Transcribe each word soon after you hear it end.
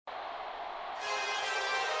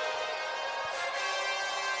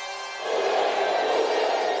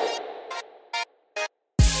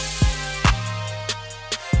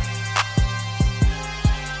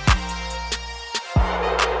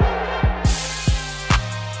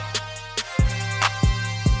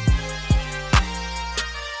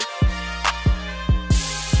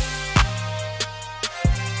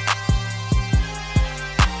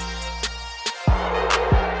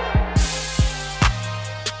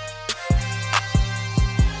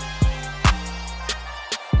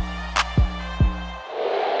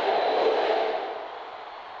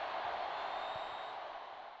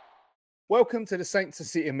Welcome to the Saints of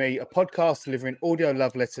City and Me, a podcast delivering audio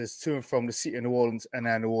love letters to and from the City of New Orleans and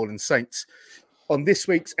our New Orleans Saints. On this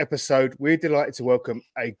week's episode, we're delighted to welcome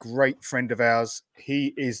a great friend of ours.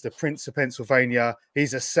 He is the Prince of Pennsylvania.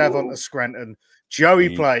 He's a savant of Scranton,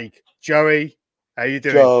 Joey Plague. Joey, how you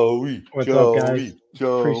doing? What's up, guys?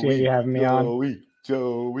 Appreciate you having me on.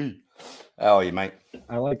 Joey. How are you, mate?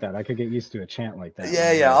 I like that. I could get used to a chant like that.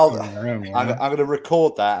 Yeah. I'm going to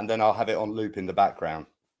record that and then I'll have it on loop in the background.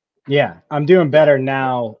 Yeah, I'm doing better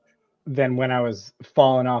now than when I was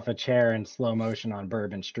falling off a chair in slow motion on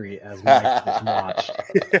Bourbon Street as Mike just watched.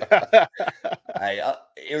 Hey,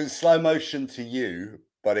 it was slow motion to you,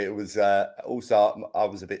 but it was also I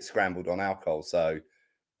was a bit scrambled on alcohol, so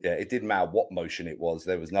yeah, it didn't matter what motion it was.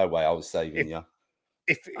 There was no way I was saving you.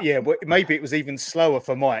 Maybe it was even slower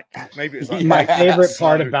for Mike. Maybe it was like my favorite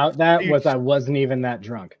part about that was I wasn't even that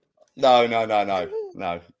drunk. No.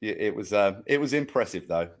 It was impressive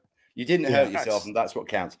though. You didn't hurt yourself, and that's what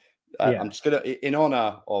counts. I'm just gonna, in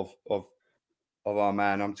honor of our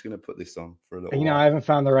man, I'm just gonna put this on for a little. I haven't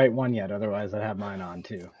found the right one yet. Otherwise, I'd have mine on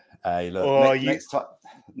too. Hey, look,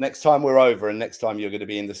 next time we're over, and next time you're going to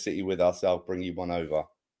be in the city with us, I'll bring you one over.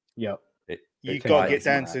 Yep. You got to get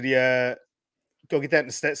down to the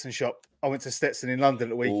Stetson shop. I went to Stetson in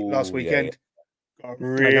London last weekend. Yeah.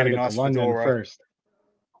 Really nice London fedora. First.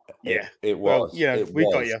 Yeah, it was. Well, we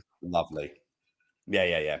got you. Lovely.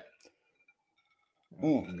 Yeah.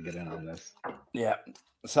 I'm gonna get in on this. Yeah.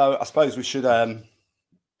 So I suppose we should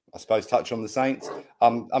touch on the Saints.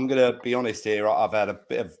 I'm gonna be honest here. I've had a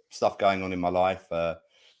bit of stuff going on in my life,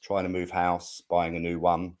 trying to move house, buying a new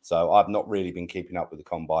one. So I've not really been keeping up with the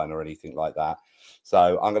combine or anything like that.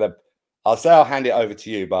 So I'll say I'll hand it over to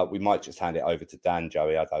you, but we might just hand it over to Dan,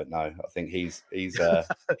 Joey. I don't know. I think he's had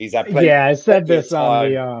plenty. Yeah, I said this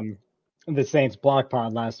on the Saints block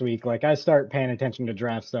pod last week. Like, I start paying attention to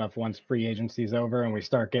draft stuff once free agency's over and we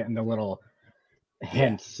start getting the little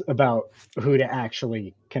hints about who to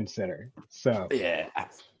actually consider. So yeah,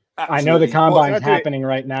 I know the combine's happening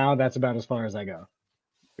right now. That's about as far as I go.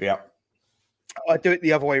 Yeah, I do it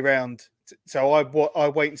the other way around. So I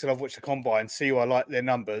wait until I've watched the combine, see who I like their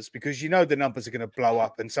numbers, because the numbers are going to blow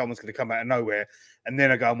up and someone's going to come out of nowhere, and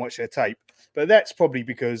then I go and watch their tape. But that's probably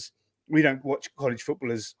because we don't watch college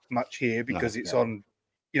football as much here because it's on,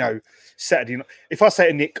 Saturday night. If I say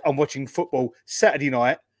to Nick, I'm watching football Saturday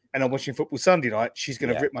night and I'm watching football Sunday night, she's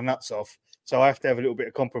going to rip my nuts off. So I have to have a little bit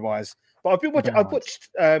of compromise. But I've been watching. I've watched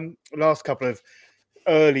last couple of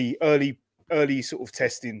early sort of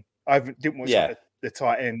testing. I didn't watch the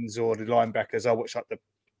tight ends or the linebackers. I watched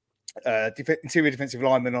the interior defensive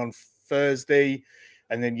linemen on Thursday,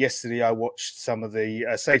 and then yesterday I watched some of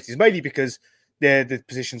the safeties, mainly because they're the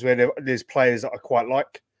positions where there's players that I quite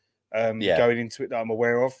like going into it that I'm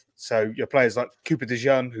aware of. So your players like Cooper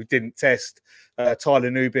DeJean, who didn't test, Tyler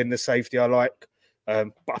Nubin, the safety I like. But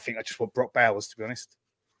I think I just want Brock Bowers, to be honest.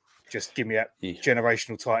 Just give me that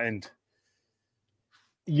generational tight end.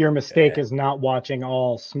 Your mistake is not watching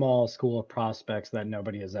all small school prospects that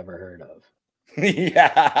nobody has ever heard of.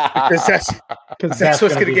 Because that's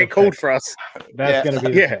what's going to get called for us. That's going to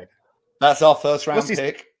be the pick. That's our first round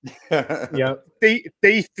pick. Yep.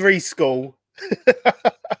 D3 school.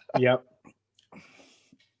 Yep.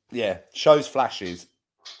 Yeah. Shows flashes.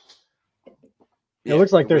 It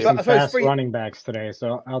looks like there's some fast running backs today,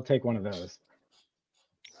 so I'll take one of those.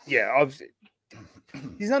 Yeah,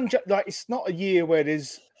 it's not a year where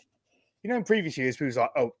there's, in previous years, people was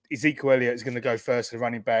like, oh, Ezekiel Elliott is going to go first for the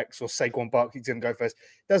running backs, or Saquon Barkley's going to go first.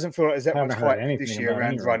 It doesn't feel like there's that much hype this year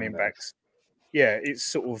around running backs. Yeah, it's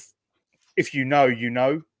sort of, if you know,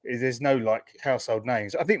 there's no household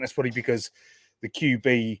names. I think that's probably because the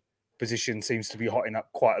QB position seems to be hotting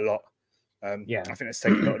up quite a lot. I think that's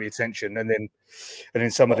taking a lot of the attention, and then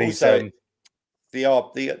some of these. The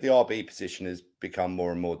RB position has become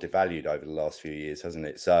more and more devalued over the last few years, hasn't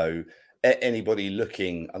it? So anybody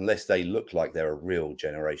looking, unless they look like they're a real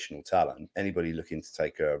generational talent, anybody looking to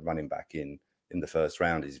take a running back in the first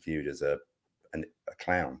round is viewed as a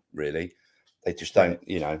clown. Really, they just don't.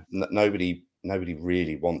 Nobody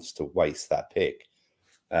really wants to waste that pick.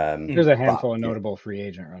 There's a handful of notable free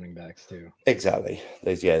agent running backs too. Exactly.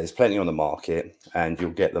 There's plenty on the market, and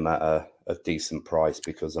you'll get them at a decent price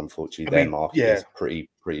because unfortunately their market is pretty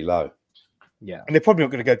low. Yeah, and they're probably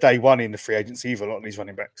not going to go day one in the free agency either. A lot of these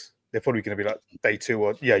running backs, they're probably going to be like day two,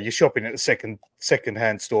 or you're shopping at the second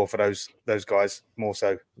hand store for those guys more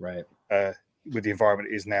so. Right. With the environment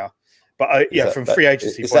it is now, but from free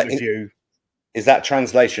agency point of view, is that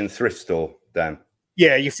translation thrift store, Dan?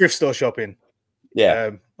 Yeah, your thrift store shopping.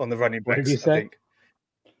 Yeah, on the running backs. What did you say?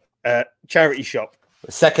 I think. Charity shop.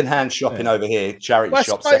 Second-hand shopping over here, charity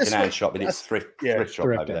shop, second-hand shopping. It's thrift shop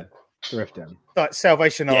over there. Thrifting. Like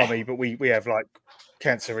Salvation Army, but we have like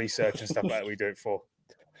cancer research and stuff like that we do it for.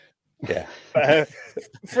 Yeah. But,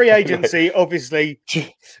 free agency, obviously,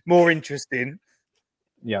 more interesting.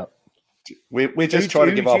 Yeah. We're just trying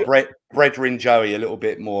to give our brethren Joey a little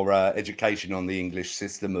bit more education on the English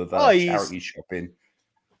system of charity shopping.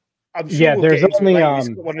 I'm sure there's only he's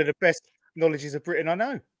got one of the best knowledges of Britain I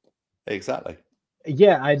know. Exactly.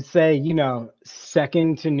 Yeah, I'd say,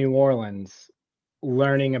 second to New Orleans,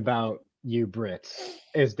 learning about you Brits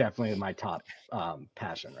is definitely my top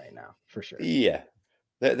passion right now, for sure. Yeah.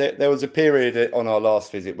 There was a period on our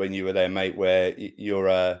last visit when you were there, mate, where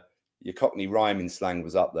your Cockney rhyming slang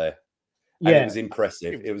was up there. And it was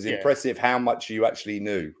impressive. It was impressive how much you actually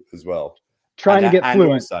knew as well. Trying to get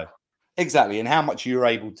fluent. Also, exactly. And how much you were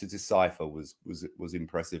able to decipher was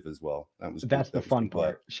impressive as well. That's the fun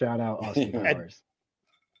part. Shout out Austin Powers.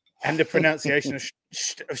 And the pronunciation of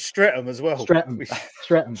Streatham as well. Streatham.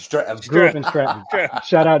 Grew up in Streatham.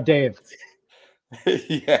 Shout out Dave.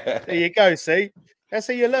 Yeah. There you go. See, that's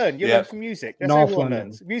how you learn. You learn from music. That's how everyone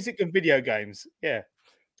learns. Music and video games. Yeah.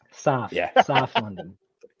 South London.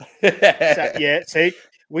 See,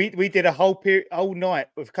 we did a whole night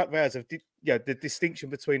with a couple of hours of the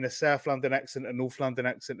distinction between a South London accent, a North London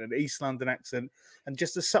accent, an East London accent, and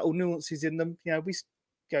just the subtle nuances in them. We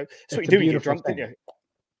go. That's what you do when you're drunk, didn't you?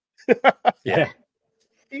 Yeah,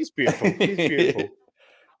 he's beautiful.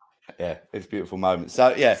 Yeah, it's a beautiful moment.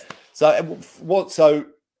 So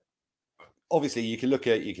obviously you can look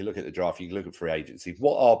at the draft, you can look at free agency.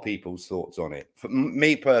 What are people's thoughts on it? For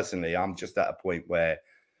me personally, I'm just at a point where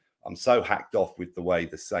I'm so hacked off with the way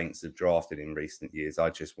the Saints have drafted in recent years.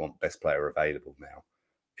 I just want best player available now.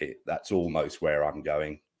 That's almost where I'm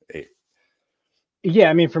going.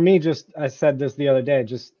 Yeah, I mean, for me, I said this the other day,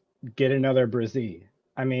 just get another Brazil.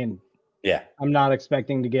 I mean, I'm not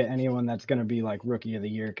expecting to get anyone that's going to be like rookie of the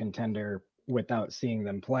year contender without seeing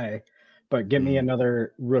them play, but get me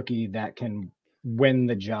another rookie that can win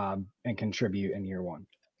the job and contribute in year one.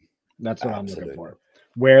 That's what I'm looking for.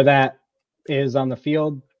 Where that is on the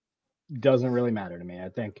field doesn't really matter to me. I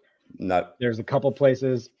think there's a couple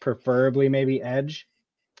places, preferably maybe edge,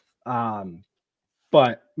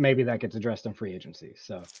 but maybe that gets addressed in free agency.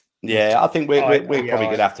 So yeah, I think we're probably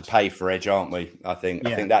going to have to pay for edge, aren't we? I think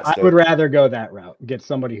that's. I would rather go that route. Get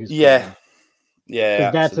somebody who's yeah.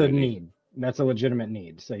 Because that's a need. That's a legitimate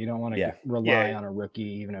need. So you don't want to rely on a rookie,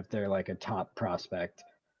 even if they're like a top prospect.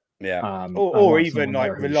 Yeah. Or even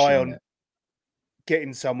like rely on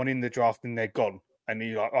getting someone in the draft and they're gone. And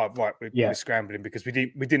you're like, oh, right, we're scrambling because we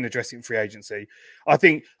didn't address it in free agency. I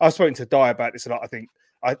think I've spoken to Di about this a lot. I think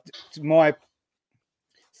my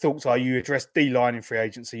thoughts are you address D-line in free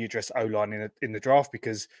agency, you address O-line in the draft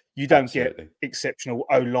because you don't get exceptional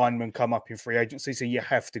O-linemen come up in free agency, so you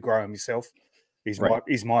have to grow them yourself.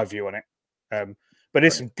 Is my view on it. But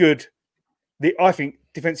there's some good. I think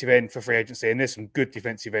defensive end for free agency, and there's some good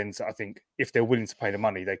defensive ends that I think if they're willing to pay the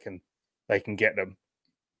money, they can get them.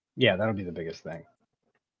 Yeah, that'll be the biggest thing.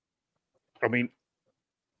 I mean,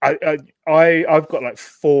 I've got like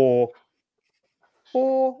four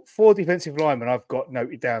defensive linemen I've got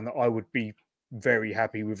noted down that I would be very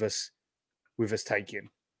happy with us taking.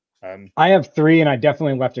 I have 3, and I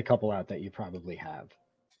definitely left a couple out that you probably have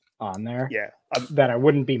on there. Yeah, that I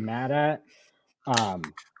wouldn't be mad at.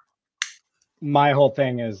 My whole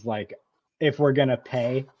thing is like, if we're gonna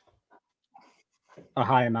pay a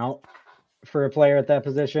high amount for a player at that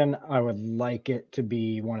position, I would like it to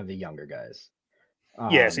be one of the younger guys.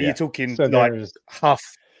 You're talking like Huff.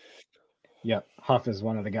 Yep, Huff is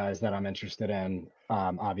one of the guys that I'm interested in.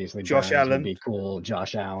 Obviously, Josh Burns Allen would be cool.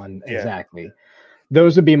 Josh Allen, exactly.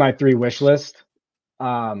 Those would be my 3 wish list.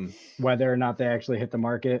 Whether or not they actually hit the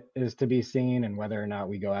market is to be seen, and whether or not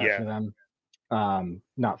we go after them.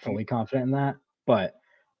 Not fully confident in that, but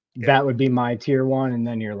that would be my tier 1. And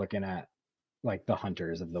then you're looking at like the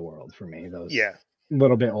Hunters of the world for me. Those a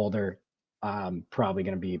little bit older, probably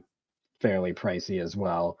going to be fairly pricey as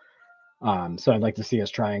well. So I'd like to see us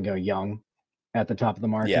try and go young at the top of the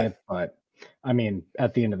market. But I mean,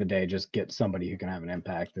 at the end of the day, just get somebody who can have an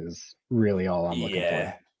impact is really all I'm looking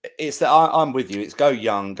for. It's that I'm with you. It's go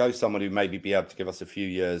young, go someone who maybe be able to give us a few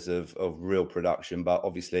years of real production. But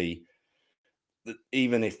obviously,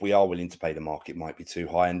 even if we are willing to pay, the market might be too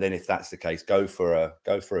high. And then if that's the case, go for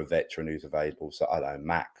a veteran who's available. So I don't know,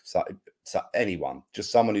 Mac, so anyone,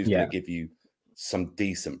 just someone who's going to give you some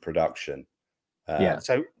decent production.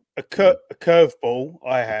 So a curveball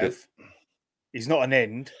I have. He's not an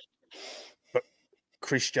end, but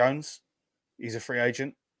Chris Jones. He's a free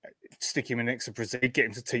agent. Stick him in next to Brazil. Get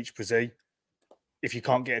him to teach Brazil. if you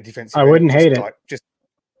can't get a defensive I end. wouldn't hate it. Just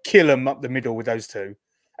kill him up the middle with those two.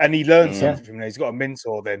 And he learns Mm. something from there. He's got a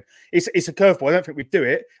mentor then. It's a curveball. I don't think we'd do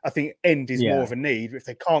it. I think end is more of a need. If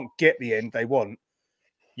they can't get the end they want,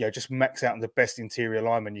 just max out on the best interior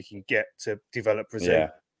lineman you can get to develop Brazil. Yeah.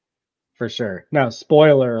 For sure. Now,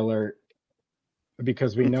 spoiler alert,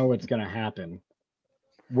 because we know what's going to happen.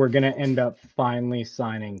 We're going to end up finally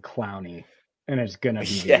signing Clowney, and it's going to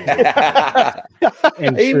be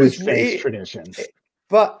in true Saints tradition.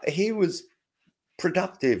 But he was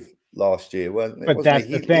productive last year, wasn't it? But that's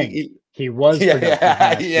the thing. He was productive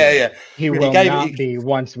last year. He will not be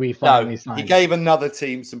once we finally sign him. He gave another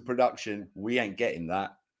team some production. We ain't getting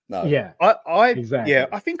that. No. Yeah. Exactly. Yeah,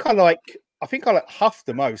 I think I like Huff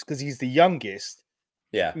the most because he's the youngest.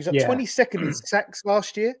 Yeah. He was 22nd in sacks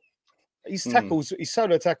last year. His tackles, his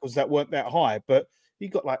solo tackles that weren't that high, but he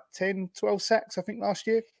got like 10, 12 sacks, I think, last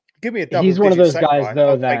year. Give me a double. He's one of those guys, line.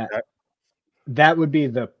 though, that would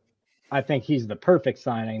be I think he's the perfect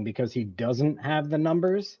signing because he doesn't have the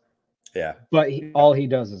numbers. Yeah. But all he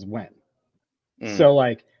does is win.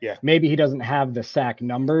 So, maybe he doesn't have the sack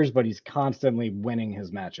numbers, but he's constantly winning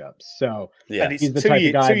his matchups. So, he's the type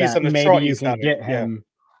of guy that maybe you can get him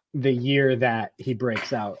the year that he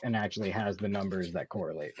breaks out and actually has the numbers that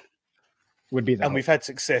correlate. Would be that. And we've had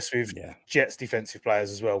success with Jets defensive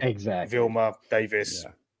players as well. Exactly. Vilma, Davis.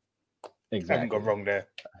 Yeah. Exactly. Haven't gone wrong there.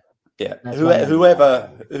 Yeah.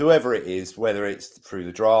 Whoever it is, whether it's through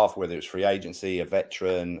the draft, whether it's free agency, a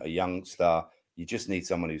veteran, a youngster, you just need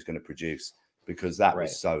someone who's going to produce because that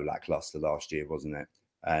was so lackluster last year, wasn't it?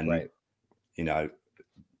 And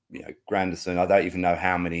Granderson, I don't even know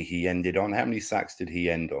how many he ended on. How many sacks did he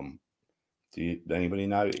end on? Do anybody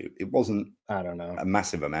know? It wasn't. I don't know. A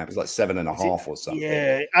massive amount. It was like 7.5 or something.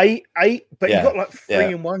 Yeah, eight. But he got like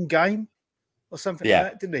 3 in one game or something like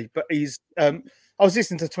that, didn't he? But he's. I was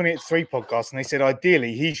listening to 28-3 podcast, and they said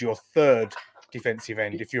ideally he's your third defensive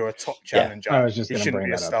end if you're a top challenger. I was just going to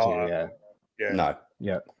bring that up too. Yeah. No.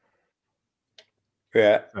 Yeah.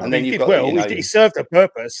 Yeah, and then he you've did got he served a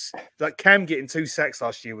purpose. Like Cam getting 2 sacks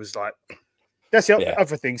last year was like that's the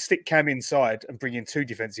other thing. Stick Cam inside and bring in 2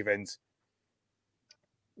 defensive ends.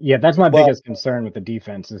 Yeah, that's my biggest concern with the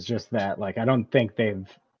defense is just that I don't think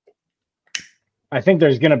I think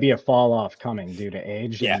there's going to be a fall off coming due to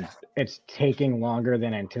age. Yeah, and it's taking longer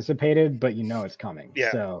than anticipated, but it's coming.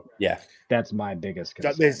 Yeah, so that's my biggest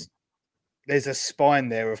concern. There's a spine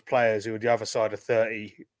there of players who are the other side of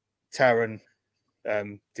 30. Taron,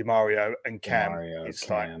 DeMario, and Cam.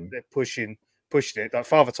 Like they're pushing it. Like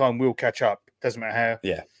Father Time will catch up. Doesn't matter how.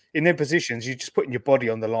 Yeah. In their positions, you're just putting your body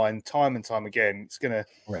on the line time and time again. It's gonna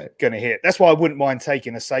hit. That's why I wouldn't mind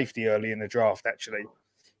taking a safety early in the draft, actually,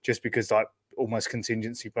 just because almost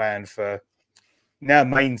contingency plan for now.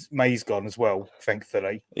 May's gone as well,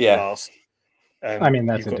 thankfully. Yeah. Last. I mean,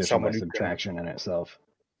 that's addition by subtraction in itself.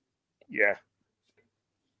 Yeah.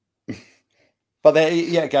 But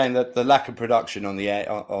again, the lack of production on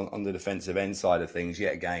the defensive end side of things,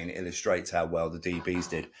 yet again, illustrates how well the DBs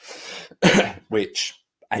did.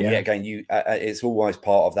 Yet again, it's always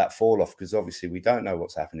part of that fall off because obviously we don't know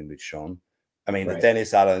what's happening with Sean. I mean, the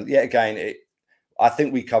Dennis Allen. Yet again, I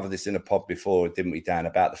think we covered this in a pod before, didn't we, Dan?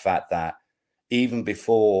 About the fact that even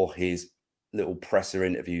before his little presser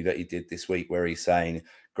interview that he did this week, where he's saying,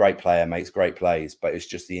 "Great player makes great plays, but it's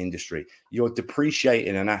just the industry." You're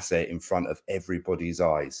depreciating an asset in front of everybody's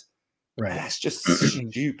eyes. Right. That's just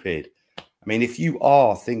stupid. I mean, if you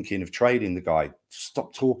are thinking of trading the guy,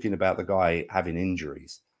 stop talking about the guy having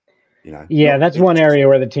injuries. Yeah, that's one area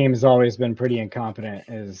where the team has always been pretty incompetent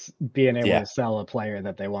is being able to sell a player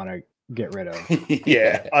that they want to get rid of.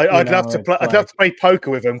 I'd love to play. I'd love to play poker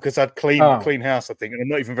with them because I'd clean house. I think, and I'm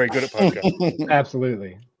not even very good at poker.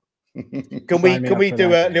 Absolutely. Can we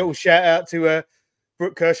do a little shout out to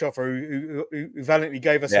Brooke Kershoff who valiantly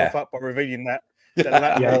gave herself up by revealing that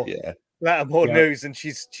Lattimore news, and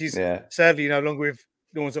she's sadly no longer with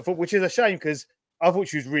Norns at Football, which is a shame because I thought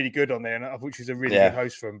she was really good on there, and I thought she was a really good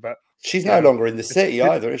host for him. But she's no longer in the city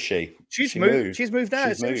either, is she? She's moved. She's moved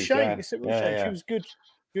out. It's a shame. It's a real shame. She was good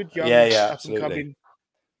young, absolutely.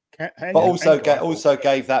 But also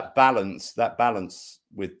gave that balance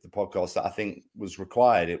with the podcast that I think was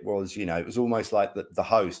required. It was, it was almost like the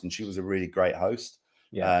host, and she was a really great host.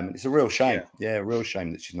 Yeah, it's a real shame. Yeah, a real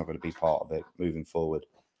shame that she's not going to be part of it moving forward.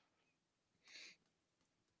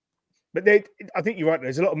 But I think you're right.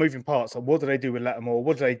 There's a lot of moving parts. Like, what do they do with Lattimore?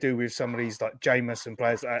 What do they do with some of these like Jameis and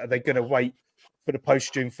players? Are they going to wait for the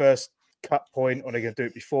post-June 1st cut point, or are they going to do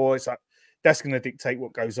it before? It's like that's going to dictate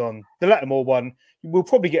what goes on. The Lattimore one, we'll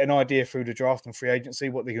probably get an idea through the draft and free agency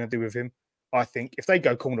what they're going to do with him. I think if they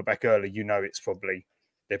go cornerback early, it's probably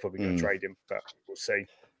they're probably going to trade him, but we'll see.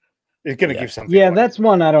 It's going to give something. Yeah, that's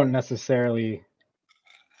one I don't necessarily.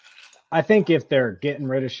 I think if they're getting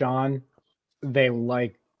rid of Sean, they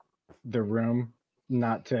like the room,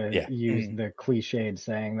 not to use the cliched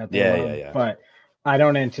saying that they love, but I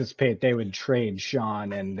don't anticipate they would trade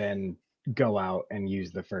Sean and then go out and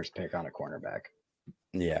use the first pick on a cornerback.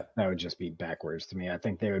 Yeah. That would just be backwards to me. I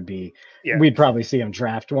think they would be, we'd probably see them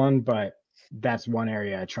draft one, but that's one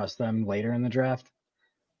area I trust them later in the draft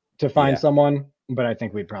to find someone. But I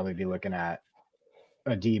think we'd probably be looking at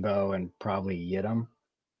a Debo and probably Yidam.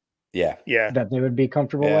 Yeah. That they would be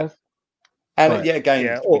comfortable with. And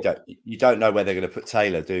you don't know where they're going to put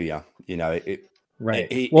Taylor, do you? You know, right.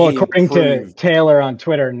 According to Taylor on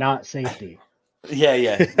Twitter, not safety.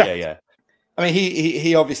 Yeah. I mean,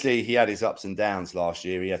 he obviously he had his ups and downs last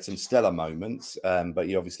year. He had some stellar moments, but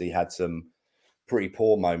he obviously had some pretty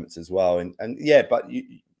poor moments as well. And but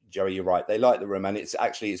Joey, you're right. They like the room, and it's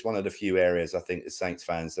one of the few areas I think as Saints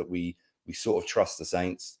fans that we sort of trust the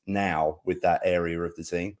Saints now with that area of the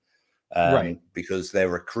team, because their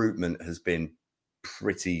recruitment has been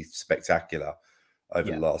pretty spectacular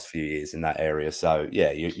over the last few years in that area. So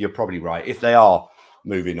you're probably right. If they are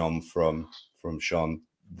moving on from Sean,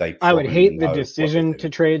 I would hate the decision to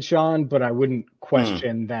trade Sean, but I wouldn't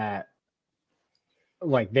question that.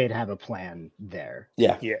 Like they'd have a plan there.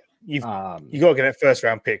 Yeah. You got to get that first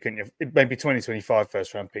round pick, and maybe 2025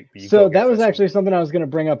 first round pick. But so that was actually something I was going to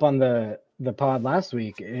bring up on the pod last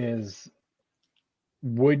week. Is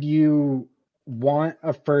would you want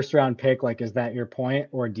a first round pick? Like, is that your point,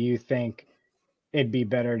 or do you think it'd be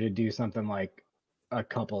better to do something like a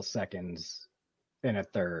couple seconds in a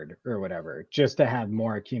third or whatever, just to have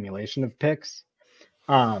more accumulation of picks?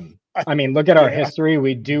 I mean, look at our history.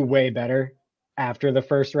 We do way better after the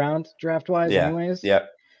first round draft wise anyways.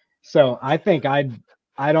 So I think I'd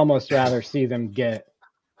almost rather see them get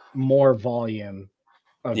more volume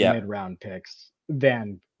of mid-round picks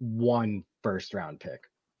than one first round pick.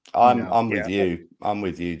 I'm with you. I'm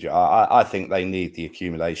with you, Joe. I think they need the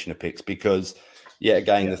accumulation of picks because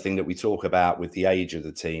the thing that we talk about with the age of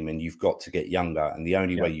the team, and you've got to get younger, and the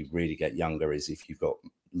only way you really get younger is if you've got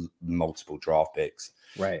multiple draft picks.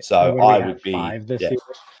 Right. So I would be 5 this year.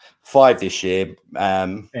 5 this year,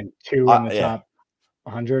 and 2 in the top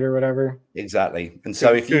 100 or whatever. Exactly. And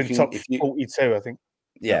so if you can, top 42, I think.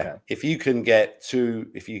 If you can get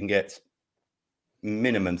 2, if you can get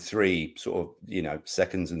minimum 3 sort of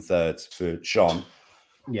seconds and thirds for Sean,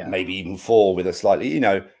 maybe even 4 with a slightly,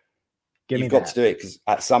 you've got to do it because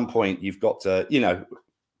at some point you've got to,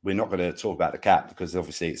 we're not going to talk about the cap because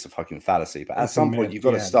obviously it's a fucking fallacy, but at some point you've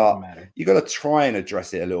got to start, you've got to try and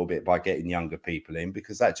address it a little bit by getting younger people in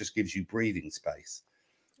because that just gives you breathing space.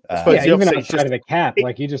 Even outside of the cap,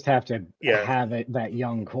 like you just have to have that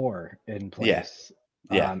young core in place.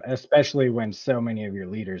 Especially when so many of your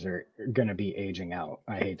leaders are going to be aging out.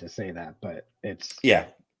 I hate to say that, but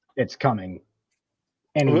it's coming.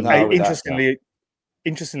 And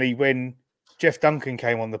interestingly, when Jeff Duncan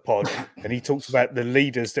came on the pod and he talked about the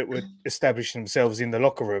leaders that were establishing themselves in the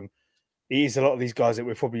locker room, it is a lot of these guys that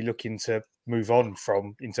we're probably looking to move on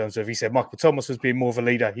from in terms of, he said Michael Thomas was being more of a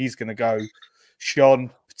leader. He's going to go.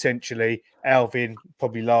 Sean, potentially. Alvin,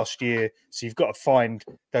 probably last year. So you've got to find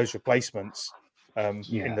those replacements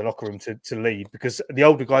in the locker room to lead because the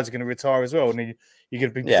older guys are going to retire as well. And you're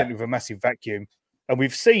going to be presented with a massive vacuum. And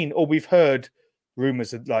we've seen or we've heard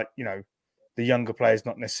rumors of the younger players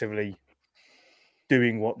not necessarily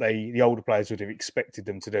doing what the older players would have expected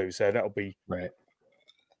them to do. So that'll be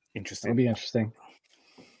interesting. It'll be interesting.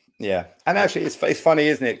 Yeah. And actually it's funny,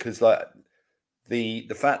 isn't it? Because like the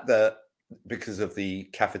fact that because of the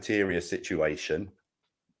cafeteria situation,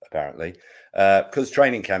 apparently, because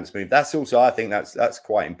training camps move, that's also, I think that's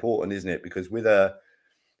quite important, isn't it? Because with a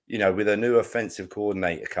new offensive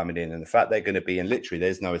coordinator coming in and the fact they're going to be, and literally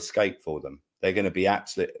there's no escape for them. They're going to be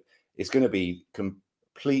it's going to be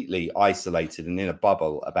completely isolated and in a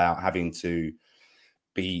bubble about having to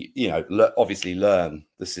be, obviously learn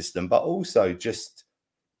the system, but also just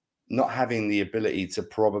not having the ability to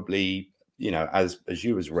probably, as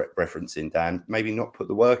you was referencing, Dan, maybe not put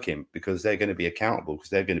the work in because they're going to be accountable because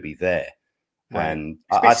they're going to be there. Right. And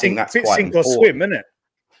I think that's quite sink important. Or swim, isn't it?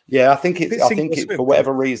 Yeah, I think for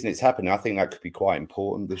whatever reason it's happening, I think that could be quite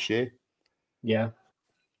important this year. Yeah.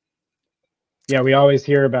 Yeah, we always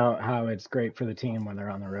hear about how it's great for the team when they're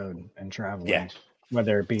on the road and traveling. Yeah.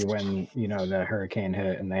 Whether it be when, the hurricane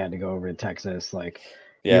hit and they had to go over to Texas,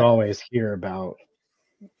 you always hear about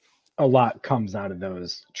a lot comes out of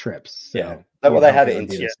those trips. So well, they had it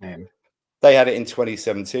in They had it in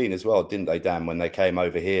 2017 as well, didn't they, Dan? When they came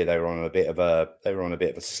over here, they were on a bit of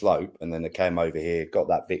a slope, and then they came over here, got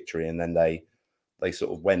that victory, and then they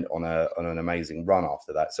sort of went on an amazing run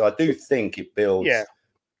after that. So I do think it builds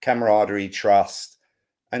camaraderie, trust,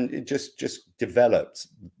 and it just developed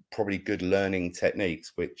probably good learning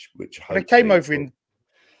techniques, which they came over in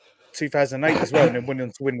 2008 as well, and then went on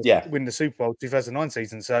to win the Super Bowl 2009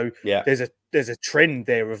 season. So there's a trend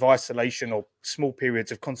there of isolation, or small periods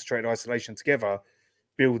of concentrated isolation together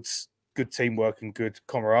builds good teamwork and good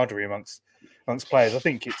camaraderie amongst players.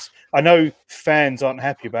 I know fans aren't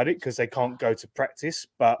happy about it because they can't go to practice,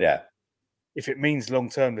 but if it means long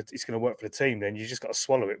term that it's going to work for the team, then you just got to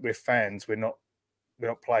swallow it. We're fans. We're not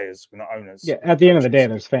players. We're not owners. Yeah. At the end of the day,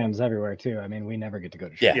 there's fans everywhere too. I mean, we never get to go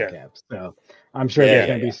to training camps, so I'm sure there's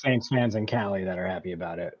going to be Saints fans in Cali that are happy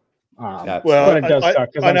about it. But it does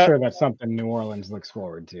suck because I'm sure that's something New Orleans looks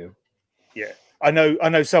forward to. Yeah, I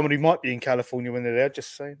know someone who might be in California when they're there.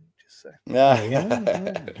 Just saying. Any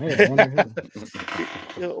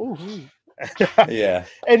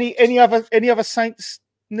other Saints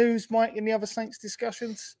news, Mike? Any other Saints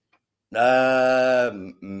discussions?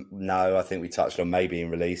 No, I think we touched on maybe being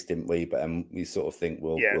released, didn't we? But we sort of think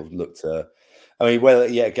we'll look to. I mean,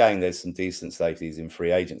 again, there's some decent safeties in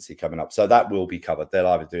free agency coming up, so that will be covered. They'll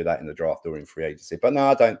either do that in the draft or in free agency. But no,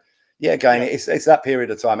 I don't. Yeah, again, it's that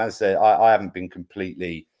period of time. As I said, I haven't been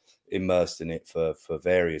completely immersed in it for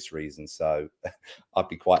various reasons, so I'd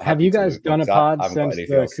be quite happy. Have you guys done a pod since the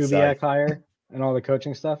Kubiak hire and all the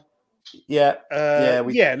coaching stuff?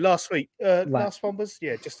 Last week. Last one was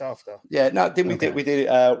just after. Yeah, no, we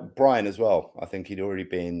did Brian as well. I think he'd already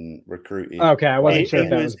been recruited. Okay, I wasn't sure if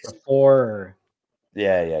that was before. Or...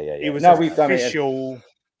 Yeah. It was official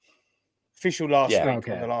last week on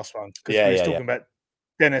the last one, because we were talking about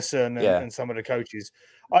Dennison and some of the coaches.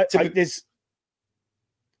 There's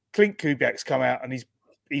Clint Kubiak's come out and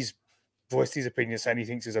he's voiced his opinion, saying he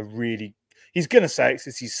thinks he's going to say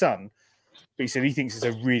it's his son. But he said he thinks it's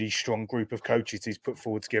a really strong group of coaches he's put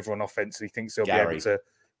forward together on offense. And he thinks they'll be able to.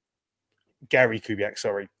 Gary Kubiak,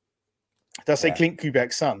 sorry. Did I say Clint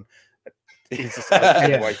Kubiak's son?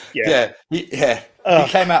 Anyway, He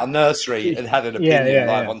came out of nursery and had an opinion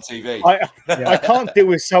live on TV. I can't deal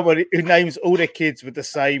with somebody who names all their kids with the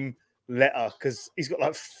same letter, because he's got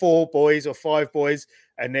like 4 boys or 5 boys,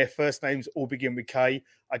 and their first names all begin with K.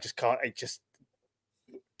 I just can't.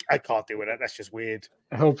 I can't deal with that. That's just weird.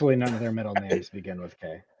 Hopefully, none of their middle names begin with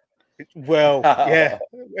K. Well, yeah.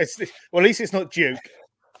 At least it's not Duke.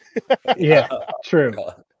 Yeah, true.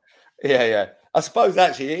 Yeah. I suppose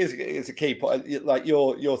actually it's a key point. Like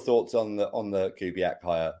your thoughts on the Kubiak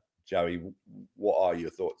hire, Joey. What are your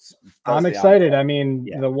thoughts? I'm excited. I mean,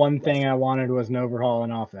 the one thing I wanted was an overhaul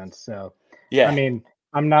in offense. So I mean,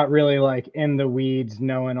 I'm not really like in the weeds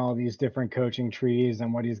knowing all these different coaching trees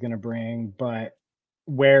and what he's going to bring, but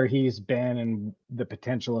where he's been and the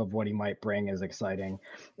potential of what he might bring is exciting.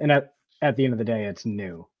 And at the end of the day, it's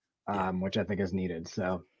new, which I think is needed.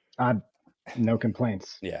 So no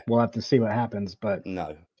complaints. Yeah. We'll have to see what happens, but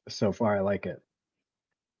no, so far I like it.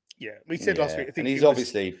 Yeah. We said last week, I think, and he's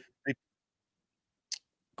obviously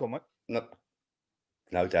go on, Mike.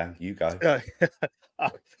 No, Dan, you go.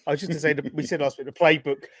 I was just to say that we said last week the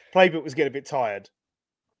playbook was getting a bit tired,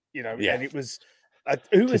 and it was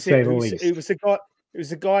who was it? It was the guy. It was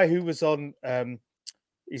the guy who was on.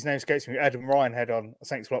 His name escapes me. Adam Ryan had on a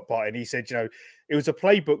Saints Block Party, and he said, it was a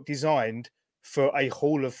playbook designed for a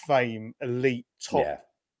Hall of Fame elite top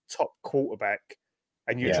quarterback,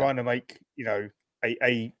 and you're trying to make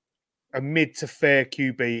a mid to fair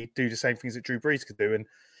QB do the same things that Drew Brees could do, and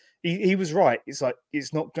he was right. It's like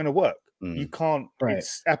it's not going to work. You can't. Right.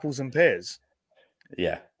 It's apples and pears.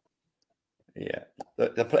 Yeah. All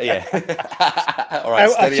right.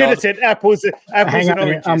 I should have said apples and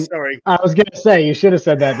oranges. Sorry. I was going to say you should have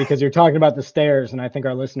said that because you're talking about the stairs, and I think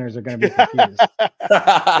our listeners are going to be confused.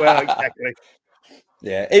 Well, exactly.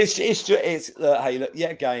 Yeah, it's hey, look,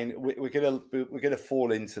 again, we're gonna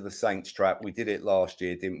fall into the Saints trap. We did it last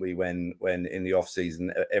year, didn't we? When in the off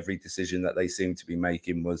season, every decision that they seemed to be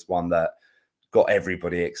making was one that got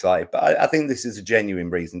everybody excited. But I think this is a genuine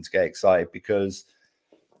reason to get excited because,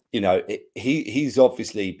 he's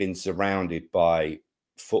obviously been surrounded by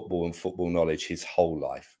football and football knowledge his whole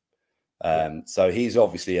life. So he's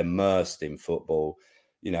obviously immersed in football.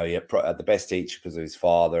 He had the best teacher because of his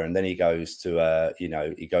father, and then he goes to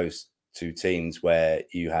teams where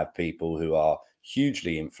you have people who are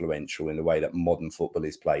hugely influential in the way that modern football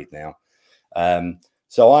is played now.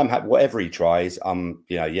 So I'm happy whatever he tries. Again,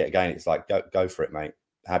 it's like go for it, mate.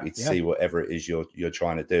 Happy to see whatever it is you're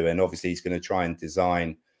trying to do, and obviously he's going to try and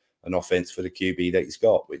design an offense for the QB that he's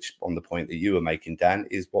got, which on the point that you were making, Dan,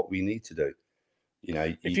 is what we need to do. You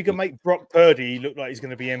know, if you can make Brock Purdy look like he's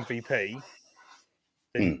going to be MVP,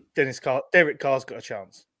 then Derek Carr's got a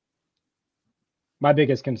chance. My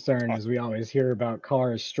biggest concern is we always hear about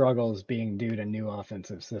Carr's struggles being due to new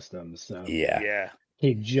offensive systems. So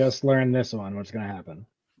he just learned this one. What's going to happen?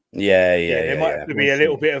 There might be a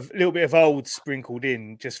little bit of old sprinkled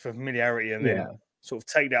in just for familiarity, and then sort of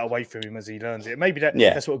take that away from him as he learns it. Maybe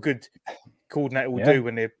that's what a good coordinator will do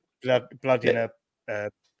when they're blooding a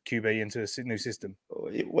QB into a new system.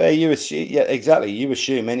 Where you assume, exactly. You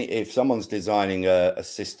assume if someone's designing a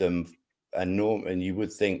system and you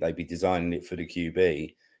would think they'd be designing it for the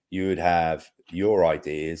QB, you would have your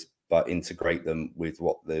ideas, but integrate them with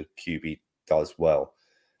what the QB does well.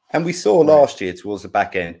 And we saw last year towards the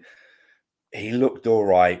back end, he looked all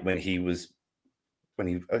right when he,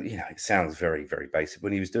 it sounds very, very basic.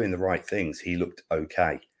 When he was doing the right things, he looked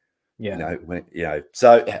okay. Yeah.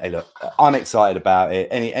 So hey, look, I'm excited about it.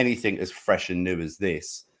 Anything as fresh and new as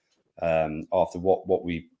this, after what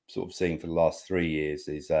we've sort of seen for the last 3 years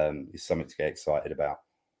is something to get excited about.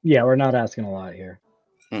 Yeah, we're not asking a lot here.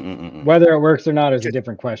 Whether it works or not is a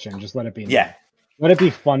different question. Just let it be. Yeah. Let it be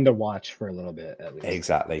fun to watch for a little bit, at least.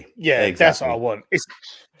 Exactly. Yeah, that's what I want. It's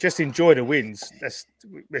just enjoy the wins. That's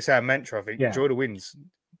our mantra, I think. Yeah. Enjoy the wins.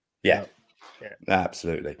 Yeah.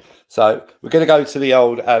 Absolutely. So we're going to go to the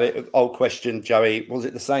old question, Joey. Was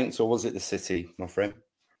it the Saints or was it the City, my friend?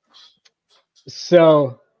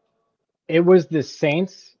 So it was the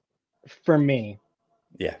Saints for me.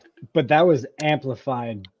 Yeah. But that was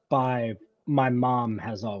amplified by my mom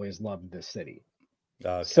has always loved the City.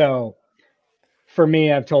 Okay. So for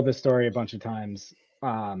me, I've told this story a bunch of times.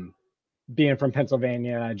 Being from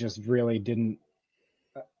Pennsylvania, I just really didn't.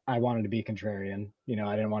 I wanted to be contrarian.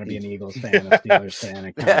 I didn't want to be an Eagles fan, a Steelers fan,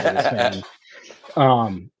 a Cowboys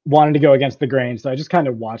fan. Wanted to go against the grain, so I just kind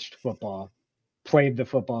of watched football, played the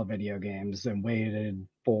football video games, and waited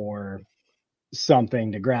for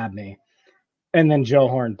something to grab me. And then Joe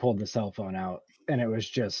Horn pulled the cell phone out, and it was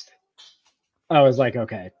just, I was like,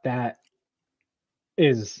 okay, that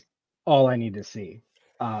is all I need to see.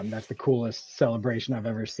 That's the coolest celebration I've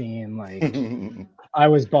ever seen. Like, I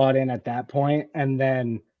was bought in at that point, and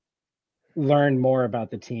then learned more about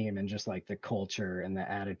the team and just like the culture and the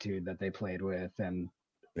attitude that they played with. And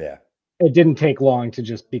it didn't take long to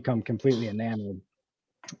just become completely enamored.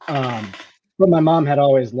 But my mom had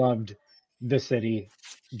always loved the City,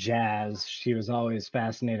 jazz. She was always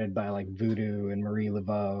fascinated by like voodoo and Marie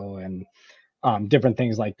Laveau and different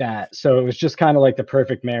things like that. So it was just kind of like the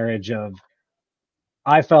perfect marriage of,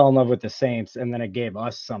 I fell in love with the Saints, and then it gave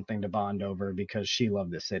us something to bond over because she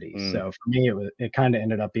loved the City. So for me, it kind of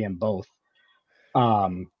ended up being both.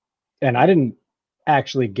 And I didn't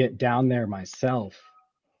actually get down there myself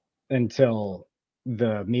until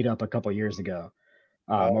the meetup a couple years ago.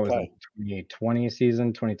 What was it, 2020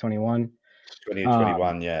 season, 2021?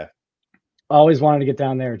 2021, yeah. Always wanted to get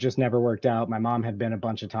down there. It just never worked out. My mom had been a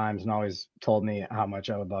bunch of times and always told me how much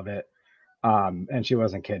I would love it. And she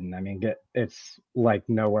wasn't kidding. I mean, it's like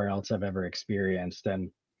nowhere else I've ever experienced.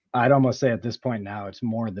 And I'd almost say at this point now, it's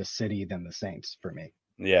more the City than the Saints for me.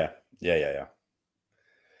 Yeah. You're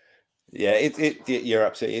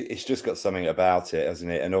absolutely. It's just got something about it,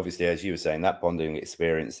 hasn't it? And obviously, as you were saying, that bonding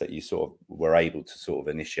experience that you sort of were able to sort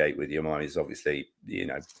of initiate with your mom is obviously,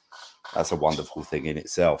 that's a wonderful thing in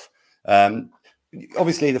itself.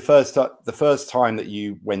 Obviously, the first time that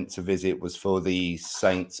you went to visit was for the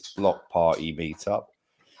Saints block party meetup.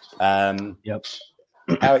 Yep.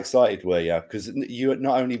 How excited were you? Because you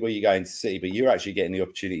not only were you going to see, but you're actually getting the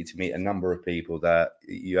opportunity to meet a number of people that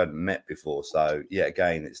you hadn't met before. So yeah,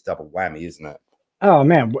 again, it's double whammy, isn't it? Oh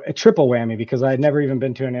man, a triple whammy because I had never even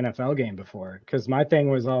been to an NFL game before. Because my thing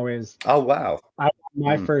was always, oh wow, I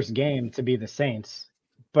want my first game to be the Saints,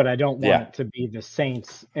 but I don't want it to be the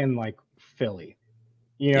Saints in like Philly.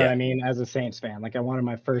 You know what I mean? As a Saints fan, like I wanted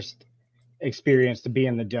my first experience to be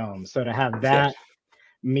in the Dome. So to have that,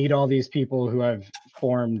 meet all these people who I've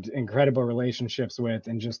formed incredible relationships with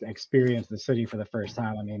and just experience the city for the first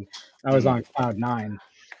time. I mean, I was on cloud 9.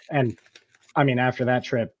 And I mean, after that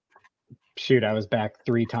trip, shoot, I was back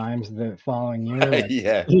 3 times the following year. Like,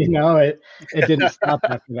 it didn't stop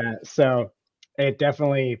after that. So it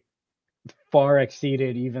definitely far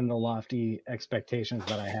exceeded even the lofty expectations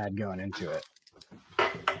that I had going into it.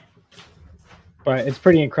 But it's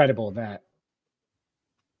pretty incredible that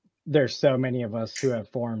there's so many of us who have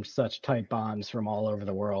formed such tight bonds from all over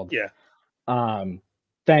the world. Yeah.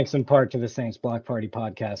 Thanks in part to the Saints Block Party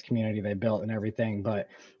podcast community they built and everything. But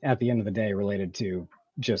at the end of the day, related to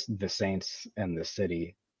just the Saints and the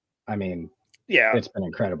city. I mean, Yeah, it's been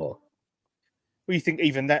incredible. Well, you think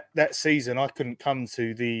even that season, I couldn't come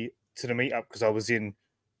to the meetup because I was in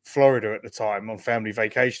Florida at the time on family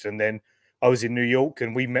vacation, and then I was in New York,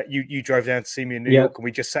 and we met you. You drove down to see me in New York, and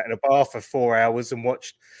we just sat in a bar for 4 hours and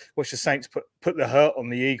watched the Saints put the hurt on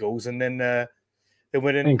the Eagles, and then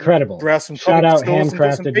went in incredible. browse some Shout out stores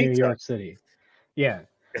handcrafted New York City. Yeah,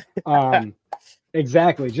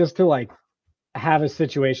 exactly. Just to like have a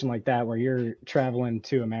situation like that where you're traveling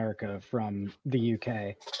to America from the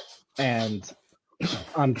UK, and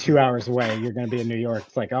I'm 2 hours away. You're going to be in New York.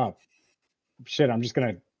 It's like, oh shit, I'm just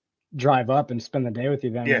going to drive up and spend the day with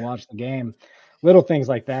you then and watch the game. Little things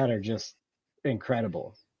like that are just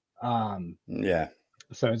incredible. Yeah.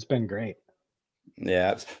 So it's been great.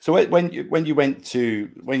 Yeah. So when you went to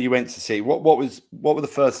see, what were the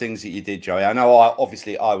first things that you did, Joey? I know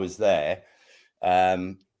obviously I was there,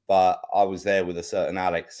 but I was there with a certain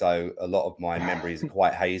Alex, so a lot of my memories are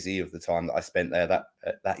quite hazy of the time that I spent there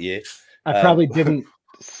that year. I probably didn't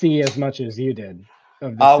see as much as you did.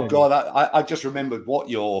 Oh God, I just remembered what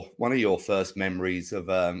one of your first memories of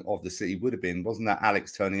the city would have been. Wasn't that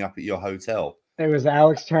Alex turning up at your hotel? It was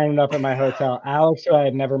Alex turning up at my hotel. Alex, who I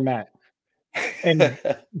had never met and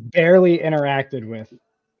barely interacted with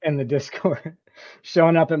in the Discord,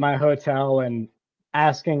 showing up at my hotel and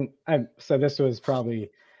asking. So this was probably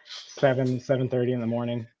 7:30 in the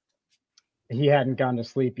morning. He hadn't gone to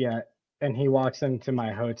sleep yet, and he walks into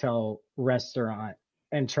my hotel restaurant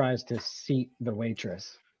and tries to seat the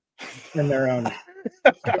waitress in their own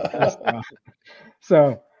restaurant.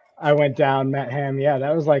 So I went down, met him. Yeah,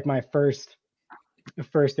 that was like my first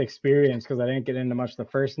experience because I didn't get into much the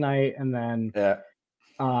first night, and then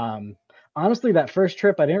honestly, that first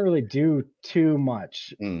trip I didn't really do too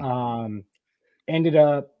much. Ended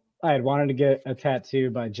up I had wanted to get a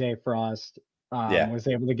tattoo by Jay Frost. Was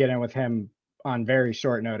able to get in with him on very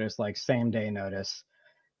short notice, like same day notice.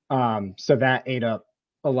 So that ate up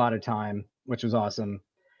a lot of time, which was awesome.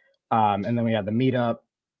 And then we had the meetup,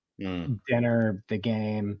 dinner, the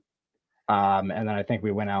game, and then I think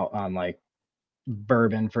we went out on like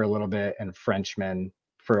bourbon for a little bit and Frenchman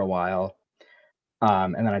for a while.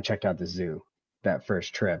 And then I checked out the zoo that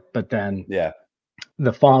first trip. But then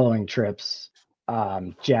the following trips,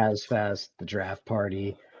 Jazz Fest, the draft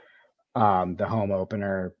party, the home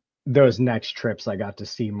opener, those next trips I got to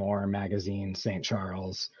see more magazine, St.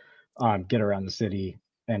 Charles, get around the city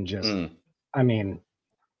and just I mean,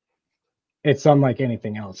 it's unlike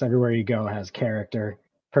anything else. Everywhere you go has character,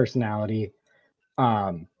 personality.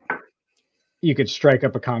 You could strike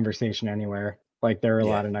up a conversation anywhere. Like there were a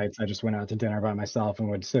lot of nights I just went out to dinner by myself and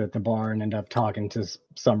would sit at the bar and end up talking to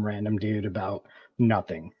some random dude about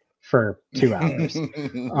nothing for 2 hours.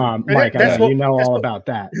 Mike, I know you know all about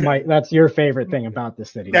that. Mike, that's your favorite thing about the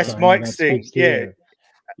city. That's Mike's thing.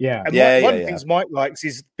 Yeah. And one of the things Mike likes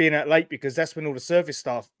is being out late because that's when all the service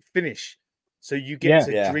staff finish. So you get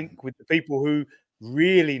to drink with the people who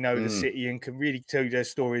really know the city and can really tell you their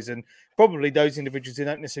stories, and probably those individuals who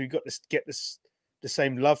don't necessarily get the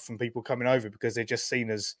same love from people coming over because they're just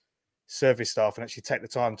seen as service staff and actually take the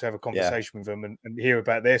time to have a conversation with them and hear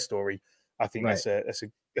about their story. I think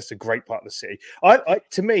that's a great part of the city.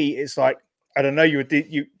 To me, it's like, I don't know, you've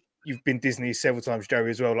been Disney several times,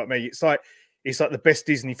 Joey, as well, like me. It's like the best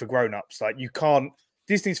Disney for grown-ups. Like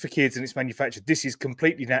Disney's for kids and it's manufactured. This is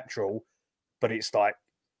completely natural, but it's like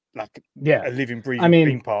a living, breathing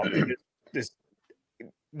theme park. There's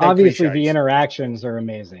no obviously cliches. The interactions are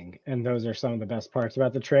amazing, and those are some of the best parts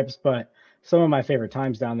about the trips. But some of my favorite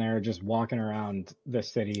times down there are just walking around the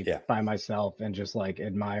city by myself and just like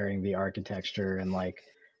admiring the architecture and like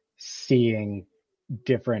seeing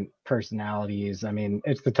different personalities. I mean,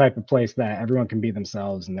 it's the type of place that everyone can be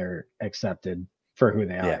themselves and they're accepted for who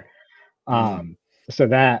they are. So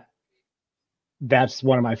that's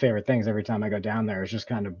one of my favorite things every time I go down there, is just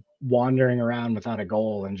kind of wandering around without a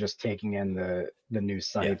goal and just taking in the new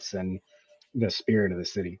sights and the spirit of the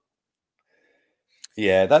city.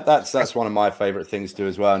 Yeah, that's one of my favorite things too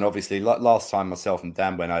as well. And obviously, last time myself and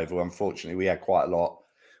Dan went over, unfortunately, we had quite a lot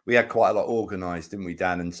organized, didn't we,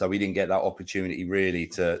 Dan? And so we didn't get that opportunity really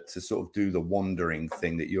to sort of do the wandering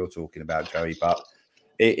thing that you're talking about, Joey. But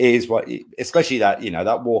it is especially that,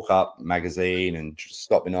 that walk up magazine and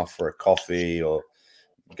stopping off for a coffee or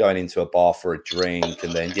going into a bar for a drink.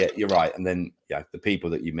 And then, you're right. And then, the people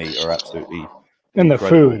that you meet are absolutely and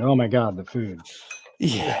incredible. The food. Oh my God, the food.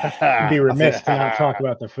 Yeah. I'd be remiss to not talk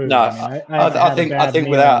about the food. No, I think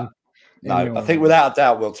without a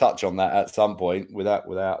doubt we'll touch on that at some point, without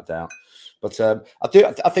a doubt. But I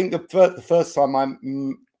think the first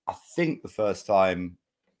time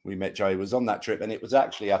we met Joey was on that trip, and it was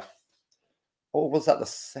actually or was that the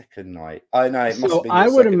second night? Oh no, it must So have been. I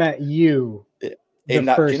would have second... met you in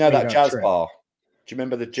that. Do you know that jazz trip. bar? Do you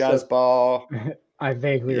remember the jazz bar? I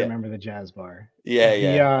vaguely remember the jazz bar.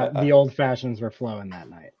 Yeah. The old fashions were flowing that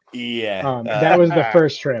night. Yeah. That was the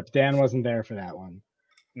first trip. Dan wasn't there for that one.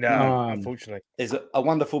 No, unfortunately. There's a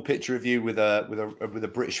wonderful picture of you with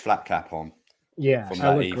a British flat cap on. Yeah, from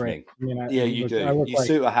that evening. Great. I mean, you do. You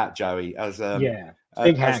suit a hat, Joey. As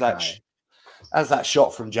big hat guy. As that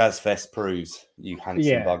shot from Jazz Fest proves, you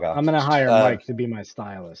handsome bugger. I'm gonna hire Mike to be my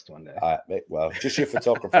stylist one day. Well, just your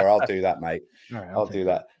photographer. I'll do that, mate. All right, I'll do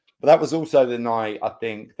that. But that was also the night, I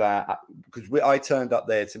think, that because I turned up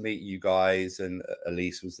there to meet you guys, and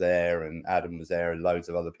Elise was there, and Adam was there, and loads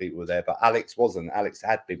of other people were there. But Alex wasn't. Alex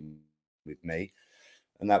had been with me,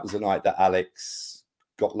 and that was the night that Alex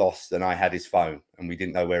got lost, and I had his phone, and we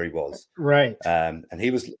didn't know where he was. Right. And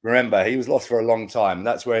he was lost for a long time. And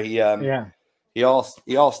that's where he he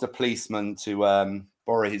asked a policeman to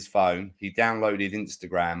borrow his phone. He downloaded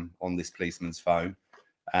Instagram on this policeman's phone,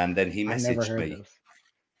 and then he messaged me.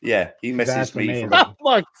 Yeah, he messaged me from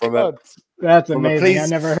That's amazing. I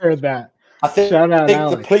never heard that. I think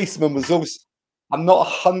the policeman was also. I'm not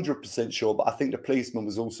 100% sure, but I think the policeman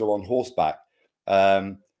was also on horseback.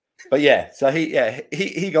 But yeah, so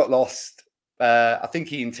he got lost. I think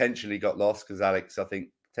he intentionally got lost because Alex, I think,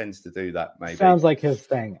 tends to do that. Maybe sounds like his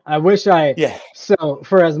thing. I wish So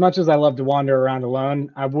for as much as I love to wander around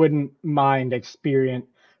alone, I wouldn't mind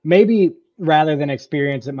maybe rather than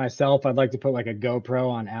experience it myself, I'd like to put like a GoPro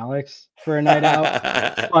on Alex for a night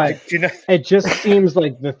out. But it just seems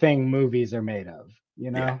like the thing movies are made of, you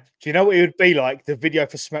know? Yeah. Do you know what it would be like? The video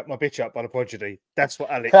for Smack My Bitch Up by the Prodigy. That's what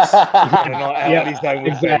Alex on a night out on his own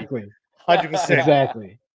would exactly. be. 100%.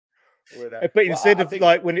 Exactly. But instead of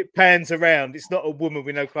like when it pans around, it's not a woman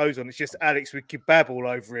with no clothes on. It's just Alex with kebab all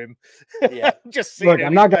over him. Yeah. Just look,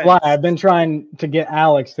 I'm not gonna lie. I've been trying to get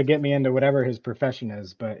Alex to get me into whatever his profession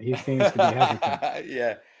is, but he seems to be hesitant.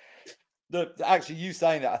 Yeah. Look, actually, you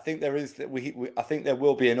saying that, I think there is that I think there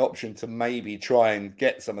will be an option to maybe try and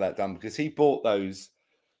get some of that done because he bought those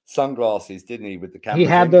sunglasses, didn't he, with the camera? He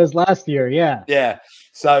had those last year, yeah. Yeah.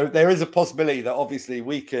 So there is a possibility that obviously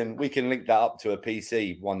we can link that up to a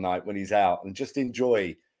PC one night when he's out and just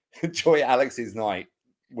enjoy Alex's night.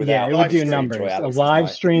 Yeah, it would do numbers. A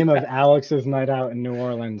live stream of Alex's night out in New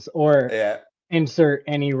Orleans, or insert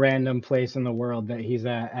any random place in the world that he's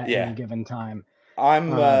at any given time.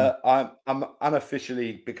 I'm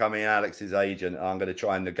unofficially becoming Alex's agent. I'm going to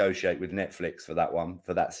try and negotiate with Netflix for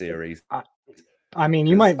that series. I mean,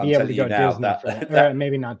 you might be able to go Disney for that.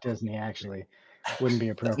 Maybe not Disney, actually. Wouldn't be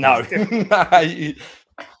appropriate. No.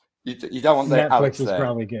 you don't want that. Netflix is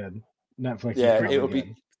probably good. Netflix is probably it'll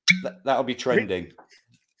be that'll be trending.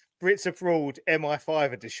 Brits Abroad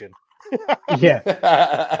MI5 edition.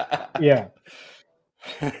 Yeah. Yeah.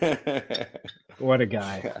 What a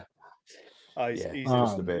guy. He's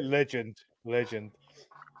just a bit legend.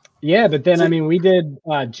 Yeah, but then I mean, we did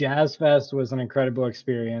Jazz Fest was an incredible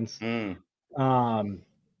experience. Man,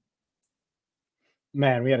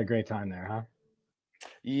 we had a great time there, huh?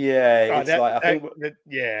 Yeah,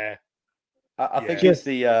 I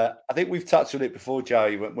think we've touched on it before,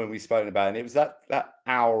 Joey, when we spoke about it. And it was that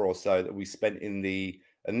hour or so that we spent in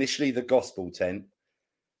initially the gospel tent,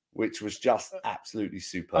 which was just absolutely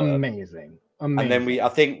superb. Amazing. And then I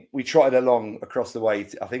think we trotted along across the way.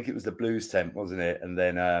 I think it was the blues tent, wasn't it? And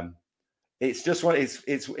then it's just what it's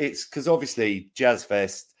because obviously Jazz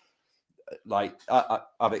Fest, like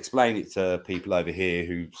I've explained it to people over here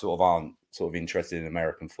who sort of aren't sort of interested in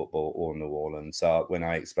American football or New Orleans. So when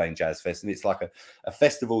I explain Jazz Fest, and it's like a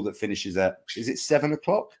festival that finishes at, is it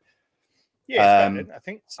 7:00? Yeah, I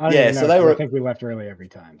think. I think we left early every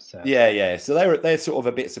time. So yeah. So they're sort of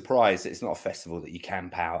a bit surprised that it's not a festival that you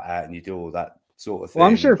camp out at and you do all that sort of thing. Well,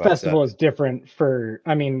 I'm sure festival is different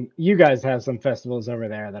I mean, you guys have some festivals over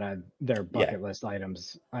there that they're bucket list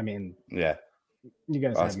items. I mean, yeah. You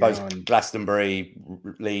guys I suppose Glastonbury,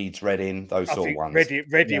 Leeds, Reading, those sort of ones.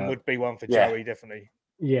 Reading would be one for Joey, definitely.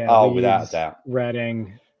 Yeah. Oh, without a doubt.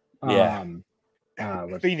 Reading.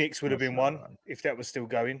 Phoenix would have been one if that was still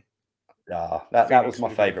going. That was my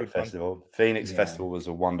favourite festival. Phoenix Festival was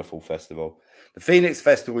a wonderful festival. The Phoenix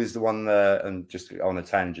Festival is the one, and just on a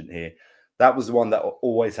tangent here, that was the one that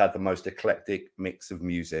always had the most eclectic mix of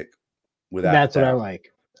music. That's what I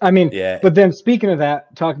like. I mean, but then speaking of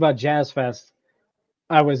that, talk about Jazz Fest.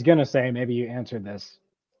 I was going to say, maybe you answered this,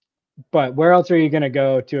 but where else are you going to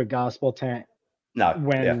go to a gospel tent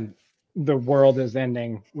when the world is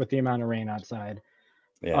ending with the amount of rain outside?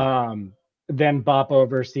 Yeah. Then bop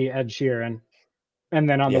over, see Ed Sheeran, and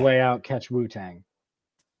then on the way out, catch Wu-Tang.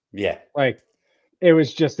 Yeah. Like, it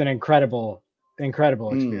was just an incredible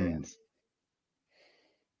Incredible experience.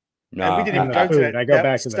 No, and we didn't even go to food. I go that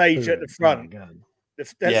back to the stage at food. the front. Oh my God. That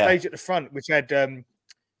stage at the front, which had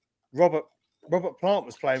Robert Plant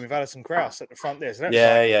was playing with Alison Krauss at the front there. So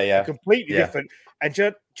that's completely different. And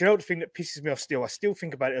do you know the thing that pisses me off still? I still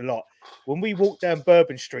think about it a lot. When we walked down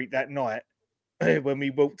Bourbon Street that night, when we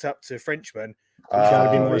walked up to Frenchman.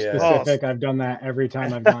 Gotta be more specific. I've done that every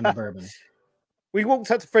time I've gone to Bourbon. We walked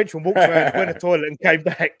up to Frenchman, walked around, went to the toilet and came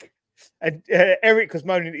back. And Eric was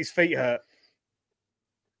moaning that his feet hurt.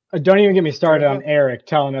 Don't even get me started on Eric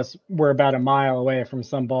telling us we're about a mile away from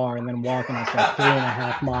some bar and then walking us like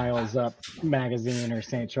 3.5 miles up Magazine or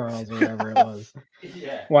St. Charles or whatever it was.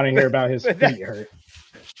 Want to hear about his feet hurt.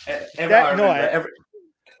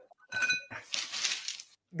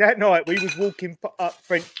 That night we was walking up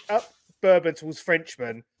Bourbon towards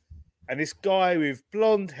Frenchman, and this guy with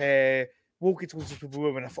blonde hair walking towards us with a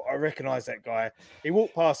woman. I thought I recognised that guy. He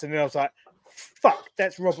walked past, and then I was like, "Fuck,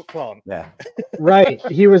 that's Robert Plant." Yeah, right.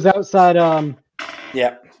 He was outside. And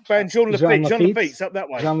Jean Lafitte's up that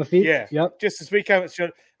way. Jean Lafitte. Yeah. Yep. Just as we came at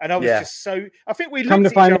John, and I was just so. I think we come to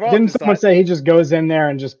find. Didn't someone say he just goes in there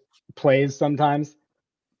and just plays sometimes?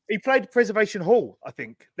 He played Preservation Hall, I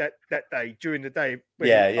think, that day during the day. He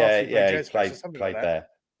played there.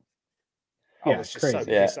 I was just so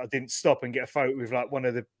pissed. I didn't stop and get a photo with like one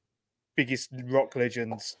of the biggest rock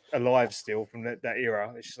legends alive still from that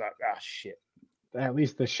era. It's just like, shit. At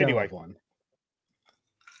least the show of one.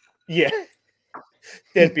 Yeah.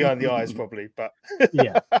 Dead behind the eyes, probably, but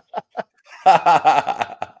yeah.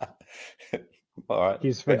 All right.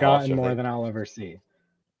 He's forgotten more than I'll ever see.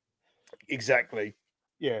 Exactly.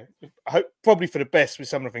 Yeah. I hope probably for the best with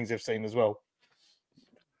some of the things they've seen as well.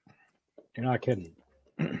 You're not kidding.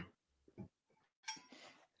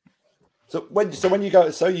 So when you go,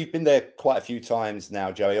 so you've been there quite a few times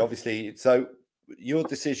now, Joey. Obviously, so your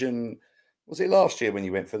decision was it last year when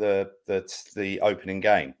you went for the opening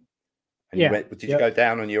game? And did you go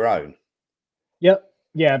down on your own? Yep.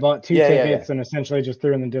 Yeah, I bought 2 tickets and essentially just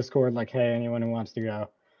threw in the Discord like, "Hey, anyone who wants to go,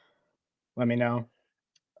 let me know."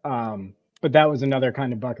 But that was another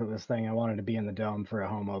kind of bucket list thing. I wanted to be in the Dome for a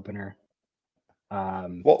home opener.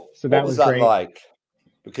 What was that great. Like?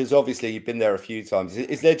 Because obviously you've been there a few times.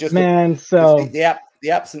 Is there just the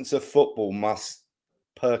absence of football must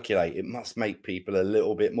percolate? It must make people a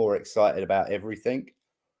little bit more excited about everything.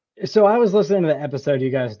 So I was listening to the episode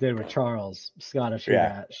you guys did with Charles Scottish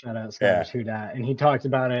Houdat. Shout out Scottish Houdat, and he talked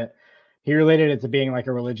about it. He related it to being like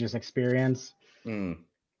a religious experience.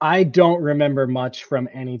 I don't remember much from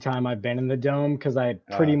any time I've been in the Dome because I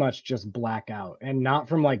pretty much just black out, and not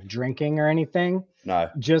from like drinking or anything. No,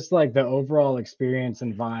 just like the overall experience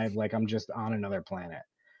and vibe. Like I'm just on another planet.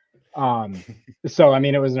 So I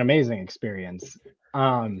mean, it was an amazing experience.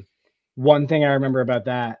 One thing I remember about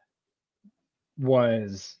that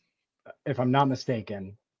was, if I'm not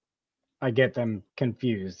mistaken, I get them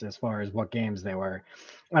confused as far as what games they were.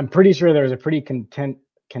 I'm pretty sure there was a pretty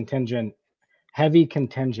heavy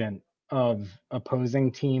contingent of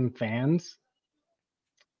opposing team fans,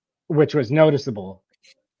 which was noticeable.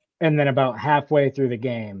 And then about halfway through the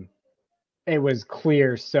game, it was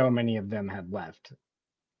clear so many of them had left.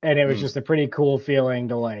 And it was just a pretty cool feeling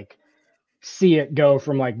to like see it go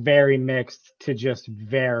from like very mixed to just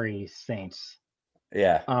very Saints.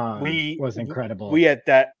 Yeah. Was incredible. We had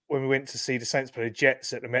that when we went to see the Saints play the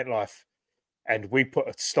Jets at the MetLife, and we put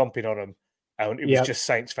a stomping on them. And it was just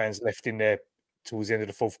Saints fans left in there towards the end of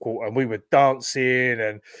the fourth quarter, and we were dancing,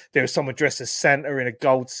 and there was someone dressed as Santa in a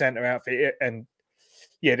gold Santa outfit, and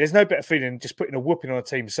there's no better feeling than just putting a whooping on a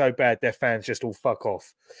team so bad their fans just all fuck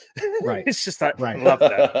off. Right. It's just like, love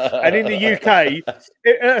that. And in the UK,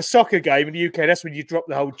 at a soccer game in the UK, that's when you drop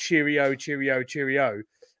the whole cheerio, cheerio, cheerio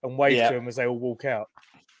and wave to them as they all walk out.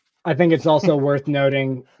 I think it's also worth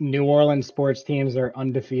noting New Orleans sports teams are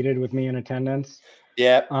undefeated with me in attendance.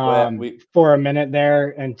 Yeah, for a minute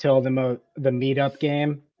there until the meetup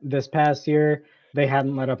game this past year, they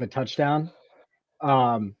hadn't let up a touchdown.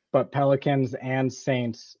 But Pelicans and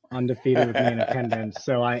Saints undefeated with me in attendance,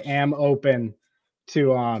 so I am open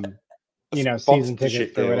to season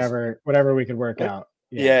tickets for whatever we could work out.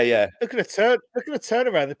 Yeah. Look at the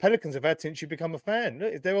turnaround the Pelicans have had since you become a fan.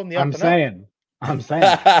 Look, they're on the up I'm saying,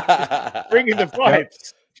 bringing the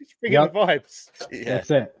vibes. Just bringing the vibes. Yeah.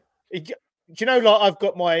 That's it. Do you know, like I've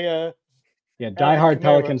got my diehard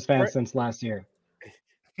Pelicans fan since last year.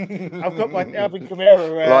 I've got my Alvin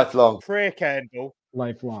Kamara lifelong prayer candle.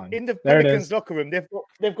 Lifelong. In the Pelicans locker room,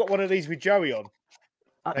 they've got one of these with Joey on.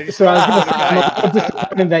 So I was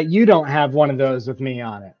disappointed that you don't have one of those with me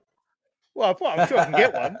on it. Well, I'm sure I can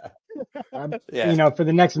get one. For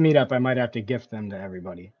the next meetup, I might have to gift them to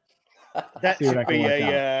everybody. That See what I should can be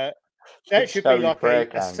work that should be Joey like prayer a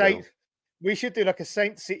candle. Saint. We should do like a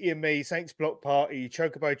Saint City and Me, Saints Block Party,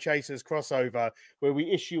 Chocobo Chasers crossover, where we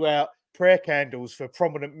issue out prayer candles for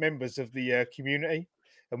prominent members of the community,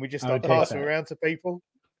 and we just I start would take passing that. around to people.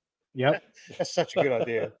 Yep. That's such a good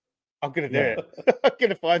idea. I'm gonna do Yeah. it. I'm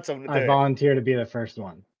gonna find something to I do volunteer to be the first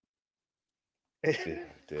one. it. Dear,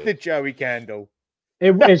 dear. The Joey candle.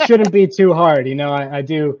 It shouldn't be too hard, you know.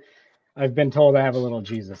 I've been told I have a little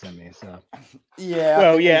Jesus in me, so Yeah. Well,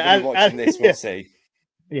 I think yeah, anybody watching this will see.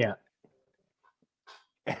 yeah.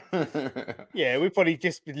 Yeah, we probably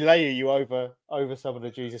just layer you over some of the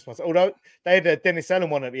Jesus ones. Although they had a Dennis Allen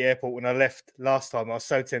one at the airport when I left last time. I was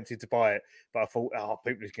so tempted to buy it, but I thought, oh,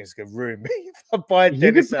 people are just going to ruin me if I buy a You could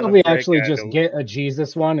Dennis Allen probably prayer actually just candle. get a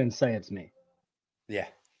Jesus one and say it's me. Yeah.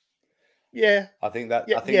 Yeah, I think that.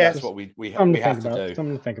 Yeah, I think yeah. that's what we Something to have think to about. do.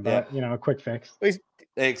 Something to think about. You know, a quick fix.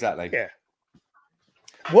 Exactly. yeah.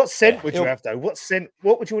 What scent Yeah, would you it'll- have though? What scent?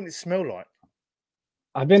 What would you want it to smell like?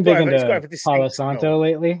 I've been It's gotta big have- it's gotta into have a distinct Palo smell. Santo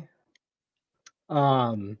lately.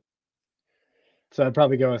 So I'd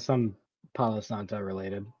probably go with some Palo Santo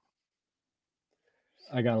related.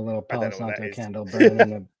 I got a little I don't Palo know what that Santo is. candle burning in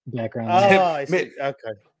the background. there. Ah, I see.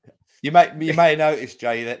 Okay. You may notice,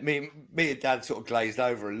 Jay, that me and Dad sort of glazed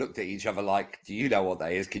over and looked at each other like, "Do you know what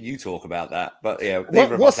that is? Can you talk about that?" But yeah,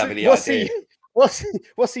 neither of us have any idea. What's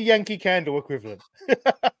the Yankee candle equivalent?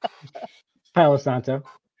 Palo Santo.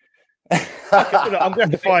 I'm going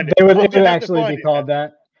to find it. It would I'm gonna have to actually find be it called now.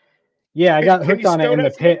 that. Yeah, I got Can hooked you on it spell in the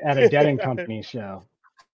that for me? pit at a Dead and Company show.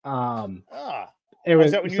 Ah, It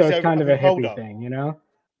was that when you so was it's kind of up a in Boulder? hippie thing, you know.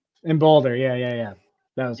 In Boulder, yeah.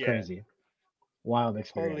 That was Yeah. crazy. Wild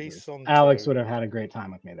experiences. Santo. Alex would have had a great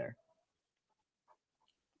time with me there.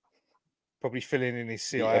 probably filling in his Have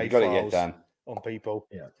CIA you got it yet, files Dan? on people.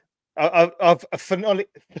 Yeah. I've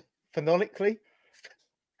phonetically.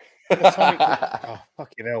 Oh,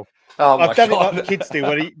 fucking hell. Oh my I've done God. it like the kids do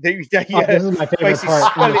when Oh, this is my favorite basically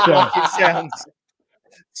part spell in the it show. like it sounds.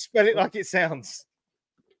 Spell it like it sounds.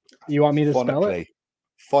 You want me to spell it?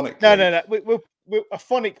 Phonically. No. We'll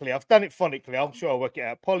phonically. I've done it phonically. I'm sure I'll work it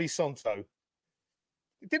out. Polisonto.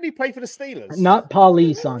 Didn't he play for the Steelers? Not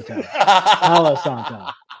Palo Santo. Palo Santo.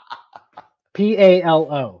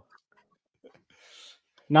 Palo.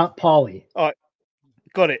 Not Polly.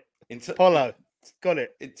 Got it. Polo. Got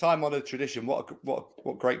it. In time-honored tradition, what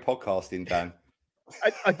great podcasting, Dan.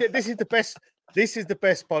 This is the best. This is the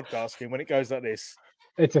best podcasting when it goes like this.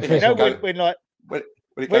 It's You You official. know go- when like When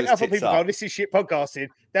it when goes other tits people up. go, "This is shit podcasting."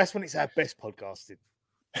 That's when it's our best podcasting.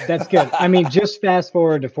 That's good. I mean, just fast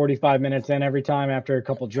forward to 45 minutes in every time after a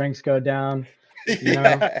couple drinks go down. You know?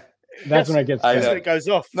 Yeah. That's when it gets I That's good. when it goes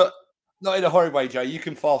off. Not in a horrid way, Joe. You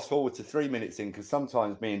can fast forward to 3 minutes in because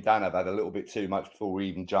sometimes me and Dan have had a little bit too much before we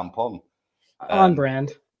even jump on. On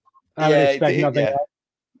brand. I would expect nothing yeah.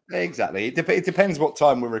 less. Exactly. It depends what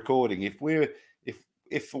time we're recording.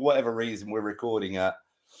 If for whatever reason we're recording at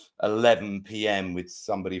 11 p.m. with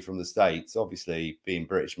somebody from the States, obviously being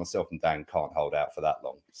British, myself and Dan can't hold out for that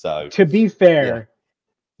long. So To be fair,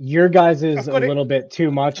 your guys' is I've a got it. little bit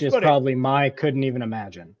too much. I've Is got it. probably my couldn't even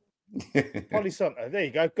imagine. Polisonto. There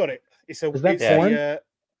you go. Got it. It's a. Is that it's porn?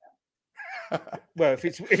 Well, if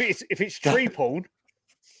it's tree porn,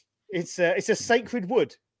 it's a sacred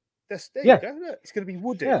wood. There Yeah. you go. Look, it's going to be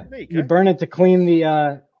woody. Yeah, There you you go. burn it to clean the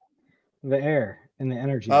air and the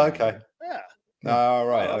energy. Oh, out of okay. it. Yeah. All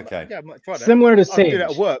right. Oh, Okay. Yeah, I might try that. Similar to I'll do that at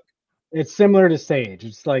sage. work. It's similar to sage.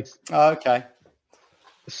 It's like Okay.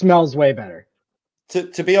 smells way better.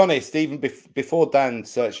 To be honest, even before Dan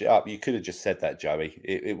searched it up, you could have just said that, Joey.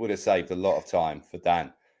 It would have saved a lot of time for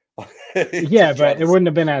Dan. Yeah, but it wouldn't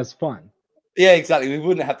have been as fun. Yeah, exactly. We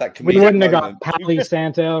wouldn't have that. We comedic wouldn't have got moment. Palo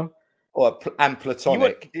Santo. and You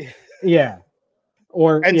platonic. would- Yeah.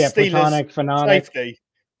 Or And yeah, Steelers platonic, phononic. safety.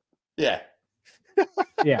 Yeah.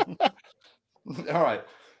 Yeah. All right.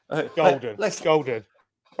 Golden. Let's Golden.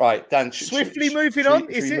 right, Dan. Swiftly moving on?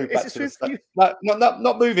 should Is we it- move is back it to the swiftly- sta- No,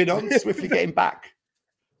 not moving on. Swiftly getting back.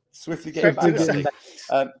 Swiftly getting Back to back. the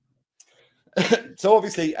I think. So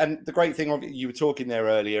obviously, and the great thing of you were talking there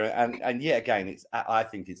earlier, and yet again, I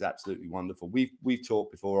think it's absolutely wonderful. We've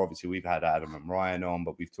talked before. Obviously, we've had Adam and Ryan on,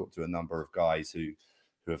 but we've talked to a number of guys who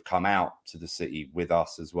have come out to the city with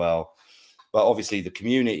us as well. But obviously, the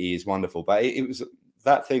community is wonderful. But it was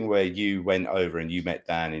that thing where you went over and you met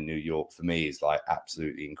Dan in New York. For me, is like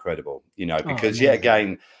absolutely incredible. You know, because yet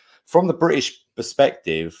again, from the British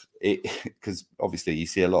perspective, because obviously you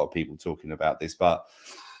see a lot of people talking about this, but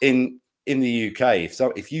in the UK,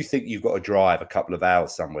 if you think you've got to drive a couple of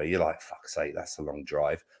hours somewhere, you're like, fuck's sake, that's a long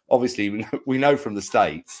drive. Obviously, we know from the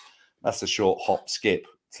States that's a short hop skip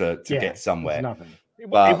to get somewhere. It's nothing.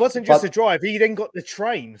 It wasn't just a drive. He then got the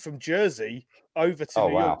train from Jersey over to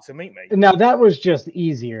New York to meet me. Now that was just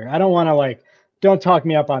easier. I don't want to don't talk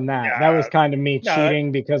me up on that. That was kind of me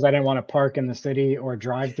cheating because I didn't want to park in the city or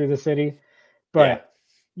drive through the city. But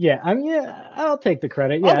I'll take the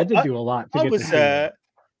credit. Yeah, I did do a lot to get to see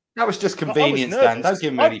that was just convenience, Dan. Don't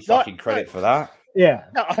give him any fucking credit for that. Yeah.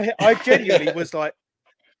 No, I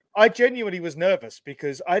genuinely was nervous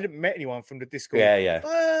because I hadn't met anyone from the Discord.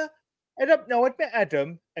 Yeah. I'd met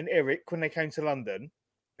Adam and Eric when they came to London.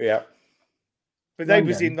 Yeah. But that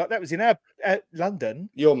was in our London.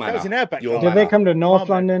 Your man. That was in our backyard. Did they come to North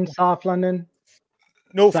London, South London?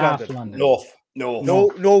 North London.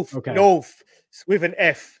 North. Okay. North with an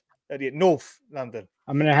F. North London.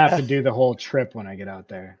 I'm gonna have to do the whole trip when I get out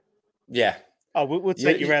there. Yeah. Oh, we'll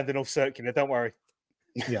take you around the North Circular. Don't worry.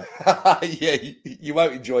 Yeah. Yeah, you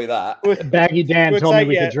won't enjoy that. Baggy Dan told me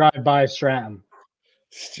we could drive by Streatham.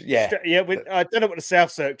 Yeah. I don't know what the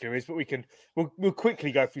South Circular is, but we'll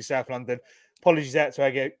quickly go through South London. Apologies out to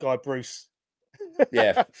our guy Bruce.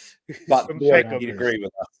 Yeah, but you'd agree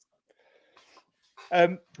with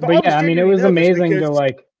us. But yeah, I mean, it was amazing to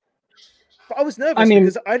But I was nervous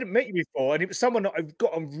because I hadn't met you before, and it was someone that I've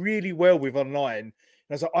got on really well with online.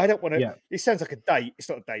 And I was like, I don't want to. Yeah. It sounds like a date. It's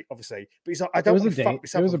not a date, obviously, but it's like I don't want to fuck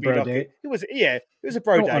this up. It was a bro date. It was a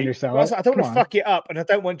bro date. I was like, I don't want to fuck it up, and I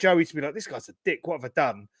don't want Joey to be like, this guy's a dick. What have I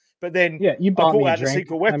done? But then you bought me a drink. The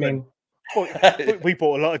secret weapon. We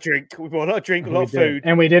bought a lot of drink. We bought a lot of drink, a lot of food,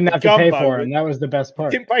 and we didn't have to pay for it. And that was the best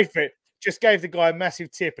part. Didn't pay for it. Just gave the guy a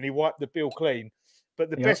massive tip, and he wiped the bill clean. But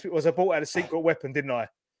the best bit was I brought out a secret weapon, didn't I?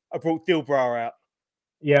 I brought Dilbra out.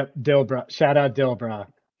 Yep, Dilbra. Shout out Dilbra.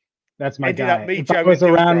 That's my guy. If Joe I was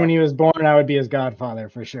around when he was born, I would be his godfather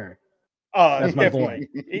for sure. Oh, that's definitely.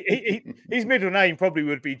 His middle name probably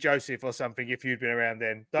would be Joseph or something if you'd been around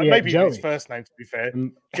then. Maybe his first name, to be fair.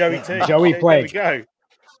 Joey too. Joey Plague. There we go.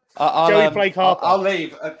 Joey Plague Harper. I'll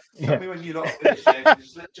leave. Tell me when you're not finished.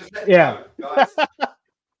 Just let me go, guys.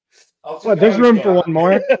 Well, there's room for one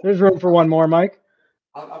more. There's room for one more, Mike.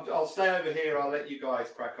 I'll stay over here. I'll let you guys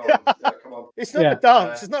crack on. Come on. It's not a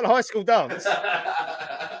dance. It's not a high school dance.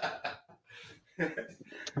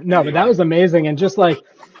 No, but that was amazing. And just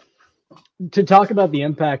to talk about the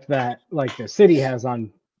impact that the city has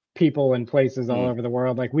on people and places all over the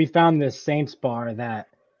world. We found this Saints bar that,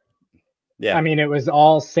 I mean, it was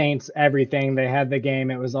all Saints, everything. They had the game.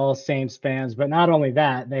 It was all Saints fans. But not only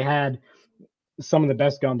that, they had some of the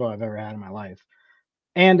best gumbo I've ever had in my life.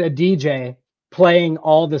 And a DJ playing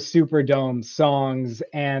all the Superdome songs.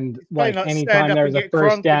 And anytime there was a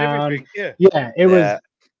first down. Yeah, it was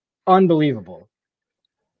unbelievable.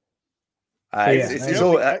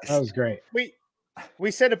 That was great.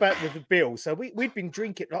 We said about the bill. So we'd been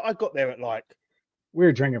drinking. I got there at we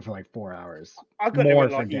were drinking for 4 hours. I got there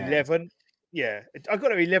at 11. Yeah, I got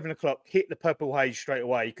there at 11 o'clock. Hit the Purple Haze straight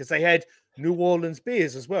away because they had New Orleans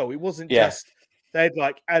beers as well. It wasn't just they had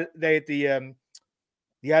the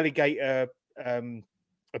Alligator,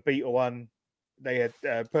 a beta one. They had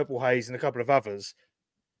Purple Haze and a couple of others.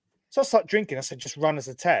 So I start drinking. I said, just run as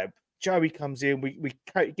a tab. Joey comes in. We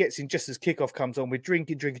gets in just as kickoff comes on. We're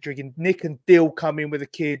drinking. Nick and Dill come in with the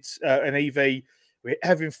kids and Evie. We're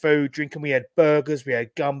having food, drinking. We had burgers. We had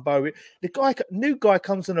gumbo. The new guy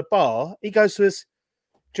comes on a bar. He goes to us,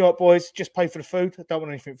 "Do you know what, boys? Just pay for the food. I don't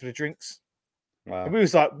want anything for the drinks." Wow. And we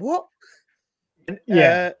was like, "What?" And,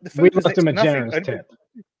 the food we left him a generous tip.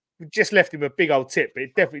 We just left him a big old tip, but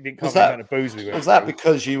it definitely didn't cover the amount of booze we were. Was that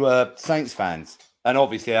because you were Saints fans? And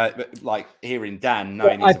obviously, hearing Dan,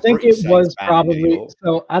 knowing I think it was probably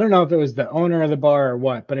so. I don't know if it was the owner of the bar or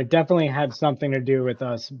what, but it definitely had something to do with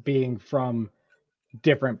us being from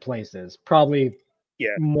different places. Probably,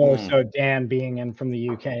 more so Dan being in from the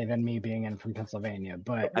UK than me being in from Pennsylvania.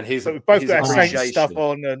 But we both got Saints stuff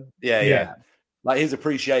on, and his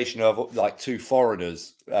appreciation of two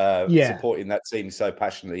foreigners supporting that team so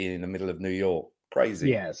passionately in the middle of New York. Crazy.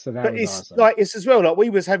 Yeah, so that was it's awesome. It's as well, we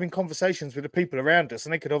was having conversations with the people around us,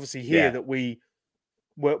 and they could obviously hear that we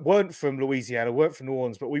weren't from Louisiana, weren't from New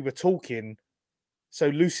Orleans, but we were talking so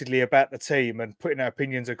lucidly about the team and putting our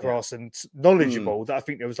opinions across and knowledgeable that I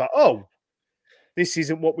think there was this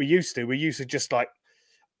isn't what we used to. We used to just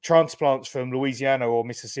transplants from Louisiana or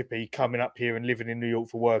Mississippi coming up here and living in New York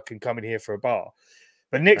for work and coming here for a bar.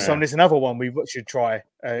 But next time there's another one we should try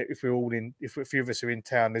if a few of us are in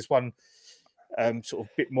town. There's one sort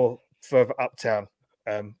of bit more further uptown,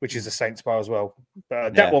 which is a Saints bar as well.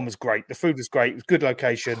 But that one was great. The food was great. It was good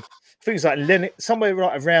location. I think it was Lenox, somewhere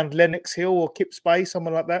right around Lenox Hill or Kips Bay,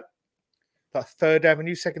 somewhere like that. 3rd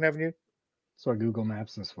Avenue, 2nd Avenue. That's what Google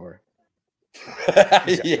Maps is for.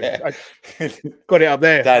 Exactly. Yeah. I got it up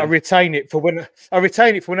there. Dan- I retain it for when I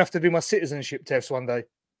have to do my citizenship test one day.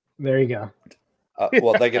 There you go.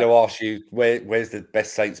 What they're going to ask you? Where's the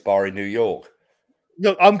best Saints bar in New York?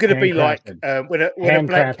 Look, I'm going to be like Handcrafted. when a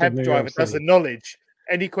black Handcrafted cab New driver York does the City. knowledge.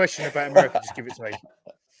 Any question about America, just give it to me.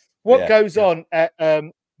 What Yeah, goes on at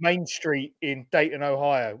Main Street in Dayton,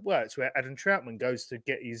 Ohio? Well, it's where Adam Troutman goes to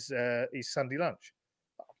get his Sunday lunch.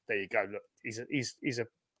 There you go. Look, he's a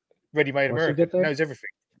ready-made What's he American. get He there? knows everything.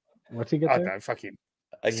 What's he get I there? don't fucking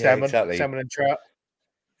Yeah, salmon, exactly. salmon and trout.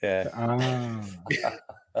 Yeah.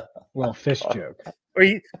 Well, fish joke.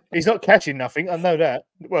 Well, he's not catching nothing. I know that.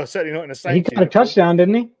 Well, certainly not in a He Saints got a touchdown,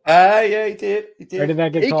 didn't he? Yeah, he did. He Or did did.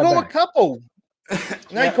 that get He called caught back? a couple.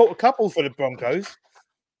 No, Yeah. he caught a couple for the Broncos.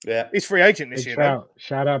 Yeah. He's free agent this Big year. Though. Trout.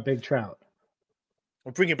 Shout out Big Trout.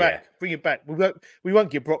 We'll bring it back. Yeah. Bring it back. We won't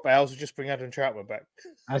get Brock Bowles. We'll just bring Adam Troutman back.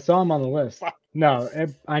 I saw him on the list. Fuck. No,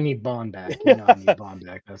 I need Bond back. You know I need Bond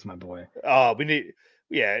back. That's my boy. Oh, we need.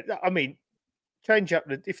 Yeah, I mean, change up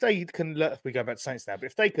if they can. We go back to Saints now, but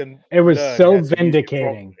if they can, It was learn so how to use it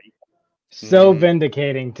vindicating. properly. So Mhm.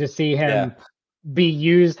 vindicating to see him be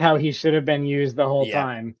used how he should have been used the whole Yeah.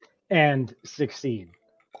 time and succeed.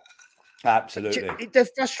 Absolutely. The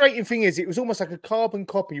frustrating thing is, it was almost like a carbon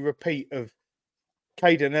copy repeat of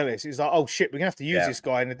Caden Ellis. It's like, oh shit, we're gonna have to use Yeah. this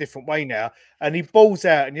guy in a different way now, and he balls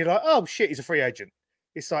out, and you're like, oh shit, he's a free agent.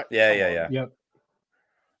 It's like, Yeah, come yeah, on. yeah. Yep.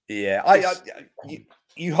 Yeah.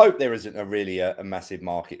 You hope there isn't a massive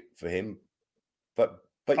market for him, but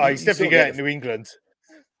Oh, you he's sort definitely of get getting New England.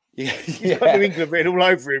 Yeah, He's got New England written all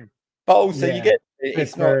over him. But also, you Yeah. get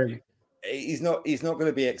it's not. Pittsburgh. He's not going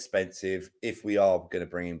to be expensive if we are going to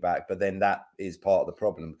bring him back. But then that is part of the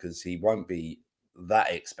problem because he won't be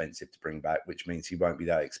that expensive to bring back, which means he won't be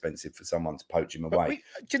that expensive for someone to poach him But away.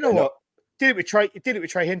 do you know No. what? Did it with Trey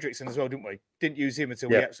Hendrickson as well, didn't we? Didn't use him until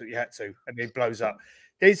we Yeah. absolutely had to, and he blows up.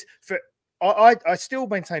 I still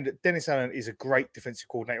maintain that Dennis Allen is a great defensive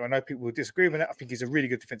coordinator. I know people will disagree with that. I think he's a really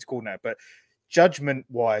good defensive coordinator, but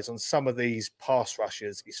judgment-wise on some of these pass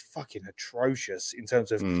rushers is fucking atrocious in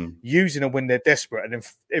terms of using them when they're desperate, and then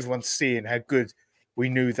everyone's seeing how good we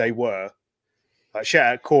knew they were. Like,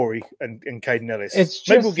 shout out Corey and Caden Ellis. It's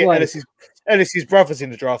Maybe just we'll get like- Ellis's brothers in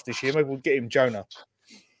the draft this year. Maybe we'll get him Jonah.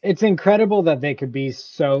 It's incredible that they could be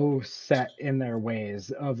so set in their ways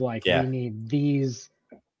of like, Yeah. we need these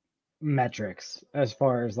metrics as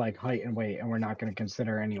far as like height and weight, and we're not going to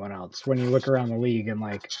consider anyone else. When you look around the league and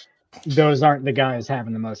like, those aren't the guys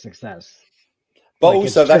having the most success. But Like,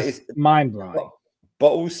 also it's that just is mind blowing. But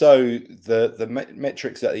also the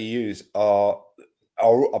metrics that they use are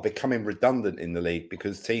becoming redundant in the league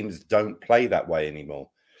because teams don't play that way anymore.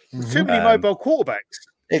 There's too many mobile quarterbacks.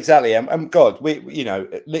 Exactly, and God, we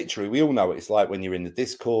literally we all know what it's like when you're in the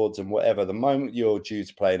discords and whatever. The moment you're due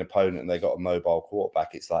to play an opponent and they got a mobile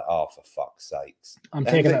quarterback, it's like, oh, for fuck's sakes! I'm And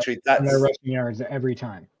taking literally that their rushing yards every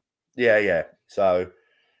time. Yeah. So,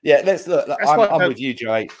 yeah, let's look. I'm with you,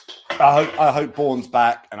 Jay. I hope Bourne's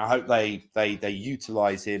back, and I hope they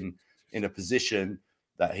utilize him in a position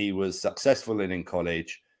that he was successful in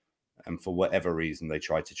college, and for whatever reason they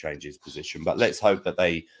tried to change his position. But let's hope that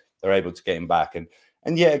they're able to get him back, and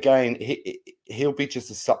yet again he'll be just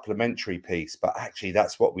a supplementary piece. But actually,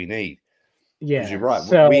 that's what we need. Yeah, because you're right.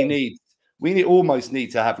 So, We almost need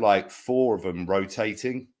to have like 4 of them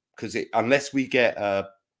rotating because unless we get a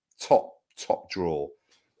top draw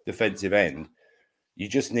defensive end, you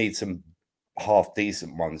just need some half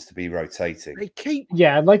decent ones to be rotating.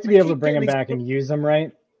 I'd like to be able to bring them back and use them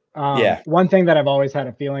right. One thing that I've always had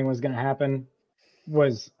a feeling was going to happen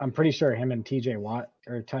was I'm pretty sure him and TJ Watt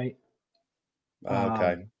are tight.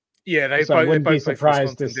 Okay. So I wouldn't be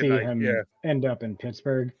surprised to see him end up in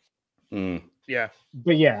Pittsburgh. Yeah.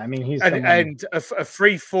 But yeah, I mean, he's and a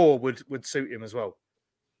 3-4 would suit him as well.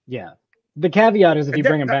 Yeah. The caveat is if you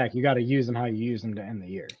bring him back, you got to use him how you use him to end the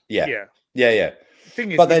year. Yeah.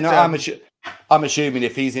 Thing is, but then I'm assuming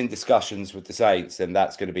if he's in discussions with the Saints, then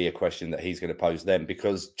that's going to be a question that he's going to pose them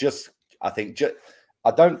because I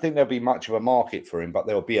don't think there'll be much of a market for him, but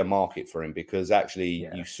there'll be a market for him because actually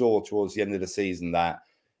you saw towards the end of the season that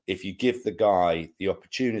if you give the guy the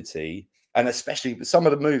opportunity, and especially some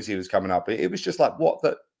of the moves he was coming up, it was just like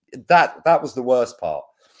that was the worst part.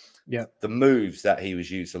 Yeah, the moves that he was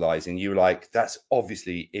utilizing, you were like, that's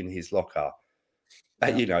obviously in his locker.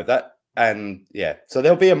 So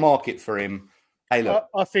there'll be a market for him. Hey, look,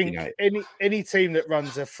 I think any team that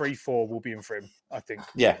runs a 3-4 will be in for him. I think.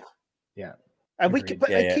 Yeah. And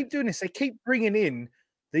they keep doing this. They keep bringing in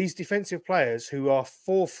these defensive players who are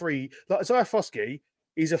 4-3. Like Isaiah Foskey,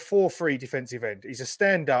 he's a 4-3 defensive end. He's a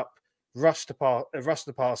stand-up, rush the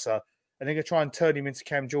passer, and they're going to try and turn him into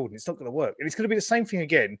Cam Jordan. It's not going to work. And it's going to be the same thing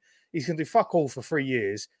again. He's going to do fuck all for 3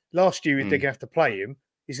 years. Last year, they're going to have to play him.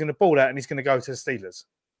 He's going to ball out and he's going to go to the Steelers,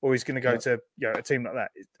 or he's going to go to a team like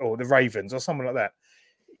that, or the Ravens, or someone like that.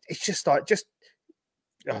 It's just I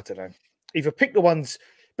don't know. Either pick the ones,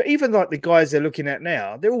 but even like the guys they're looking at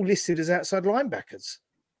now, they're all listed as outside linebackers.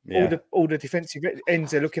 Yeah. All the defensive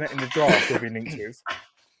ends they're looking at in the draft will be linked with.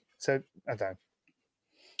 So I don't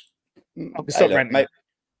know. I'll stop ranting.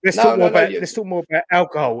 Let's talk more about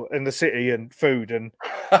alcohol and the city and food and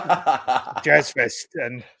Jazz Fest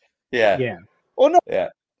and or not. Yeah,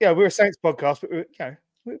 we're a Saints podcast, but we're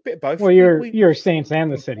a bit of both. Well, you're Saints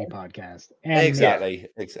and the City podcast. And exactly.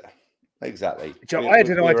 Joe, I had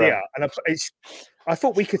an idea, and I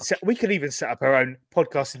thought we could even set up our own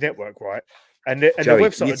podcasting network, right? And the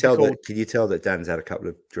website can you tell that Dan's had a couple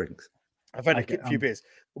of drinks? I've had a few beers.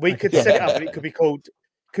 We could set it up, and it could be called.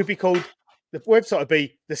 The website would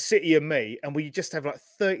be The City and Me, and we just have like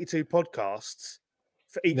 32 podcasts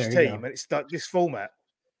for each team, and it's like this format.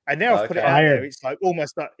 And now I've put it out there. It's like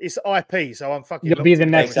almost like it's IP. So I'm fucking. You'll be the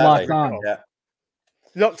next Locked On. Yeah.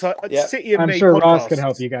 Locked On. City and Me. I'm sure podcasts. Ross can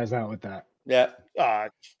help you guys out with that. Yeah.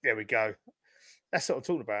 There we go. That's what I'm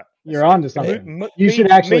talking about. You're on to something. You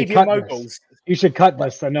should actually cut this. You should cut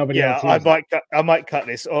this so nobody else. I might cut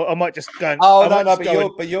this, or I might just go.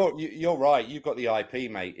 But you're right. You've got the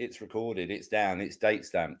IP, mate. It's recorded. It's down. It's date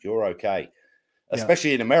stamped. You're okay.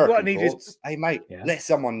 Especially in American courts. Hey, mate, let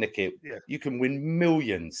someone nick it. Yeah. You can win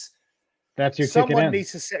millions. That's your Someone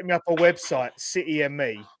needs to set me up a website,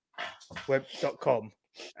 citymweb.com,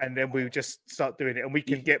 and then we'll just start doing it. And we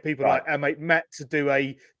can get people like our mate Matt to do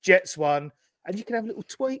a Jets one, and you can have little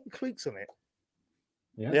tweaks on it.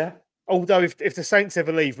 Yeah. Although if the Saints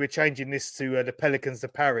ever leave, we're changing this to the Pelicans, the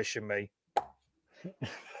Parish, and me.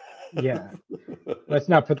 Yeah. Let's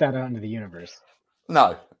not put that out into the universe.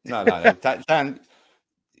 No. Dan,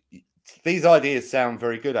 these ideas sound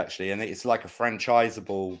very good, actually, and it's like a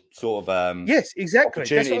franchisable sort of yes, exactly.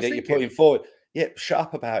 opportunity that you're putting forward. Yeah, shut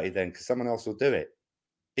up about it then, because someone else will do it.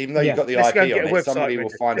 Even though you've got the IP on it, somebody will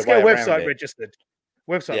find a way around it. Registered.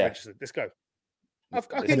 Registered. Let's go. I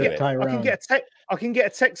can get a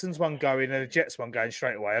Texans one going and a Jets one going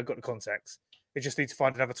straight away. I've got the contacts. We just need to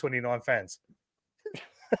find another 29 fans.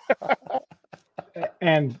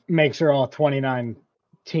 And make sure all 29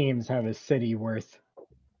 teams have a city worth.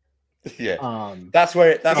 Yeah. That's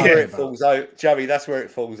where it falls over. Joey, that's where it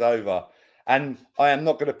falls over. And I am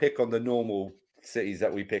not going to pick on the normal cities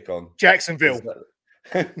that we pick on. Jacksonville.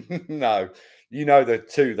 No. You know the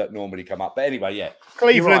two that normally come up. But anyway,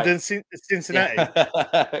 Cleveland and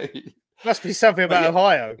Cincinnati. Must be something about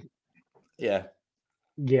Ohio. Yeah.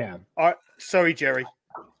 Yeah. All right. Sorry, Jerry.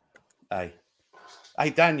 Hey,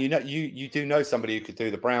 Dan, you do know somebody who could do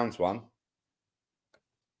the Browns one.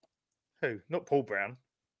 Who? Not Paul Brown.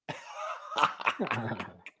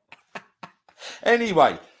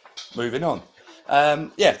 Anyway, moving on.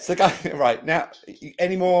 So go right now.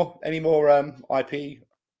 Any more IP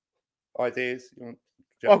ideas?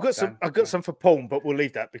 I've got some for Paul, but we'll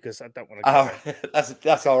leave that because I don't want to.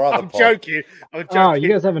 That's our other. I'm joking. Oh, you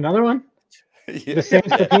guys have another one? The Saints,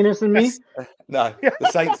 the penis, and me. No,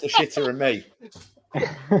 the Saints, the shitter, and me.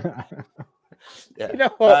 You know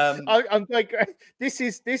what? I'm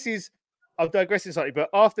I'm digressing slightly, but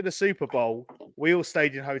after the Super Bowl, we all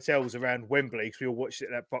stayed in hotels around Wembley because we all watched it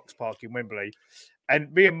at that box park in Wembley.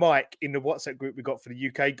 And me and Mike in the WhatsApp group we got for the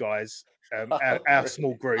UK guys, our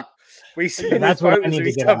small group, we see that's what I need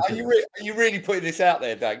to get on. Are you really putting this out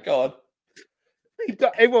there, Dan? God.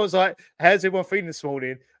 Everyone was like, "How's everyone feeling this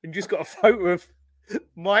morning?" And you just got a photo of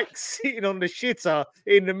Mike sitting on the shitter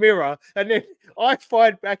in the mirror, and then I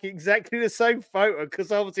find back exactly the same photo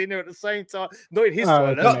because I was in there at the same time. Not in his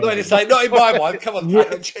toilet. Not in my one. Come on,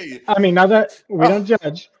 I mean, now that we don't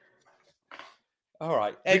judge. All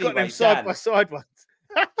right. Anyway, we got them side by side ones.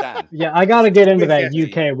 Dan. Yeah, I got to get into that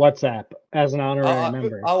UK WhatsApp as an honorary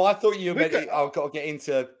member. I thought you meant I've got to get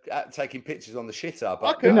into taking pictures on the shitter.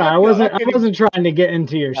 But I wasn't trying to get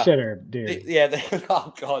into your shitter, dude.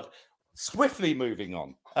 Oh God. Swiftly moving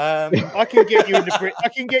on. I can get you in the Brit. I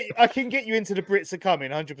can get you into the Brits are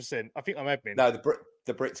coming 100%. I think I'm admin. No, the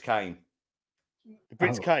Brits came. The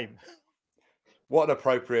Brits came. What an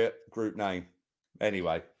appropriate group name.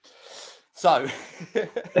 Anyway. So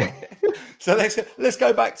let's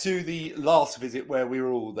go back to the last visit where we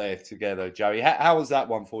were all there together, Joey. How was that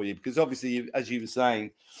one for you? Because obviously, as you were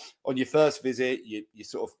saying, on your first visit, you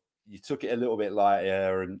took it a little bit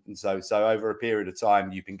lighter, and so over a period of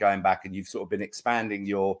time, you've been going back and you've sort of been expanding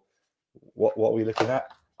your what are we looking at?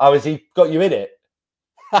 Oh, has he got you in it?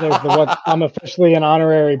 I'm officially an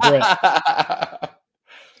honorary Brit.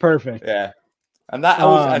 Perfect. Yeah. And that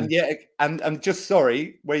and just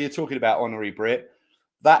sorry, where you're talking about honorary Brit,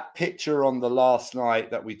 that picture on the last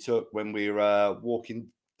night that we took when we were walking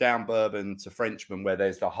down Bourbon to Frenchman, where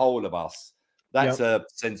there's the whole of us. That's a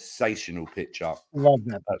sensational picture. Love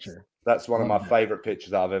that picture. That's one of my favorite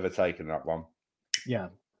pictures that I've ever taken. That one. Yeah,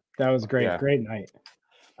 that was great. Yeah. Great night.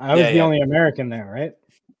 I was the only American there, right?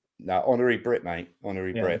 No, honorary Brit, mate.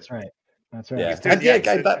 Honorary Brit. That's right. That's right. Yeah,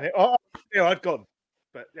 and I'd gone.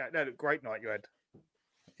 But yeah, no, great night you had.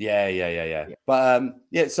 Yeah. But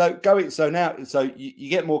so you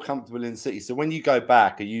get more comfortable in the city. So when you go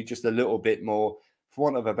back, are you just a little bit more, for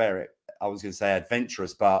want of a better, I was going to say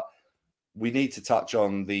adventurous, but we need to touch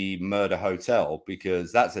on the Murder Hotel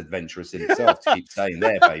because that's adventurous in itself to keep staying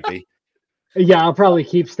there, baby. Yeah, I'll probably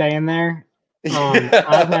keep staying there.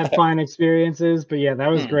 I've had fine experiences, but yeah, that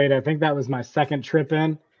was great. I think that was my second trip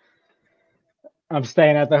in. I'm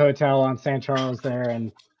staying at the hotel on St. Charles there,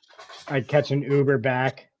 and I'd catch an Uber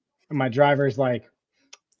back. And my driver's like,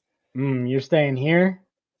 you're staying here?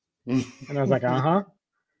 And I was like, uh-huh.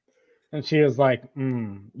 And she was like,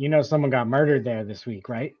 you know someone got murdered there this week,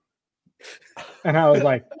 right? And I was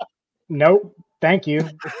like, nope, thank you.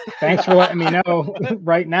 Thanks for letting me know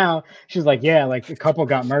right now. She's like, yeah, like a couple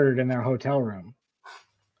got murdered in their hotel room.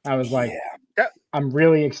 I was like, I'm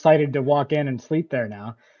really excited to walk in and sleep there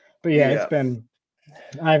now. But yeah,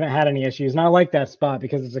 I haven't had any issues. And I like that spot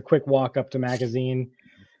because it's a quick walk up to Magazine.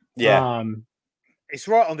 Yeah. It's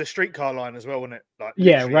right on the streetcar line as well, isn't it? Like,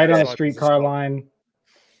 right on the streetcar line.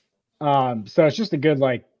 So it's just a good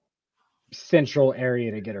like central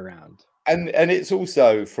area to get around. And it's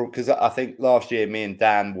also because I think last year me and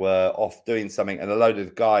Dan were off doing something, and a load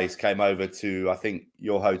of guys came over to I think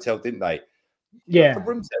your hotel, didn't they? Yeah, the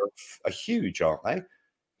rooms there are huge, aren't they?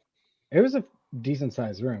 It was a decent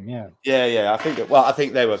sized room. Yeah. I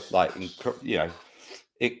think they were like,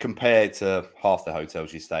 it compared to half the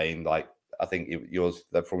hotels you stay in. Like I think yours,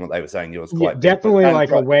 from what they were saying, yours quite big, definitely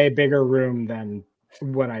like a way bigger room than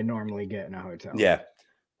what I normally get in a hotel. Yeah.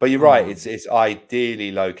 But you're right. It's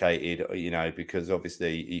ideally located, because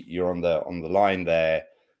obviously you're on the line there.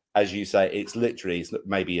 As you say, it's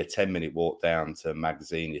maybe a 10-minute walk down to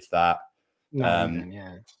Magazine, if that.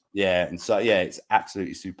 Yeah, and so it's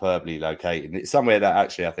absolutely superbly located. And it's somewhere that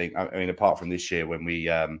actually I mean, apart from this year when we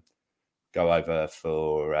go over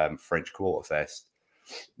for French Quarterfest,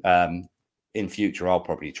 in future I'll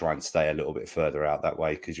probably try and stay a little bit further out that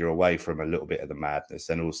way because you're away from a little bit of the madness,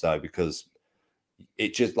 and also because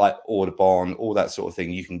it just like Audubon, all that sort of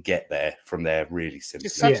thing, you can get there from there really simply.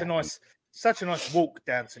 It's such a nice walk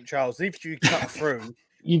down St. Charles. And if you cut through,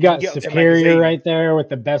 you got Superior right there with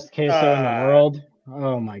the best queso in the world.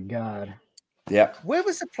 Oh my god! Yeah. Where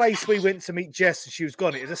was the place we went to meet Jess and she was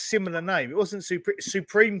gone? It was a similar name. It wasn't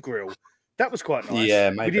Supreme Grill. That was quite nice.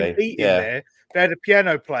 Yeah, maybe. We didn't eat in there. They had a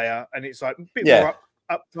piano player, and it's like a bit more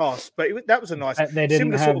up class. But that was a nice. They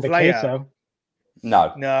didn't have the layout. Queso.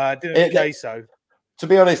 No, I didn't have queso. To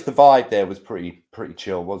be honest, the vibe there was pretty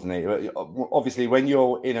chill, wasn't it? Obviously, when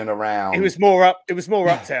you're in and around, it was more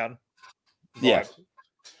uptown. Yeah.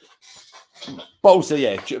 But also,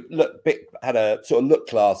 had a sort of look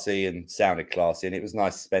classy and sounded classy, and it was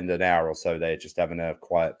nice to spend an hour or so there just having a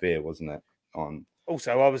quiet beer, wasn't it?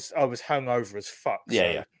 Also, I was hungover as fuck.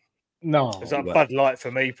 Yeah. No, it was like Bud Light for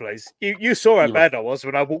me, please. You saw how bad I was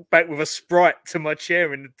when I walked back with a Sprite to my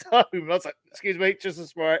chair in the dome. I was like, "Excuse me, just a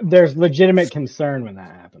Sprite." There's legitimate concern when that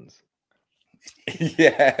happens.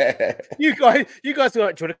 Yeah. You guys are like, "Do you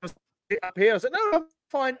want to come sit up here?" I was like, "No, I'm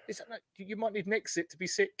fine." It's like, "No, you might need an exit to be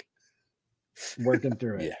sick." Working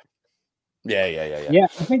through it. Yeah. I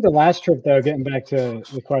think the last trip, though, getting back to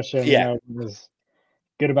the question, was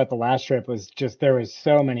good about the last trip was just there was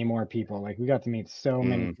so many more people. Like we got to meet so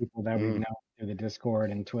many people that we've known through the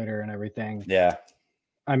Discord and Twitter and everything. Yeah.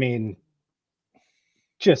 I mean,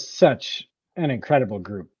 just such an incredible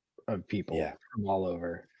group of people from all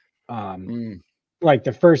over. Like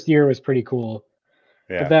the first year was pretty cool.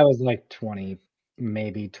 Yeah. But that was like 20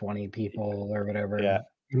 people or whatever. Yeah.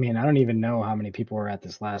 I mean, I don't even know how many people were at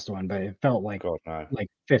this last one, but it felt like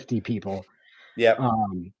like 50 people. Yeah.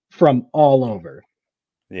 From all over.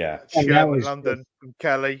 Yeah. And that was London, from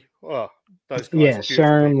Cali. Oh, those guys. Yeah,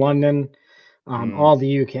 Sherm, London, all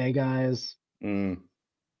the UK guys. I'm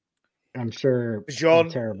sure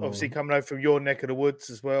Bijan, obviously coming over from your neck of the woods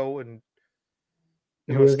as well. And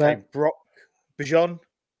who was that? Brock. Bijan.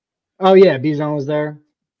 Oh yeah, Bijan was there.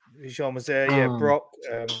 Bijan was there. Yeah, Brock,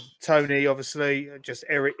 Tony, obviously, just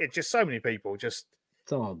Eric. Just so many people. Just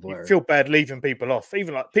it's all blurred. You feel bad leaving people off.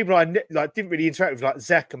 Even like people I didn't really interact with, like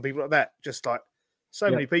Zach and people like that. Just like So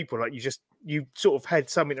many people, like you sort of had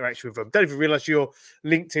some interaction with them. Don't even realize you're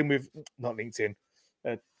linked in with, not LinkedIn,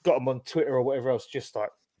 got them on Twitter or whatever else. Just like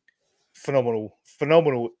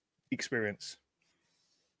phenomenal experience.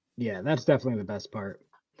 Yeah, that's definitely the best part.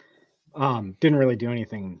 Didn't really do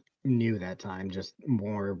anything new that time, just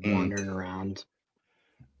more wandering around,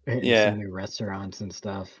 hitting some new restaurants and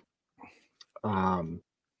stuff. Yeah.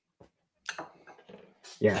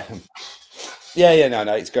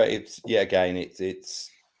 No, it's great. It's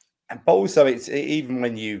but also it's even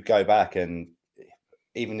when you go back, and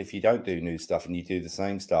even if you don't do new stuff and you do the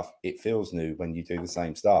same stuff, it feels new when you do the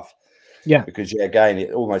same stuff. Yeah, because again,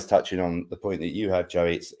 it almost touching on the point that you have,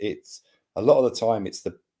 Joey. It's a lot of the time it's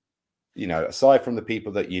the, aside from the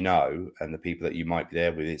people that you know and the people that you might be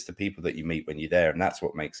there with, it's the people that you meet when you're there, and that's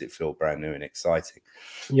what makes it feel brand new and exciting.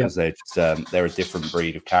 Because they're just they're a different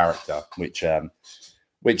breed of character, which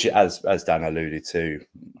as Dan alluded to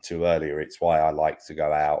earlier, it's why I like to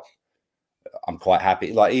go out. I'm quite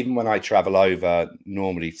happy. Like even when I travel over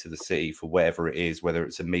normally to the city for whatever it is, whether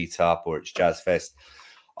it's a meetup or it's Jazz Fest,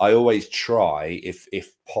 I always try, if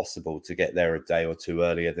possible, to get there a day or two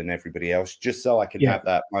earlier than everybody else, just so I can have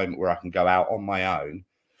that moment where I can go out on my own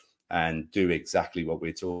and do exactly what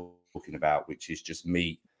we're talking about, which is just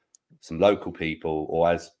meet some local people,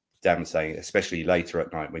 or as Dan was saying, especially later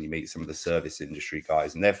at night when you meet some of the service industry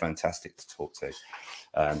guys, and they're fantastic to talk to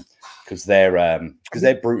because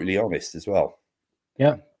they're brutally honest as well.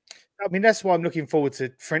 Yeah, I mean that's why I'm looking forward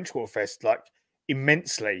to French Quarter Fest like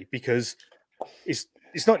immensely, because it's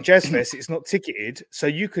not Jazz Fest, it's not ticketed, so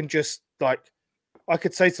you can just like, I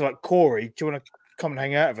could say to like Corey, do you want to come and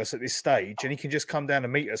hang out with us at this stage? And he can just come down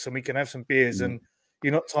and meet us, and we can have some beers, and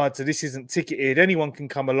you're not tied to this isn't ticketed. Anyone can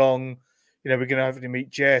come along. We're going to have to meet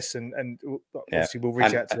Jess, and obviously we'll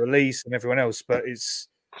reach out to Elise and everyone else. But it's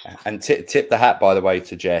tip the hat, by the way,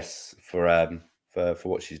 to Jess for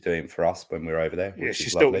what she's doing for us when we're over there. Yeah,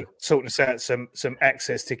 she's still sorting us out some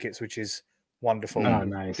access tickets, which is wonderful. Oh,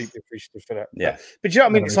 nice. Deeply appreciative for that. Yeah, but you know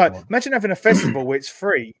what I mean? It's like, imagine having a festival where it's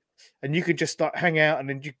free and you could just like hang out and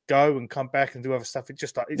then you go and come back and do other stuff. It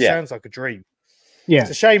just like sounds like a dream. Yeah,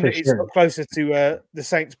 it's a shame that it's not closer to the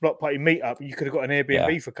Saints Block Party meetup. You could have got an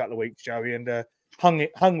Airbnb for a couple of weeks, Joey, and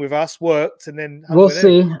hung with us, worked, and then we'll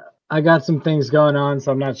see. I got some things going on,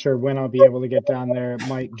 so I'm not sure when I'll be able to get down there. It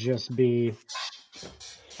might just be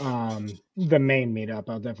the main meetup.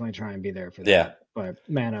 I'll definitely try and be there for that. Yeah, but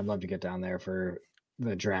man, I'd love to get down there for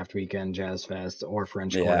the draft weekend, Jazz Fest, or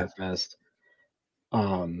French Quarter Fest.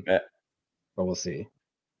 But we'll see.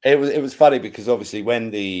 It was funny because obviously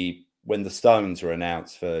when the Stones were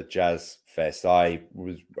announced for Jazz Fest,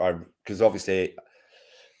 because obviously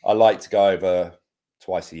I like to go over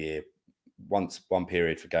twice a year, one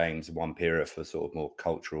period for games and one period for sort of more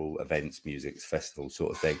cultural events, music, festivals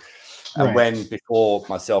sort of thing. And when before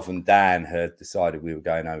myself and Dan had decided we were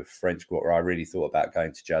going over French Quarter, I really thought about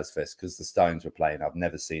going to Jazz Fest because the Stones were playing. I've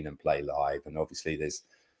never seen them play live, and obviously there's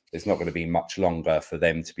not going to be much longer for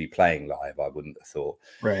them to be playing live, I wouldn't have thought.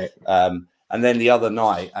 Right. And then the other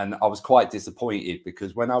night, and I was quite disappointed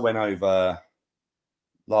because when I went over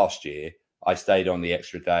last year, I stayed on the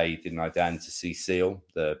extra day, didn't I, Dan, to see Seal,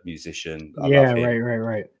 the musician. I love him.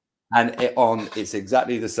 Right. And it's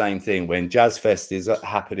exactly the same thing. When Jazz Fest is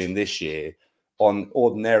happening this year, on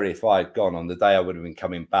ordinary, if I had gone on the day I would have been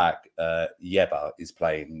coming back, Yeba is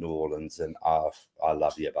playing New Orleans, and I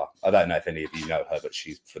love Yeba. I don't know if any of you know her, but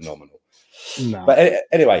she's phenomenal. No. But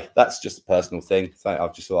anyway, that's just a personal thing. So I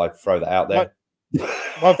just thought I'd throw that out there.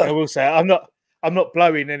 One thing I will say, I'm not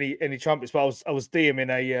blowing any trumpets, but I was DMing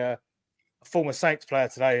a former Saints player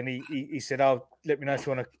today, and he said, "Oh, let me know if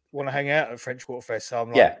you want to hang out at French Quarter Fest." So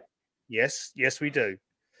I'm like, yes, we do.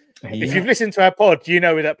 Yeah. If you've listened to our pod, you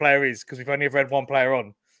know who that player is because we've only ever had one player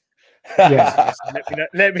on. Yes,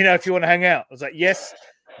 let me know if you want to hang out. I was like, yes,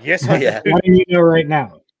 I do. Why do you know right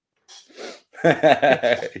now?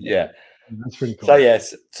 Yeah. That's pretty cool. So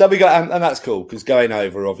yes, so we got, and that's cool because going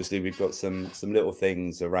over, obviously, we've got some little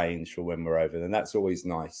things arranged for when we're over, and that's always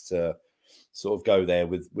nice to sort of go there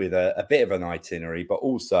with a bit of an itinerary, but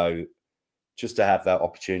also just to have that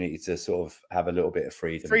opportunity to sort of have a little bit of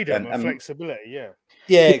freedom and flexibility.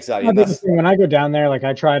 Yeah, exactly. When I go down there, like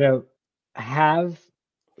I try to have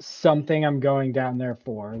something I'm going down there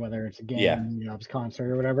for, whether it's a game,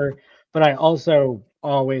 concert or whatever. But I also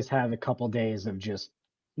always have a couple days of just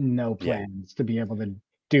no plans to be able to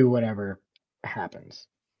do whatever happens.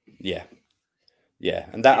 Yeah,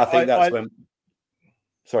 and that I think that's when.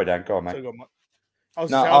 Sorry, Dan, go on, mate. I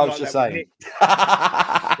was just saying.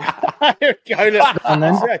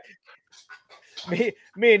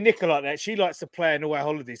 Me and Nick are like that. She likes to play on all our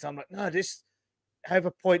holidays. I'm like, no, this have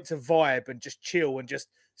a point to vibe and just chill and just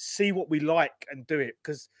see what we like and do it.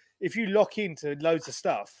 Because if you lock into loads of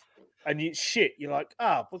stuff and it's shit, you're like,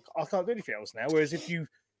 but I can't do anything else now. Whereas if you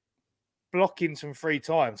block in some free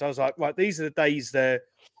time, so I was like, right, these are the days that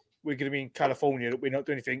we're going to be in California that we're not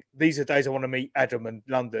doing anything. These are the days I want to meet Adam and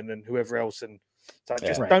London and whoever else. And so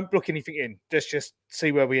just don't block anything in. Just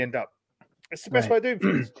see where we end up. It's the best way of doing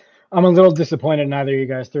things. I'm a little disappointed neither of you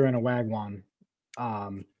guys threw in a Wagwan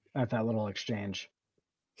at that little exchange.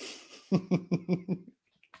 I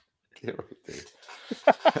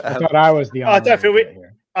thought I was the I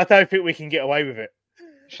don't think we can get away with it.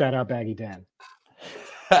 Shout out Baggy Dan.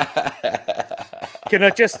 Can I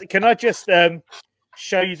just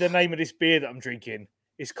show you the name of this beer that I'm drinking?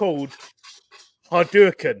 It's called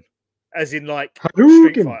Hadouken, as in like Hadouken.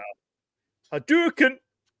 Street Fighter. Hadouken.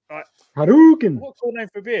 Right. Hadouken. What a cool name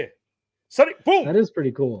for a beer? Sonic Boom. That is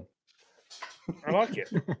pretty cool. I like it.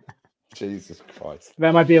 Jesus Christ.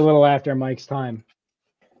 That might be a little after Mike's time.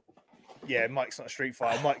 Yeah, Mike's not a Street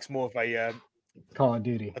Fighter. Mike's more of a Call of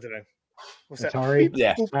Duty. I don't know. What's Atari? That?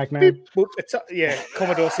 Yeah. Pac-Man? Yeah,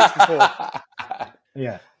 Commodore 64.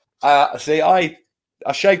 Yeah. See, I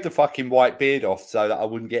shaved the fucking white beard off so that I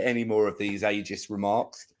wouldn't get any more of these ageist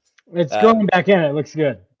remarks. It's growing back in. It looks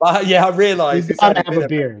good. Yeah, I realised you gotta have a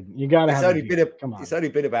beard. You gotta have a beard. Come on. It's only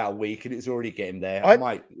been about a week and it's already getting there.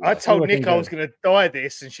 I told Nick I was going to dye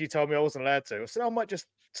this and she told me I wasn't allowed to. I said, I might just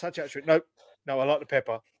touch out to it. No, I like the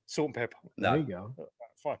pepper. Salt and pepper. There you go.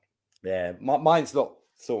 Fine. Yeah, mine's not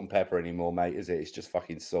salt and pepper anymore, mate, is it? It's just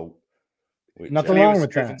fucking salt. Nothing wrong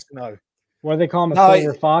with that. No. What do they call him? A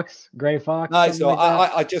silver fox? Gray fox? No, so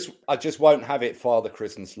I just won't have it Father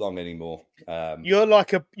Christmas long anymore. Your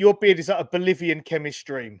beard is like a Bolivian chemist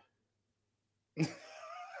dream.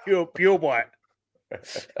 Pure white.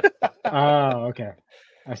 Oh, okay.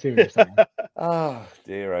 I see what you're saying. Oh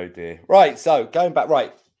dear. Right, so going back,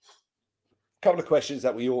 a couple of questions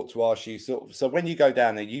that we ought to ask you. So when you go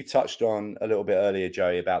down there, you touched on a little bit earlier,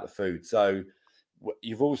 Joey, about the food. So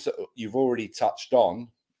you've already touched on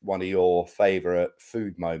one of your favorite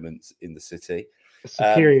food moments in the city.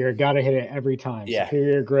 Superior, gotta hit it every time. Yeah.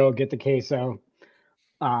 Superior Grill, get the queso.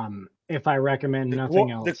 If I recommend nothing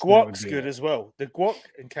else, the guac's good as well. The guac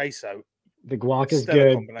and queso. The guac is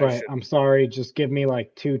good, but I'm sorry, just give me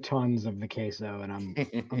like 2 tons of the queso and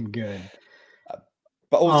I'm good.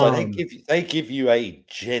 But also, they give you a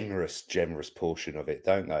generous portion of it,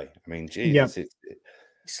 don't they? I mean, Jesus,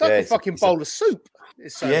 it's like a fucking bowl of soup.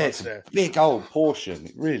 It's it's a big old portion.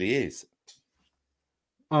 It really is.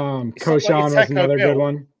 Koshan was another good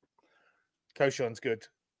one. Koshan's good.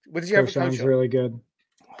 What did you have? Koshan's really good.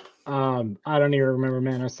 I don't even remember,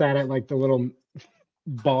 man. I sat at like the little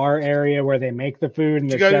bar area where they make the food,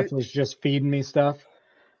 and the chef was just feeding me stuff.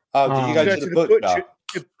 Oh, did you go to the butcher?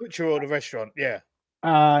 The butcher or the restaurant? Yeah.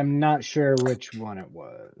 I'm not sure which one it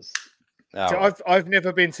was. Oh. So I've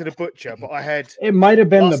never been to the butcher, but I had. It might have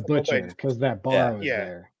been the butcher because that bar was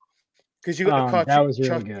there. Because you got the that was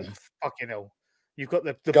really good. Fucking hell! You've got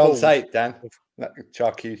the go and say it, Dan.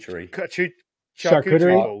 Charcuterie.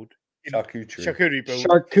 Charcuterie board. Charcuterie board.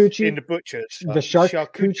 Charcuterie in the butcher. The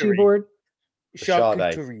charcuterie board.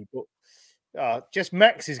 Charcuterie board. Just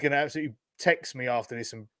Max is going to absolutely text me after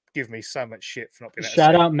this and give me so much shit for not being.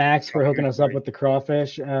 Shout out Max for hooking us up with the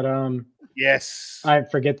crawfish at Yes. I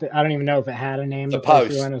forget I don't even know if it had a name. The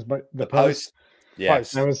Post. But the Post. Yeah.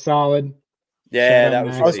 Post. That was solid. Yeah, that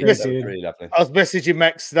was really lovely. I was messaging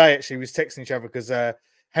Max today. Actually, we was texting each other because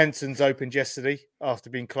Hanson's opened yesterday after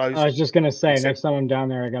being closed. I was just gonna say next time I'm down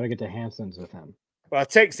there, I got to get to Hanson's with him. Well, I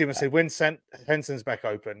texted him and said, "When Hanson's back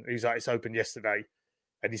open?" He was like, "It's open yesterday,"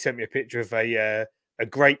 and he sent me a picture of a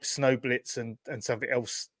grape snow blitz and something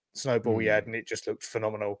else snowball he had, and it just looked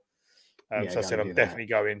phenomenal. So I said, "I'm definitely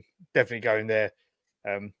going there."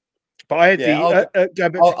 But I had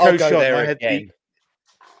going back to Koshan, I had again.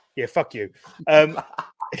 Yeah, fuck you.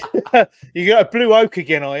 You got a Blue Oak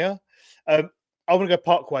again, are you? I want to go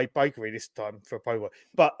Parkway Bakery this time for a po'.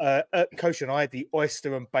 But at Koshan, I had the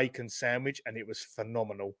oyster and bacon sandwich, and it was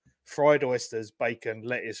phenomenal. Fried oysters, bacon,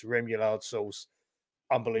 lettuce, remoulade sauce.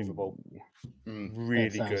 Unbelievable.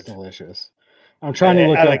 Really good. Delicious. I'm trying to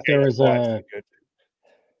look up. There was a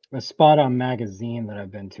spot on Magazine that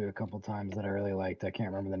I've been to a couple times that I really liked. I can't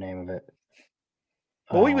remember the name of it.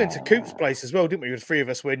 Well, we went to Coop's place as well, didn't we? With 3 of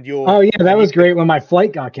us when you're. Oh yeah, that was great when my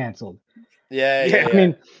flight got canceled. Yeah. I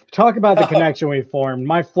mean, talk about the connection we formed.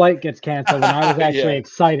 My flight gets canceled, and I was actually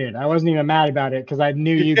excited. I wasn't even mad about it because I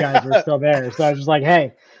knew you guys were still there. So I was just like,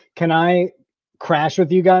 "Hey, can I crash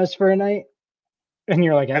with you guys for a night?" And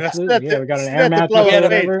you're like, And I absolutely, still yeah, we got an had air to mattress blow or up bed.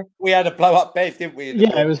 whatever. We had a blow up bed, didn't we?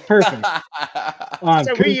 Yeah, it was perfect.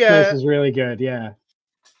 So Coos Chris is really good. Yeah.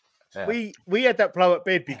 We had that blow up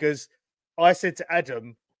bed because I said to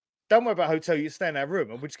Adam, "Don't worry about hotel. You stay in our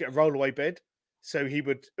room, and we'll just get a rollaway bed." So he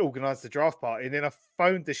would organise the draft party, and then I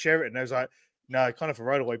phoned the Sheraton. I was like, "No, kind of a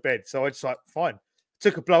rollaway bed." So I just like, fine.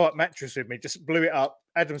 Took a blow up mattress with me, just blew it up.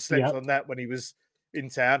 Adam slept on that when he was in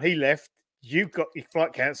town. He left. You got your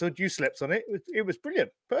flight cancelled. You slept on it. It was brilliant.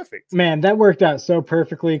 Perfect. Man, that worked out so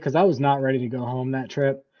perfectly because I was not ready to go home that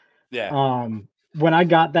trip. Yeah. When I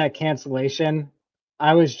got that cancellation,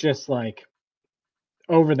 I was just like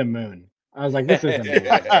over the moon. I was like, this is amazing.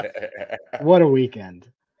 What a weekend.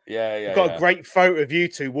 Yeah. I've got a great photo of you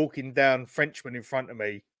two walking down Frenchman in front of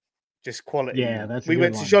me. Just quality. Yeah, that's we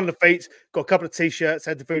went to Jean Lafitte's, got a couple of t-shirts,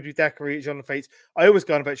 had the voodoo daiquiri at Jean Lafitte's. I always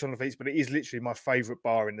go on about Jean Lafitte's, but it is literally my favorite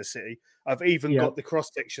bar in the city. I've even got the cross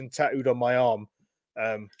section tattooed on my arm.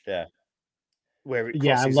 Where it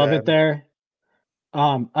crosses, I love it there.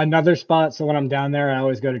 Another spot. So when I'm down there, I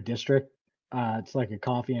always go to District. It's like a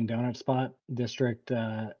coffee and donut spot. District.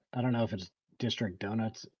 I don't know if it's District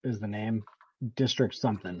Donuts is the name. District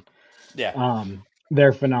something. Yeah.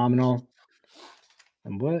 They're phenomenal.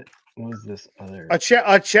 And what was this other? I chat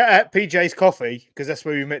at PJ's Coffee because that's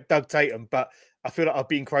where we met Doug Tatum, but I feel like I've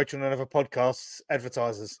been encroaching on another podcast's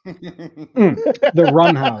advertisers. The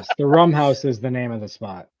Rum House. The Rum House is the name of the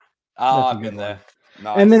spot. Oh, I've been there.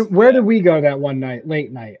 Nice. And then where did we go that one night?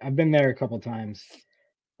 Late night. I've been there a couple times.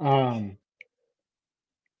 On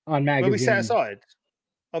Magazine. Where we sat aside?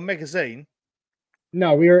 On Magazine?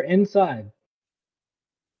 No, we were inside.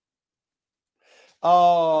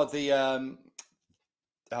 Oh, the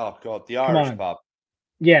oh god, the Irish pub.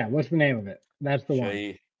 Yeah, what's the name of it? That's the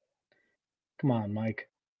one. Come on, Mike.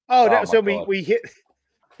 Oh, that was when we hit.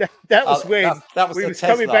 That was when that was we was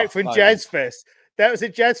coming back from Jazz Fest. That was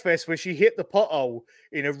at Jazz Fest where she hit the pothole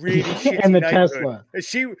in a really shitty and the neighborhood.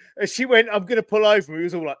 Tesla. As she went, I'm going to pull over. We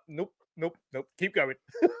was all like, nope, keep going.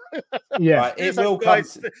 Yeah, right, it will come.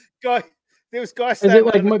 There was guys. Is it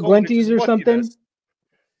like McGlinty's or something?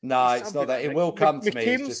 No, it's not that. It will come to me.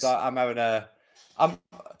 It's just I'm having a.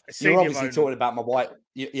 You're obviously talking about my white.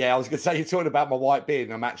 Yeah, I was going to say you're talking about my white beard,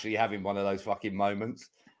 and I'm actually having one of those fucking moments.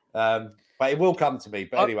 But it will come to me.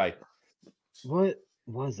 But anyway, what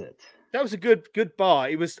was it? That was a good bar.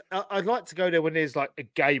 It was. I'd like to go there when there's like a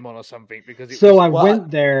game on or something because. I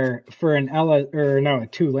went there for a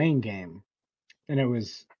Tulane game, and it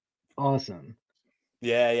was awesome.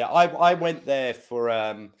 Yeah. I went there for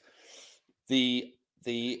the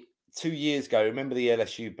 2 years ago. Remember the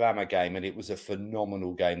LSU Bama game, and it was a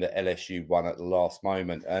phenomenal game that LSU won at the last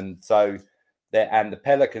moment, and so the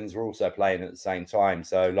Pelicans were also playing at the same time.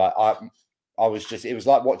 So like I was just, it was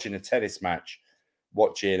like watching a tennis match.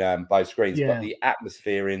 Watching both screens, but the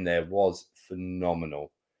atmosphere in there was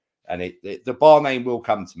phenomenal, and the bar name will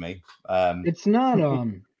come to me. It's not.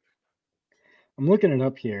 I'm looking it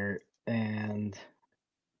up here, and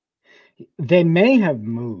they may have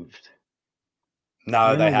moved.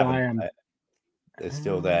 No, they haven't. They're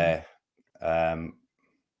still there. I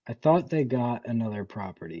thought they got another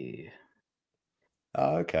property.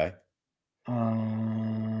 Oh, okay.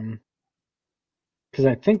 Because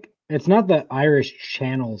I think. It's not the Irish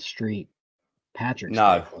Channel Street Patrick's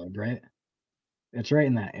Club, right? It's right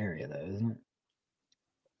in that area, though, isn't it?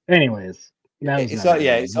 Anyways,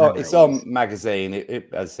 it's on Magazine. It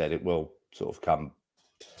as I said, it will sort of come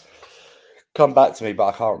back to me, but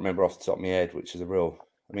I can't remember off the top of my head, which is a real.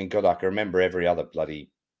 I mean, God, I can remember every other bloody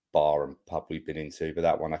bar and pub we've been into, but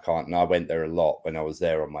that one I can't. And I went there a lot when I was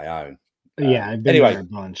there on my own. Yeah, I've been there a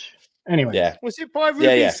bunch. Anyway, yeah. Was it by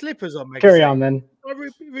Ruby Slippers on Magazine? Carry on then.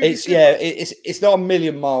 It's not a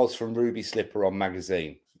million miles from Ruby Slipper on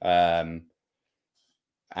Magazine, and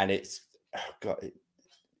it's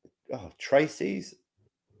Tracy's.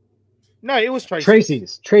 No, it was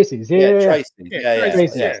Tracy's. Tracy's. Yeah,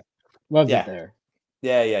 Tracy's. Yeah. Loved it there.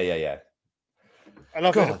 Yeah. I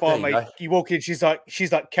love it. The barmaid. You walk in, she's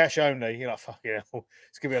like cash only. You're like, fuck yeah,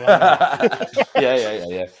 it's gonna be a lot.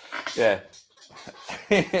 Yeah.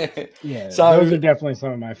 Yeah, so those are definitely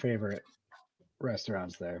some of my favorite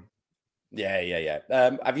restaurants there. Yeah.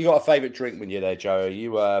 Have you got a favorite drink when you're there, Joe? Are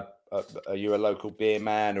you a local beer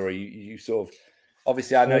man, or are you sort of?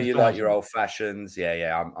 Obviously, I know you like your old fashions.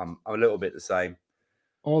 Yeah. I'm a little bit the same.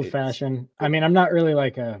 Old fashioned. I mean, I'm not really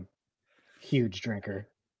like a huge drinker,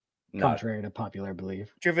 contrary to popular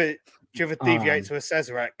belief. Do you ever deviate to a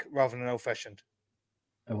Sazerac rather than an old fashioned?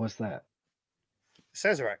 What's that?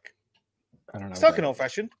 Sazerac. I don't know. It's like an old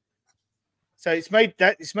fashioned. So it's made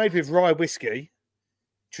with rye whiskey,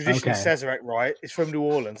 traditionally Sazerac rye. It's from New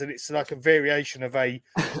Orleans, and it's like a variation of an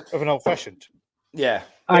old fashioned. Yeah,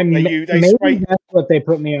 maybe that's what they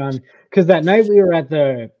put me on, because that night we were at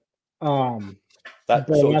the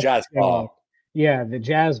sort of jazz bar. Yeah, the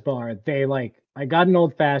jazz bar. I got an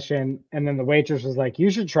old fashioned, and then the waitress was like, "You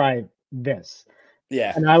should try this."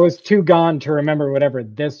 Yeah, and I was too gone to remember whatever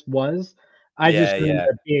this was. I just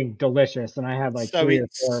remember it being delicious, and I had like 3 or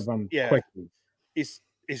 4 of them quickly. It's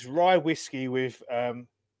rye whiskey with I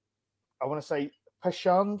want to say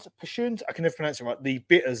pashuns. I can never pronounce it right. The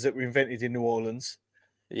bitters that were invented in New Orleans.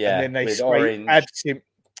 Yeah, and then they spray absinthe,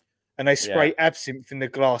 and they spray absinthe in the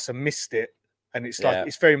glass and mist it, and it's like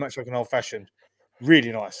it's very much like an old fashioned.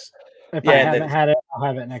 Really nice. If I haven't had it, I'll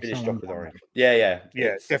have it next time. Yeah,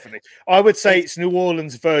 definitely. I would say it's New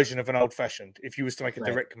Orleans' version of an old fashioned. If you was to make a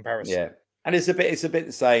direct comparison, yeah, and it's a bit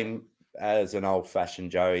the same as an old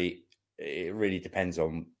fashioned, Joey. It really depends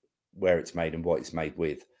on where it's made and what it's made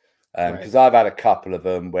with. Because I've had a couple of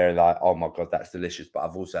them where like, oh my god, that's delicious, but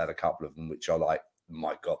I've also had a couple of them which are like,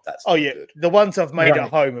 my god, that's good. The ones I've made at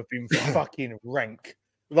home have been fucking rank.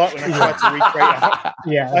 Like when I tried to recreate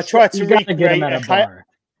I tried to recreate a bar.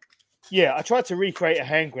 Yeah, I tried to recreate a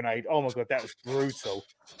hand grenade. Oh my god, that was brutal.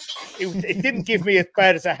 It didn't give me as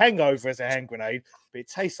bad as a hangover as a hand grenade, but it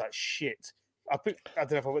tastes like shit. I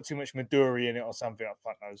don't know if I put too much Maduri in it or something.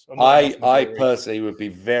 I personally would be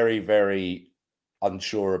very, very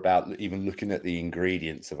unsure about even looking at the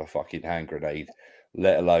ingredients of a fucking hand grenade,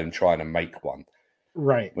 let alone trying to make one.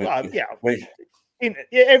 Right. You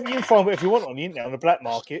can find whatever you want on the internet, on the black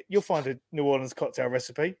market. You'll find a New Orleans cocktail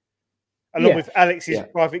recipe, along with Alex's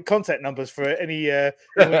private contact numbers for any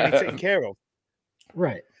taken care of.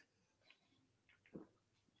 Right.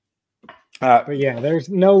 But yeah, there's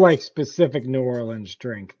no like specific New Orleans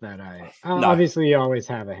drink that obviously you always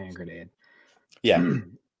have a hand grenade. Yeah.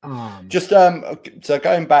 Just so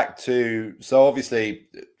going back to obviously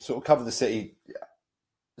sort of cover the city.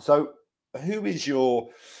 So who is your,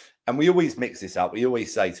 and we always mix this up, we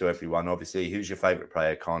always say to everyone, obviously, who's your favorite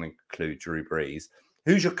player? Can't include Drew Brees.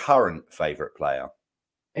 Who's your current favorite player?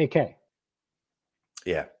 AK.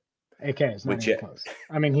 Yeah. AK is not even close.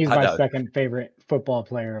 I mean, he's my second favorite football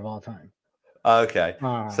player of all time. Okay.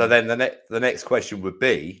 So then the next question would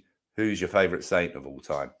be, who's your favorite Saint of all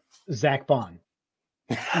time? Zach Bond.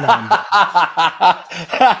 Can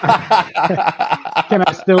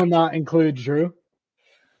I still not include Drew?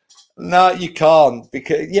 No, you can't,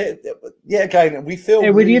 because again, we feel it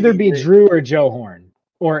would either be Drew or Joe Horn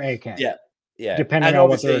or AK. Yeah, depending on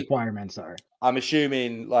what the requirements are. I'm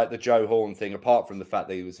assuming like the Joe Horn thing, apart from the fact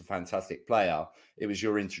that he was a fantastic player, it was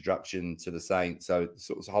your introduction to the Saints, so it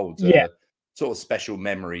sort of holds a sort of special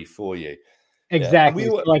memory for you. Exactly.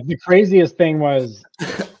 So, like the craziest thing was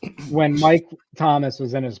when Mike Thomas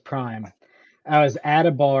was in his prime, I was at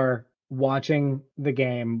a bar watching the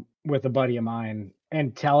game with a buddy of mine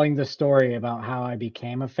and telling the story about how I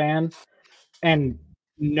became a fan. And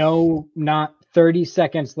not 30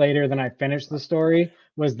 seconds later than I finished the story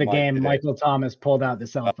was the game Michael Thomas pulled out the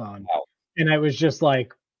cell phone. And I was just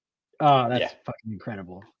like, oh, that's fucking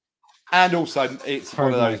incredible. And also it's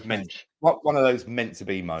one of those meant to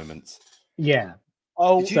be moments. Yeah.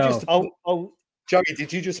 Joey,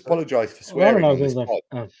 did you just apologize for swearing? Well, I don't know if it was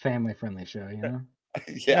a family-friendly show, you know?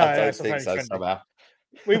 I don't think so somehow.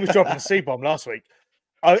 We were dropping a C-bomb last week.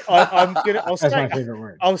 That's my favorite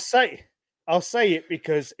word. I'll say it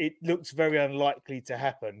because it looks very unlikely to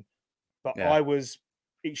happen. But I was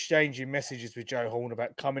exchanging messages with Joe Horn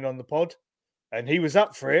about coming on the pod, and he was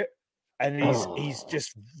up for it. And he's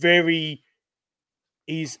just very.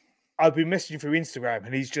 I've been messaging through Instagram,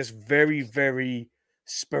 and he's just very, very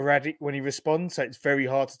sporadic when he responds. So it's very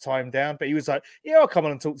hard to time down. But he was like, "Yeah, I'll come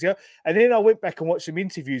on and talk to you." And then I went back and watched some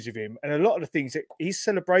interviews with him, and a lot of the things that his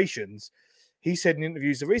celebrations. He said in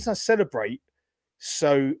interviews, the reason I celebrate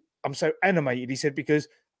I'm so animated, he said, because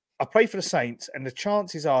I play for the Saints and the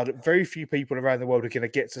chances are that very few people around the world are going to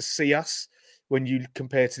get to see us when you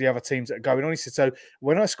compare to the other teams that are going on. He said, so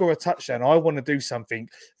when I score a touchdown, I want to do something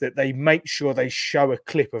that they make sure they show a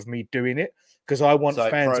clip of me doing it because I want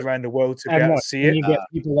fans around the world to be able to see it. You get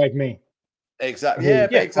people like me. Exactly.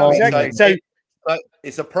 Exactly. So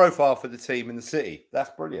it's a profile for the team in the city.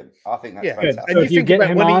 That's brilliant. I think that's fantastic. And you think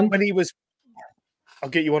about when he was... I'll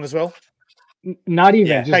get you on as well. Not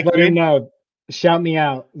even. Just let him know. Shout me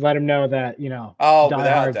out. Let him know that,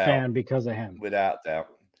 diehard fan because of him. Without doubt.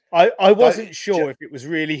 I wasn't sure if it was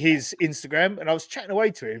really his Instagram, and I was chatting away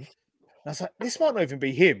to him. And I was like, this might not even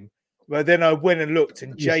be him. But then I went and looked,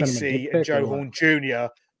 and JC and Joe Horn Jr.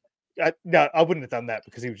 No, I wouldn't have done that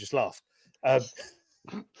because he would just laugh.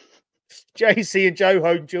 JC and Joe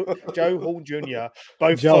Horn Jr.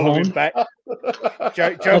 both Joe following Horn? back.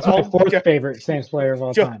 That's my fourth favorite Saints player of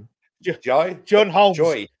all time. John Holmes.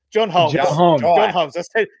 Joy. John Holmes. Joe Holmes. John Holmes.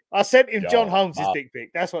 I sent him John John Holmes' Holmes. dick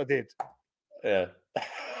pic. That's what I did. Yeah.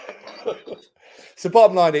 So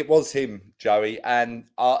bottom line, it was him, Joey, and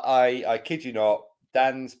I kid you not,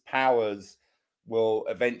 Dan's powers will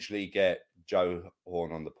eventually get Joe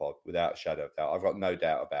Horn on the pod without a shadow of doubt. I've got no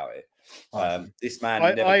doubt about it. This man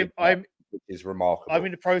is remarkable. I'm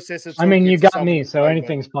in the process of. I mean, you got me, so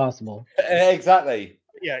anything's possible. Exactly.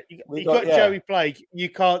 Yeah, you got Joey Blake. You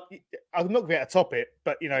can't. I'm not going to be able to top it,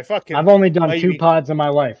 but if I can, I've only done 2 pods in my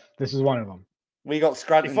life. This is one of them. We got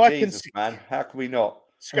Scranton Jesus, man. How can we not?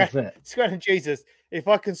 Scranton Jesus. If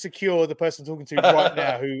I can secure the person I'm talking to right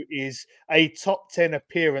now, who is a top 10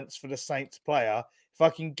 appearance for the Saints player, if I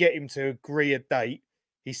can get him to agree a date,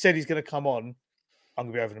 he said he's going to come on. I'm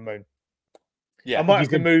going to be over the moon. Yeah, I might have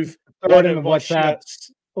to move one of my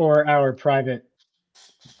WhatsApp or our private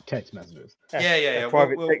text messages. Yeah.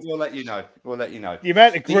 We'll let you know. We'll let you know. The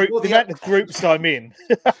amount of groups I'm in.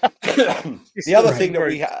 The other thing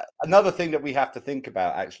that another thing that we have to think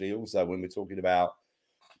about, actually, also when we're talking about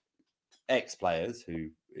ex-players who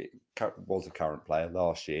was a current player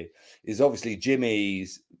last year, is obviously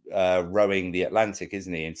Jimmy's rowing the Atlantic,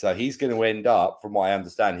 isn't he? And so he's going to end up, from what I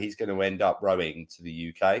understand, he's going to end up rowing to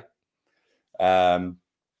the UK.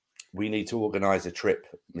 We need to organise a trip,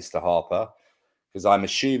 Mr. Harper, because I'm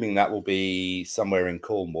assuming that will be somewhere in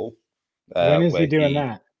Cornwall. When is he doing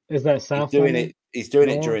that? Is that South? He's doing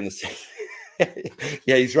it during the season.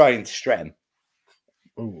 Yeah, he's rowing to Streatham.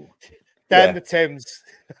 Ooh. Down the Thames.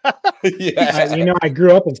 Yeah. I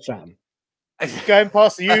grew up in Streatham. Going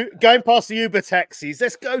past the Uber taxis.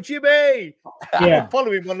 Let's go, Jimmy. Yeah.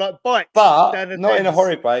 Follow him on like bikes. But not in a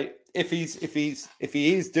hurry, mate. If he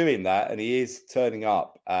is doing that and he is turning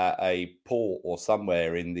up at a port or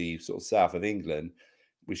somewhere in the sort of south of England,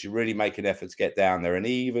 we should really make an effort to get down there. And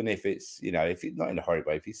even if it's, if he's not in a hurry,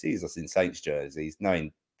 but if he sees us in Saints jerseys,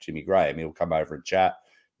 knowing Jimmy Graham, he'll come over and chat.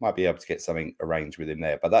 Might be able to get something arranged with him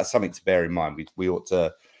there. But that's something to bear in mind. We ought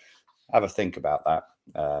to have a think about that.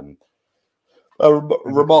 A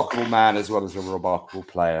remarkable man as well as a remarkable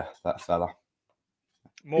player, that fella.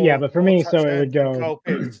 But for me, so it would go.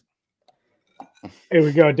 It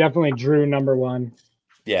would go definitely Drew number 1.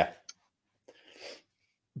 Yeah.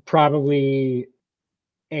 Probably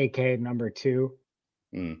AK number 2.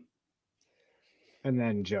 Mm. And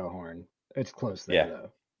then Joe Horn. It's close there, though.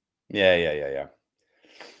 Yeah.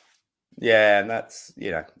 Yeah, and that's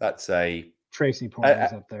a Tracy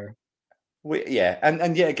Pointers up there.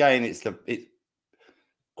 And yet again, it's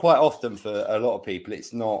quite often for a lot of people,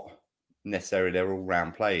 it's not necessarily their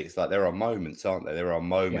all-round play. It's like there are moments, aren't there? There are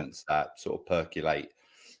moments that sort of percolate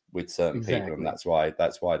with certain people, and that's why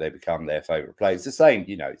they become their favorite players. It's the same,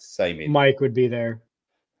 it's the same. Mike would be there.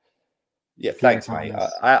 Yeah, thanks, mate.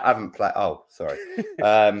 I haven't played. Oh, sorry.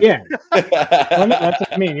 Yeah, that's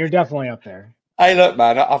what I mean. You're definitely up there. Hey, look,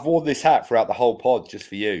 man, I've worn this hat throughout the whole pod just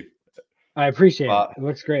for you. I appreciate it. It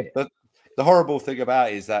looks great. The horrible thing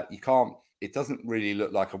about it is that you can't. It doesn't really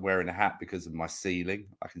look like I'm wearing a hat because of my ceiling.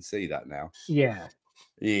 I can see that now. Yeah.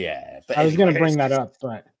 But I was going to bring that up,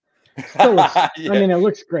 but I mean, it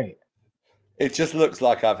looks great. It just looks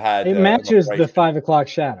like I've had. It matches the 5 o'clock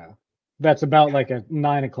shadow. That's about like a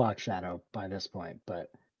 9 o'clock shadow by this point, but.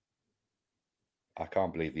 I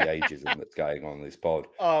can't believe the ageism that's going on in this pod.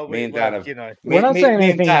 We're not saying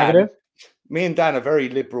anything negative. Me and Dan are very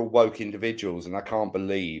liberal, woke individuals, and I can't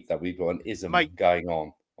believe that we've got an ism going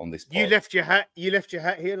on this pod. You left your hat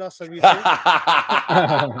here last time you said.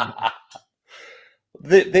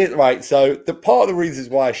 Right, so the part of the reasons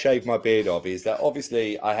why I shaved my beard off is that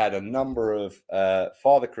obviously I had a number of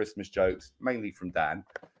Father Christmas jokes, mainly from Dan.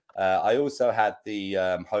 I also had the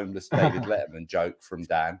homeless David Letterman joke from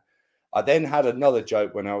Dan. I then had another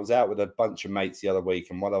joke when I was out with a bunch of mates the other week,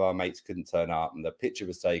 and one of our mates couldn't turn up, and the picture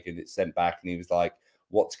was taken, it's sent back, and he was like,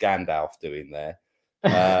 "What's Gandalf doing there?"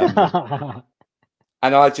 And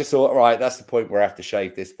I just thought, right, that's the point where I have to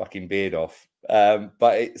shave this fucking beard off.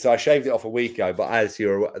 So I shaved it off a week ago, but as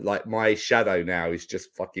you're like, my shadow now is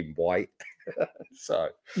just fucking white. So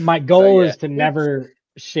my goal is to never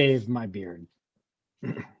shave my beard.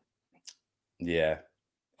 Yeah,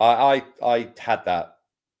 I had that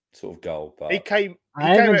sort of goal, but I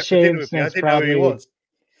haven't shaved since probably.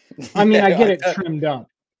 I mean, I get it trimmed up.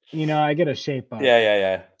 I get a shape up.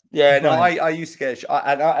 Yeah. No, I used to get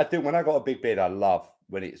I think when I got a big beard, I love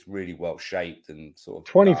when it's really well shaped and sort of.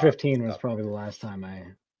 2015 was probably the last time I.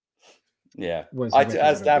 Yeah, was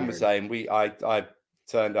as Dan was saying,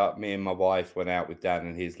 turned up. Me and my wife went out with Dan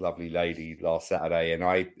and his lovely lady last Saturday, and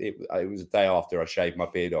it was a day after I shaved my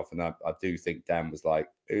beard off, and I do think Dan was like,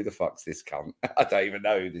 "Who the fuck's this cunt? I don't even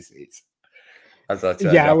know who this is." As I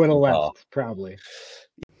turned I up would have in the bar. left probably.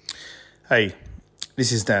 Hey,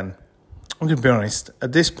 this is Dan. I'm going to be honest,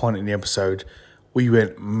 at this point in the episode, we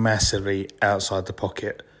went massively outside the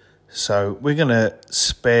pocket. So we're going to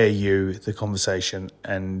spare you the conversation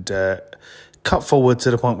and cut forward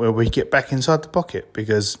to the point where we get back inside the pocket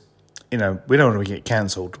because, we don't want to get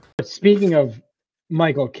cancelled. But speaking of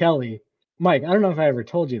Michael Kelly, Mike, I don't know if I ever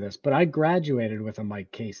told you this, but I graduated with a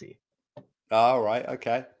Mike Casey. Oh, right.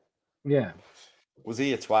 Okay. Yeah. Was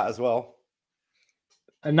he a twat as well?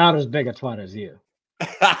 And not as big a twat as you.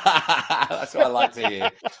 That's what I like to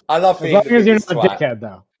hear. I love being as long as you're not twat. a dickhead,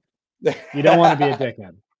 though. You don't want to be a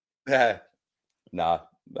dickhead. Yeah. No,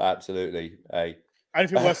 absolutely. Hey.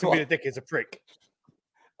 Anything worse than being a dickhead is a prick.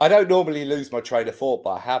 I don't normally lose my train of thought,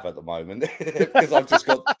 but I have at the moment because I've just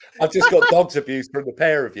got dogs abuse from the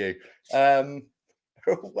pair of you. I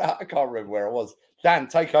can't remember where I was. Dan,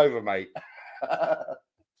 take over, mate.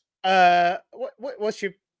 What's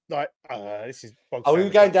your this is. Are we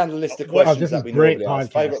going down the list of questions that we normally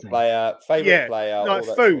ask? Favorite player, player, like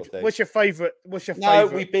all food. Sort of What's your favorite? No,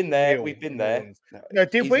 we've been there. Meal? We've been there. No,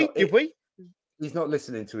 did we? He's not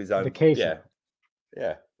listening to his own. The case.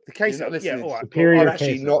 Yeah. The case. All right. Superior I'm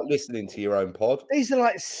actually not listening to your own pod. These are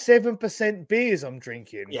like 7% beers I'm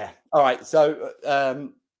drinking. Yeah. All right. So.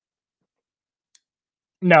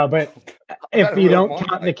 No, but if you don't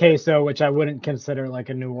count the queso, which I wouldn't consider like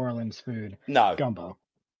a New Orleans food. No. Gumbo.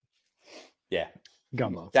 Yeah.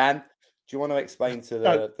 Gumbo. Dan, do you want to explain to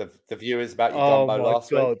the viewers about your gumbo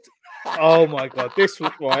last week? Oh my God. This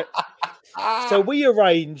was right. So we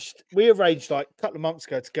arranged like a couple of months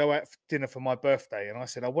ago to go out for dinner for my birthday. And I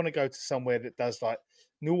said, I want to go to somewhere that does like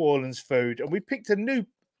New Orleans food. And we picked a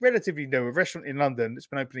relatively new restaurant in London that's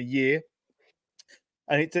been open a year.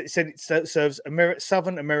 And it said it serves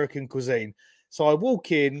Southern American cuisine. So I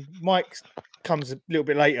walk in, Mike comes a little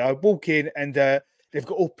bit later. I walk in and they've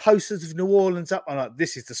got all posters of New Orleans up. I'm like,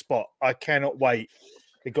 this is the spot. I cannot wait.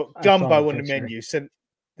 They've got gumbo on the menu. So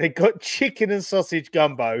they got chicken and sausage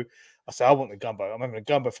gumbo. I said, I want the gumbo. I'm having a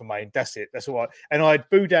gumbo for Maine. That's it. That's all. And I had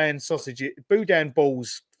boudin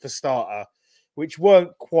balls for starter, which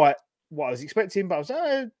weren't quite what I was expecting. But I was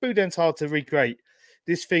like, boudin's hard to recreate.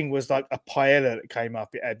 This thing was like a paella that came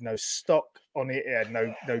up. It had no stock on it. It had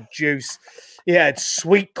no juice. It had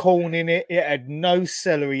sweet corn in it. It had no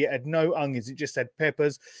celery. It had no onions. It just had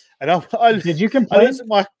peppers. And I did you complain?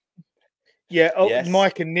 Yes.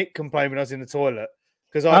 Mike and Nick complained when I was in the toilet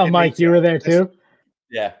because Mike, you were there too.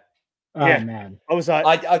 Yeah. Oh man, I was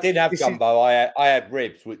like, I didn't have gumbo. I had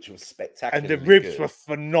ribs, which was spectacular, and the ribs were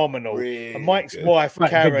phenomenal. Really and Mike's good. wife,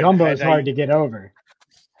 Karen, the gumbo is hard to get over.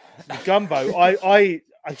 The gumbo, I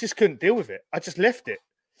just couldn't deal with it. I just left it,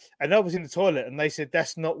 and I was in the toilet, and they said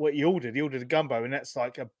that's not what he ordered. He ordered a gumbo, and that's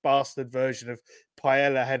like a bastard version of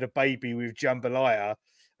paella had a baby with jambalaya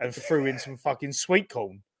and threw in some fucking sweet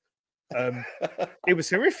corn. It was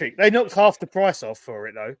horrific. They knocked half the price off for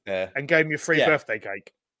it though, and gave me a free birthday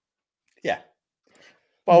cake. Yeah.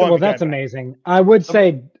 Well, that's amazing. I would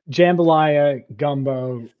say jambalaya,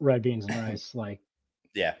 gumbo, red beans and rice,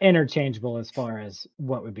 interchangeable as far as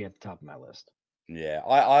what would be at the top of my list. Yeah,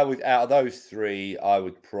 I would, out of those three, I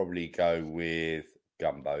would probably go with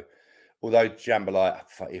gumbo. Although jambalaya,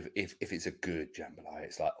 if it's a good jambalaya,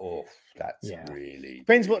 it's like, that's really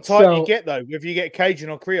depends what type you get though. Whether you get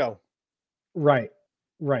Cajun or Creole. Right.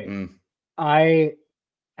 I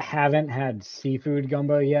haven't had seafood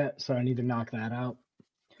gumbo yet, so I need to knock that out.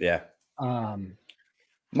 Yeah. My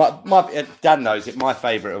Dan knows it. My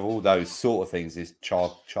favorite of all those sort of things is char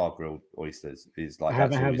grilled oysters. I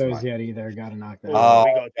haven't had those yet either. Got to knock that out.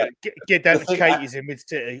 We got to get down to Katie's in Mid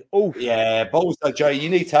City. Oh yeah, but also Joe, you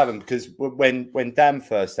need to have them because when Dan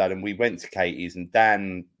first had them, we went to Katie's and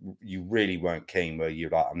Dan, you really weren't keen. Where you're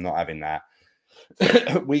like, I'm not having that.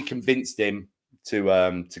 We convinced him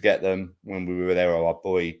to get them when we were there. Our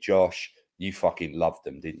boy Josh, you fucking loved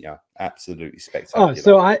them, didn't you? Absolutely spectacular. Oh,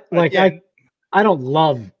 so I don't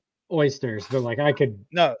love oysters, but I could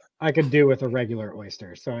do with a regular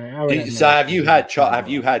oyster. So I would. So have you had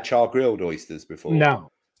char grilled oysters before?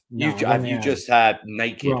 No. Have you just had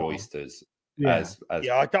naked oysters? Yeah.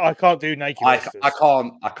 I can't do naked oysters. I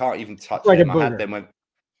can't even touch them. I had them when.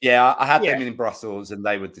 Yeah, I had them in Brussels and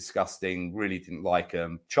they were disgusting. Really didn't like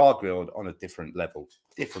them. Char grilled on a different level.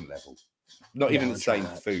 Not even the same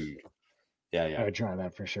food. Yeah. I would try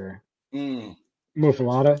that for sure. Oh,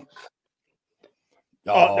 Muffalata.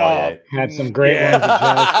 yeah. Had some great ones at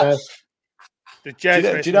Jazz Fest. The Jazz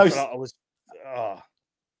Fest. Do you know? Was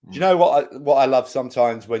Do you know what I love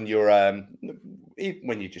sometimes when you're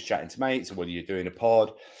just chatting to mates or when you're doing a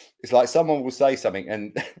pod? It's like someone will say something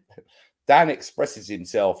and Dan expresses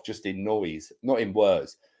himself just in noise, not in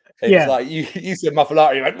words. It's like you said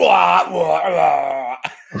muffalata, you're like, wah, wah, wah.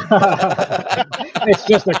 It's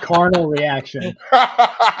just a carnal reaction.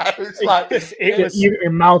 It's like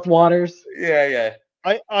your mouth waters. Yeah.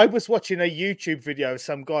 I was watching a YouTube video of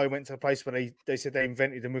some guy who went to a place where they said they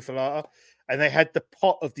invented the muffalata, and they had the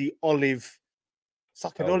pot of the olive. It's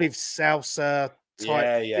like an olive salsa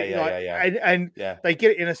type. And they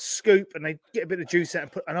get it in a scoop and they get a bit of juice out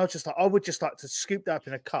and put. And I would just like to scoop that up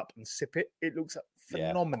in a cup and sip it. It looks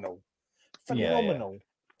phenomenal, phenomenal,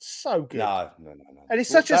 so good. No. And it's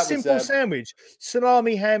such a simple sandwich: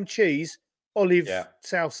 salami, ham, cheese, olive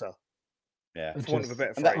salsa. Yeah, for want of a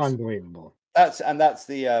better phrase. Unbelievable. That's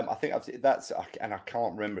the I think that's and I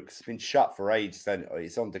can't remember because it's been shut for ages. Then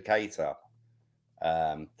it's on Decatur,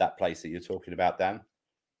 that place that you're talking about, Dan.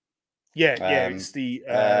 It's the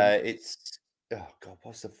it's oh god,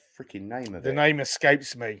 what's the freaking name of it? The name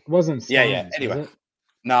escapes me. It wasn't Stones, anyway,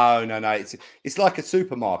 no. It's like a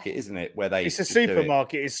supermarket, isn't it? Where they it's a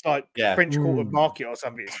supermarket. It's like French Quarter Market or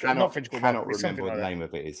something. It's not French Quarter Market. Cannot remember what the name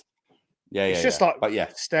of it is. It's just like, but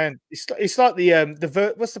it's like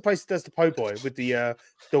the what's the place that does the po' boy with the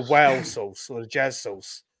whale sauce or the jazz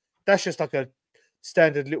sauce? That's just like a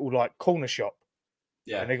standard little like corner shop.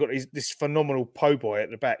 Yeah, and they got this phenomenal po' boy at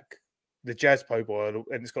the back, the jazz po' boy, and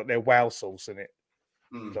it's got their whale sauce in it.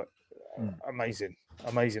 Like, amazing.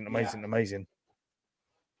 Oh,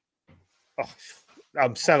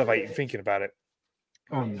 I'm salivating thinking about it.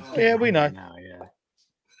 Yeah, we know. Now, yeah.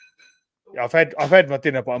 I've had my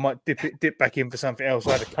dinner, but I might dip back in for something else.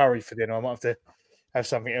 I had a curry for dinner. I might have to have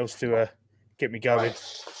something else to get me going.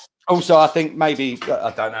 Also, I think maybe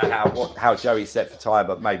I don't know how Joey's set for time,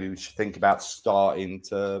 but maybe we should think about starting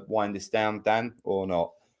to wind this down, Dan, or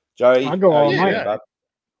not. Joey, I'll go all night.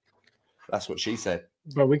 That's what she said.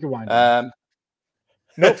 But we can wind down.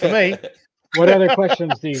 Not for me. What other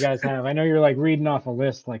questions do you guys have? I know you're like reading off a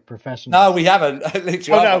list like professional. No, we haven't.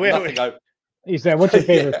 Literally, we haven't. You said, what's your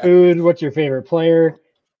favorite food? What's your favorite player?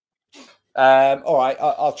 All right,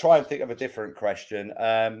 I'll try and think of a different question.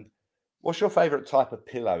 What's your favorite type of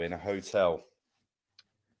pillow in a hotel?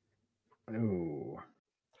 Ooh,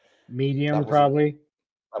 medium, probably.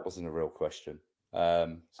 That wasn't a real question.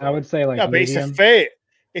 I would say like but medium.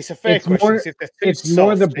 It's a fair question. It's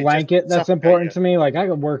more the blanket that's important to me. Like I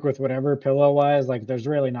could work with whatever pillow wise. Like there's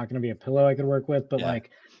really not going to be a pillow I could work with, but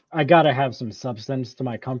like I gotta have some substance to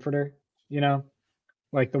my comforter. You know,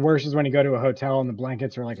 like the worst is when you go to a hotel and the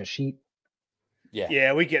blankets are like a sheet.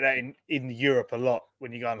 Yeah, we get that in Europe a lot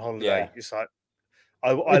when you go on holiday. Yeah. It's like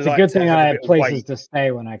it's a good thing I have places to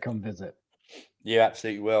stay when I come visit. You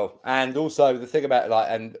absolutely will. And also the thing about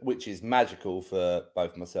which is magical for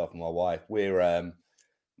both myself and my wife. We're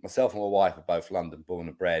myself and my wife are both London born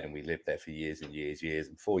and bred, and we lived there for years and years.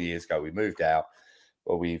 And 4 years ago we moved out.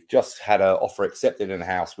 Well, we've just had an offer accepted in a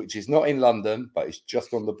house, which is not in London, but it's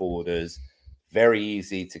just on the borders. Very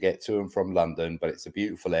easy to get to and from London, but it's a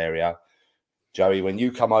beautiful area. Joey, when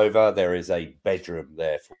you come over, there is a bedroom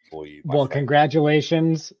there for you. Well,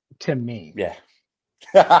 congratulations to me. Yeah.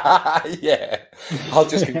 Yeah. I'll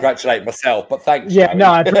just congratulate myself, but thanks. Yeah, Joey. No,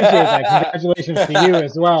 I appreciate that. Congratulations to you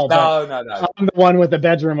as well. No. I'm the one with the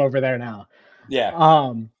bedroom over there now.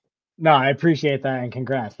 Yeah. No, I appreciate that and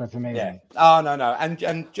congrats. That's amazing. Yeah. Oh no.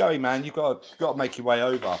 And Joey, man, you got to make your way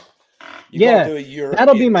over. You got to do a Europe.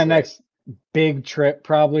 That'll be my next big trip.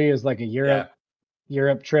 Probably is like a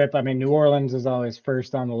Europe trip. I mean, New Orleans is always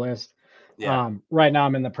first on the list. Yeah. Right now,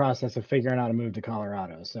 I'm in the process of figuring out how to move to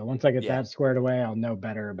Colorado. So once I get that squared away, I'll know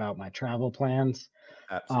better about my travel plans.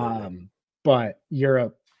 Absolutely. But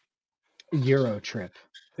Euro trip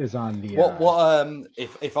is on the. What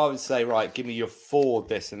if I would say, right, give me your 4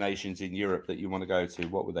 destinations in Europe that you want to go to,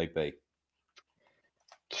 what would they be?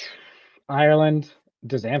 Ireland.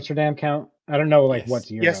 Does Amsterdam count? I don't know, what's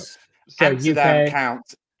Europe. Yes. So Amsterdam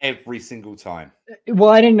counts every single time. Well,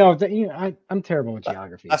 I didn't know if I'm terrible with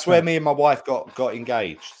geography. That's where me and my wife got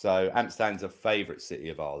engaged. So Amsterdam's a favorite city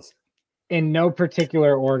of ours. In no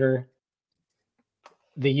particular order.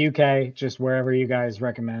 The UK, just wherever you guys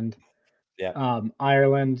recommend. Yeah.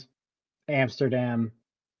 Ireland, Amsterdam,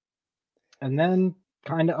 and then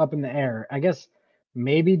kind of up in the air. I guess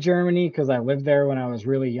maybe Germany because I lived there when I was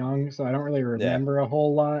really young, so I don't really remember a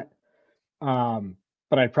whole lot.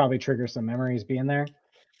 But I'd probably trigger some memories being there.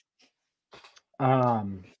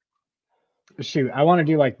 Shoot, I want to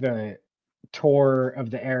do like the tour of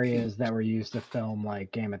the areas that were used to film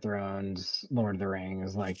like Game of Thrones, Lord of the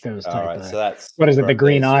Rings, like those type of. So that's what is it, the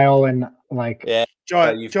Green Isle and like. Yeah.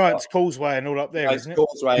 Giant's Causeway and all up there, Giant's isn't it?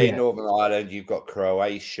 Causeway, Yeah. Northern Ireland. You've got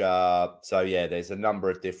Croatia. So yeah, there's a number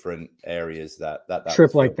of different areas that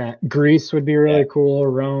Trip like that. Greece would be really cool.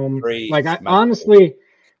 Rome. Greece, like honestly,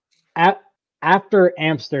 after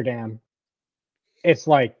Amsterdam, it's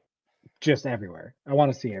like just everywhere. I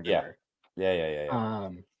want to see everywhere. Yeah.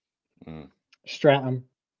 Stratham.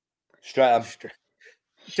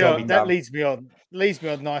 Joe, that leads me on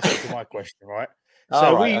nicely to my question, right? So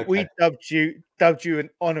All right, we dubbed you an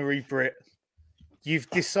honorary Brit. You've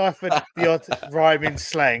deciphered the odd rhyming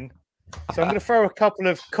slang. So I'm going to throw a couple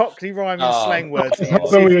of Cockney rhyming slang words. I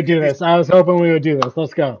was hoping we would do this. I was hoping we would do this.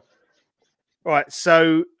 Let's go. Right.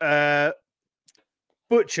 So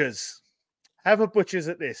butchers. Have a butchers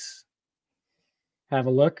at this. Have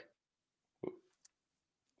a look.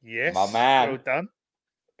 Yes. My man. Well done.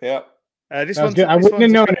 Yep. This That was one's good. I wouldn't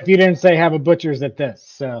have known if you didn't say have a butchers at this.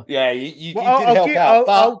 So yeah, you did help out.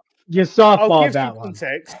 But you softballed that one.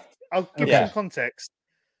 Context. I'll give some context.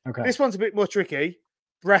 Okay. This one's a bit more tricky.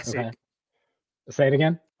 Brassic. Okay. Say it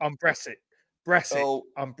again. I'm Brassic. Brassic. Oh.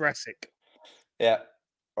 I'm Brassic. Yeah.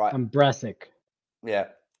 Right. I'm Brassic. Yeah.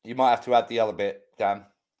 You might have to add the other bit, Dan.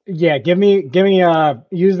 Yeah, give me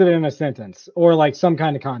use it in a sentence or like some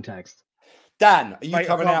kind of context. Dan, are you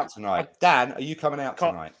coming out tonight? Dan, are you coming out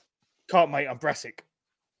tonight? Can't, mate. I'm Brassic.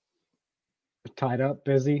 Tied up,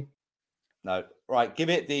 busy. No. Right, give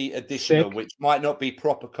it the additional, Sick. which might not be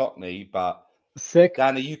proper Cockney, but sick.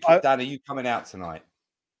 Dan, are you coming out tonight?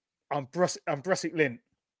 I'm Brassic Lint.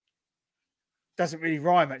 Doesn't really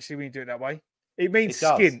rhyme actually when you do it that way. It means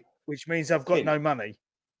skin, which means I've got no money.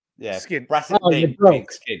 Yeah, skin. Brassic Lint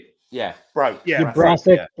means skin. Yeah, broke. Yeah,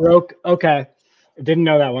 Brassic broke. Okay, I didn't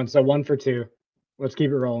know that one. So 1 for 2. Let's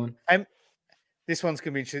keep it rolling. This one's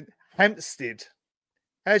gonna be interesting. Hampstead.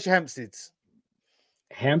 How's your Hampsteads?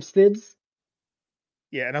 Hampsteads?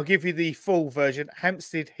 Yeah, and I'll give you the full version.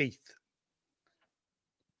 Hampstead Heath.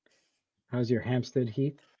 How's your Hampstead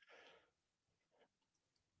Heath?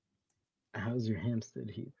 How's your Hampstead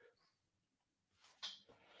Heath?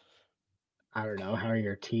 I don't know. How are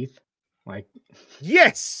your teeth? Like,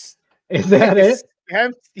 yes. Is that it?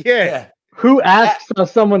 Yeah. Who asks how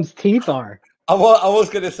someone's teeth are? I was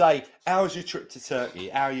going to say, how was your trip to Turkey?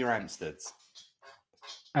 How are your Hampsteads?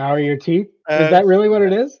 How are your teeth? Is that really what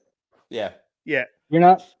it is? Yeah. Yeah. You're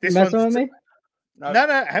not messing with me? No.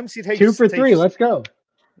 Hampstead Heath. 2 for 3. Let's go.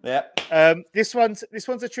 Yeah. This one's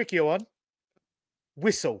a trickier one.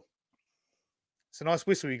 Whistle. It's a nice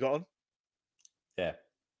whistle you got on. Yeah.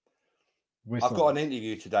 Whistle. I've got an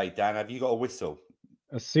interview today, Dan. Have you got a whistle?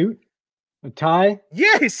 A suit? A tie?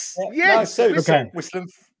 Yes. Yeah, yes. No, suit. Okay.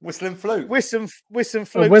 Whistling flute. Whistling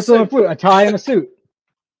flute. A whistle and flute. A tie and a suit.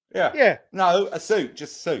 Yeah. Yeah. No, a suit.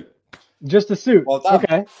 Just a suit. Just a suit. Well done.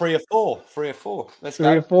 Okay. 3 or 4. Let's go.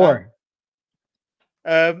 3 or 4.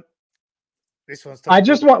 This one's. I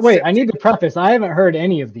just want. Wait. I need to preface. I haven't heard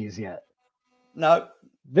any of these yet. No.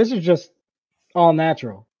 This is just all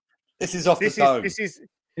natural. This is off the dome.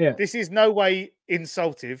 This is no way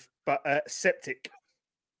insultive, but septic.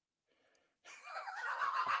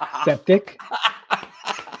 Septic.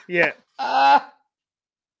 Yeah.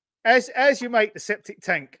 As you make the septic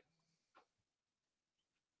tank.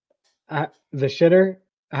 The shitter.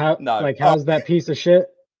 How? No. Like how's that piece of shit?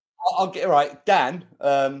 I'll get right, Dan.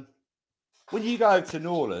 When you go to New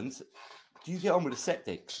Orleans, do you get on with the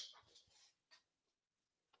septics?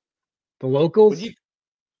 The locals.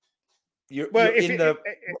 You're in the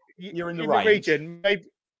region, maybe.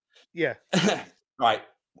 Yeah. Right.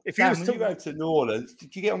 If Dan, when you go to New Orleans,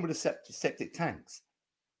 did you get on with the septic tanks?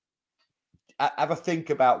 Have a think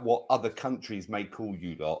about what other countries may call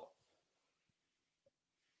you lot.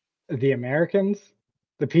 The Americans,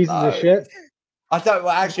 the pieces of shit. I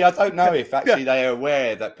don't know if they are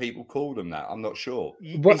aware that people call them that. I'm not sure.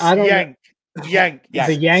 But I don't. Yank.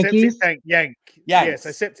 The Yankees. Septic tank, Yank. Yes. Yeah,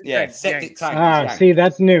 so septic tank. Ah, see,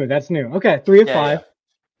 that's new. Okay, 3 of 5.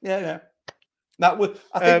 Yeah. That would.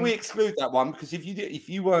 I think we exclude that one because if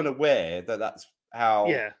you weren't aware that that's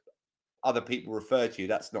how other people refer to you,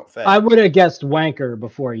 that's not fair. I would have guessed wanker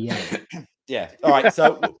before yank. Yeah. All right.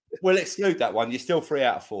 So we'll exclude that one. You're still 3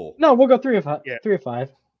 out of 4. No, we'll go 3 of 5. Yeah. 3 of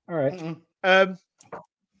 5. All right. Mm-mm.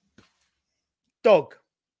 Dog.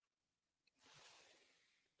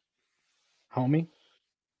 Homie.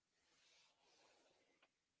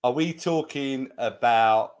 Are we talking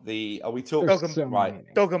about Are we talking? Dog and bone.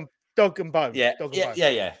 Yeah. Dog and bone. Yeah.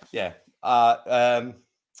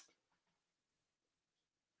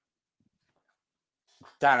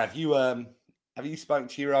 Dan, have you spoken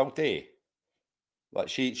to your old dear? Like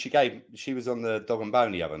she was on the Dog and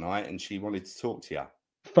Bone the other night and she wanted to talk to you.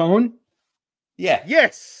 Phone? Yeah.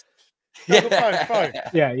 Yes. Phone.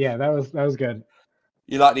 Yeah, that was good.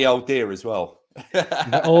 You like the old deer as well.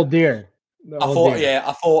 The old deer.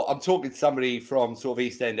 I thought I'm talking to somebody from sort of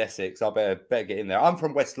East End Essex. I better get in there. I'm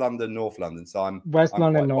from West London, North London, so I'm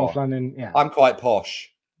London, North posh. London. Yeah, I'm quite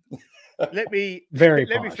posh. Let me Very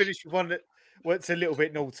me posh. finish with one that's a little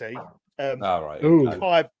bit naughty. All right. Ooh.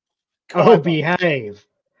 Khyber. Behave.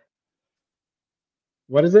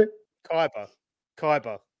 What is it? Khyber.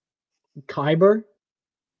 Khyber?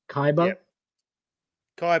 Yep.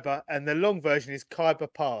 Khyber, and the long version is Khyber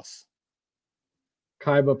Pass.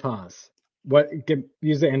 Khyber Pass.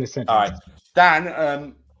 Use it in a sentence. All right,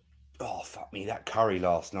 Dan. Oh fuck me, that curry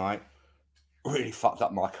last night really fucked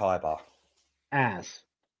up my Khyber. Ass.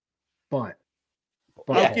 Butt.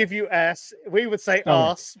 I'll give you ass. We would say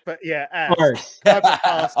ass, but yeah, ass. Arse. Khyber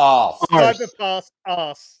Pass. Khyber Pass.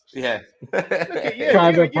 Ass. Yeah. Look at you.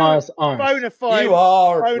 Khyber Pass. Arse. Bonafide. You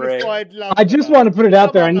are bonafide love. I just want to put it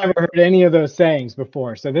out there. I never heard any of those sayings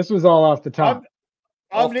before, so this was all off the top.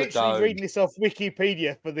 I'm literally reading this off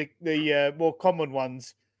Wikipedia for the more common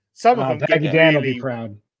ones. Some of them Baggy get Dan will really be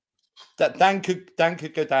proud. That Dan could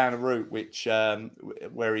go down a route which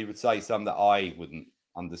where he would say some that I wouldn't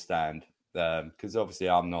understand because obviously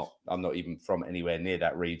I'm not even from anywhere near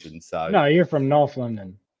that region. So no, you're from North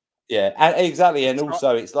London. Yeah, and exactly, and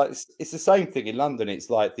also it's like it's the same thing in London. It's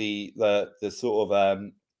like the sort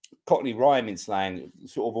of Cockney rhyming slang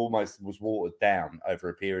sort of almost was watered down over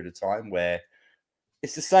a period of time where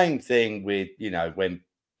it's the same thing with, when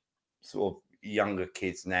sort of younger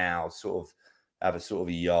kids now sort of have a sort of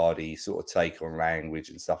a yardy sort of take on language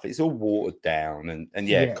and stuff. It's all watered down, and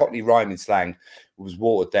yeah, Cockney rhyming slang was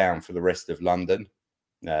watered down for the rest of London.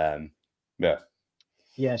 Yeah,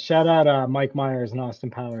 shout out Mike Myers and Austin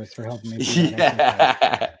Powers for helping me.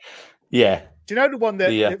 Yeah. Do you know the one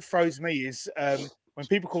that throws me is when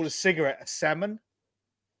people call a cigarette a salmon,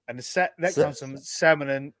 and that comes from salmon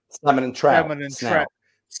and trout. Salmon and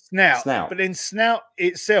snout. But then snout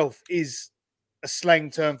itself is a slang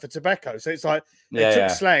term for tobacco. So it's like they took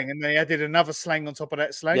slang and they added another slang on top of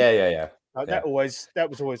that slang. That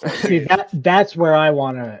was always. See, that's where I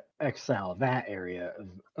want to excel. That area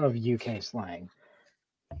of UK slang.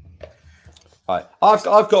 Right. I've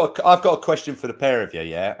got a question for the pair of you,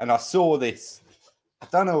 and I saw this. I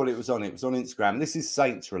don't know what it was on. It was on Instagram. This is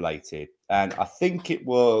Saints related, and I think it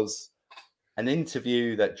was an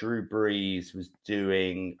interview that Drew Brees was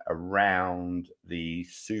doing around the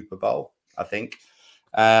Super Bowl, I think.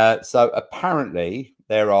 So apparently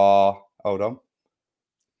there are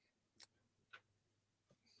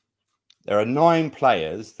 9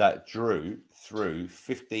 players that Drew threw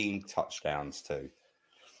 15 touchdowns to.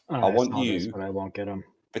 I want you, but I won't get them.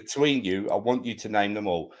 Between you, I want you to name them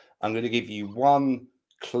all. I'm going to give you one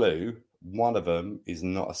clue. One of them is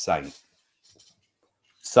not a Saint.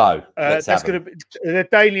 So that's going to be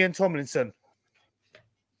Dalian Tomlinson.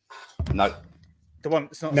 No, the one.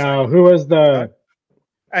 It's not. No, who was the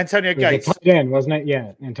Antonio Gates? The tight end, wasn't it?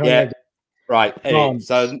 Yeah, Antonio. Yeah. Right.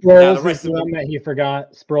 So Sproles now is the one that he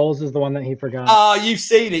forgot. Sproles is the one that he forgot. Oh, you've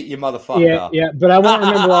seen it, you motherfucker. Yeah, but I won't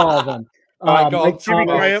remember all of them. Jimmy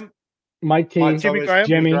Graham, Mike T,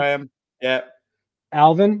 Jimmy Graham. Yeah.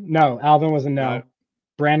 Alvin? No, Alvin was a no.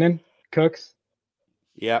 Brandon Cooks.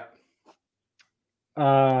 Yeah.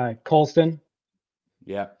 Colston.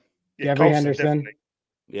 Yeah. Gavin Henderson. Definitely.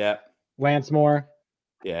 Yeah. Lance Moore.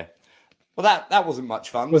 Yeah. Well, that wasn't much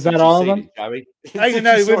fun. Was that all of them? Joey?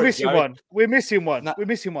 No, we're missing one. We're missing one. No. We're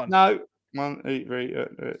missing one. No. 1, 2, 3.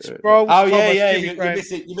 Sproles,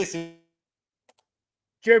 Thomas, You're missing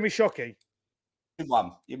Jeremy Shockey.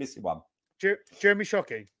 one. You're missing one. Jeremy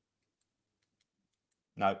Shockey.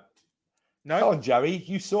 No. No. Come on, Joey.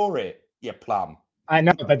 You saw it. You plum. I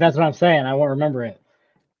know, but that's what I'm saying. I won't remember it.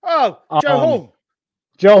 Oh, Joe Horn.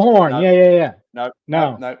 Joe Horn. No. Yeah.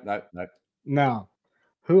 No.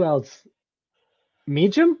 Who else?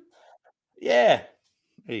 Meacham? Yeah.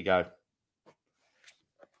 There you go.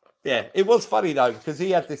 Yeah, it was funny though because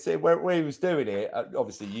he had this where he was doing it.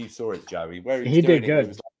 Obviously, you saw it, Joey. Where he did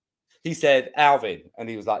good. He said Alvin, and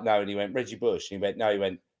he was like, no, and he went Reggie Bush, and he went, no, he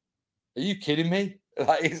went. Are you kidding me?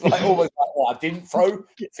 Like he's like almost like, oh, I didn't throw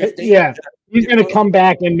 15. Yeah, he's gonna come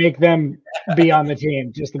back and make them be on the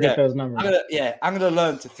team just to get those numbers. I'm gonna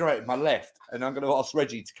learn to throw it with my left, and I'm gonna ask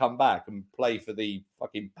Reggie to come back and play for the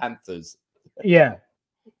fucking Panthers. Yeah.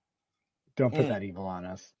 Don't put that evil on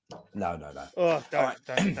us. No. Oh, don't.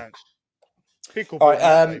 Pickle. All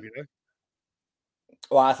right. Maybe,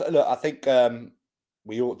 well, I think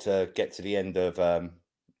we ought to get to the end of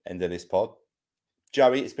this pod.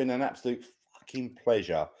 Joey, it's been an absolute fucking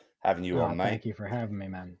pleasure having you on, mate. Thank you for having me,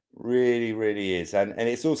 man. Really, really is. And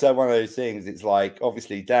it's also one of those things, it's like,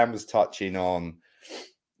 obviously, Dan was touching on,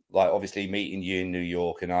 like, obviously meeting you in New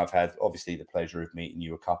York, and I've had, obviously, the pleasure of meeting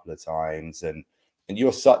you a couple of times, and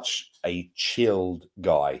you're such a chilled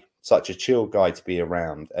guy, to be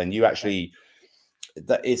around. And you actually,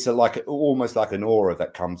 that it's almost like an aura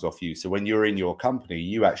that comes off you. So when you're in your company,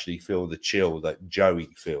 you actually feel the chill that Joey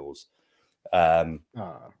feels,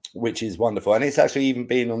 which is wonderful. And it's actually, even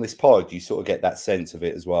being on this pod, you sort of get that sense of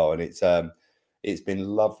it as well. And it's been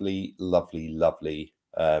lovely, lovely, lovely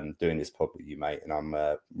doing this pod with you, mate. And I'm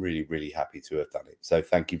really, really happy to have done it. So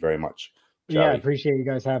thank you very much, Joey. Yeah, I appreciate you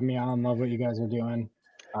guys having me on. Love what you guys are doing.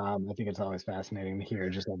 I think it's always fascinating to hear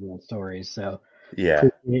just everyone's stories. So yeah,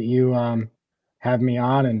 appreciate you having me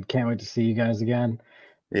on, and can't wait to see you guys again.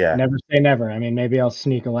 Yeah. Never say never. I mean, maybe I'll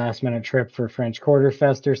sneak a last minute trip for French Quarter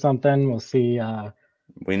Fest or something. We'll see.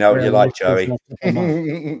 We know what you like, Joey.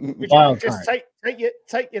 Just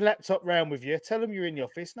take your laptop round with you. Tell them you're in the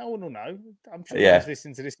office. No one will know. I'm sure Yeah. who's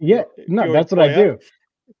listening to this. Yeah, no, that's what I do.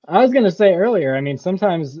 I was gonna say earlier, I mean,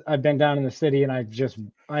 sometimes I've been down in the city and I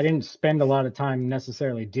didn't spend a lot of time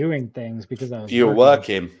necessarily doing things because I was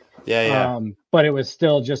working. Yeah. But it was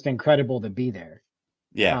still just incredible to be there.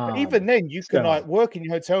 Yeah. Even then, you can like work in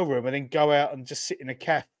your hotel room and then go out and just sit in a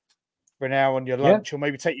cafe for an hour on your lunch, or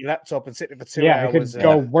maybe take your laptop and sit there for 2 hours. Yeah, I could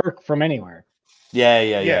go work from anywhere.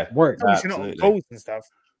 Yeah. Work. You're not on calls and stuff.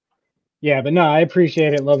 Yeah, but no, I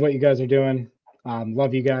appreciate it. Love what you guys are doing.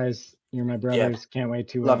 Love you guys. You're my brothers. Can't wait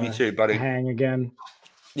to love you too, buddy. Hang again.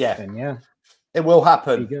 Yeah. And yeah. It will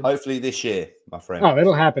happen. Hopefully this year, my friend. Oh,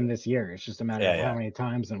 it'll happen this year. It's just a matter of how many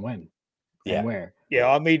times and when. And where. Yeah,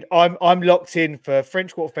 I mean, I'm locked in for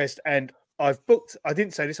French Quarter Fest, and I've booked. I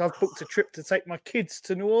didn't say this. I've booked a trip to take my kids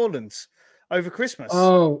to New Orleans over Christmas.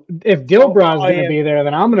 Oh, if Dilbrah's going to be there,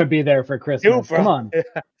 then I'm going to be there for Christmas. Come on.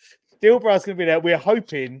 Dilbrah's going to be there. We're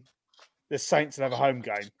hoping the Saints will have a home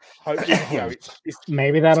game. It's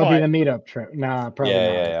maybe that'll be the meetup trip. Nah, probably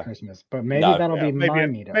not Christmas, but maybe that'll be my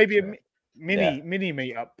meetup. Maybe a mini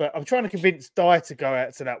meetup. But I'm trying to convince Di to go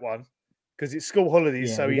out to that one because it's school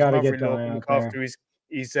holidays, so his mother-in-law can look after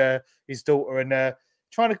his daughter, and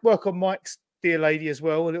trying to work on Mike's dear lady as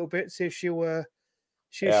well a little bit, see if she'll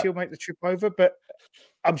make the trip over. But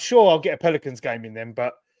I'm sure I'll get a Pelicans game in them.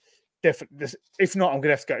 But definitely, if not, I'm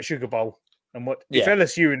gonna have to go to Sugar Bowl. And if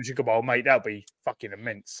LSU in the Sugar Bowl, mate, that'll be fucking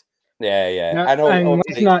immense. Yeah. No, and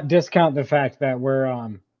let's not discount the fact that we're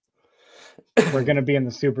gonna be in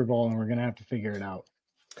the Super Bowl and we're gonna have to figure it out,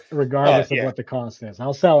 regardless of what the cost is.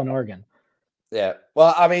 I'll sell an organ. Yeah.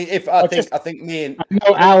 Well, I mean, I think me and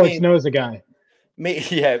Alex knows a guy. Me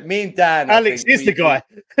and Dan. Alex is the guy.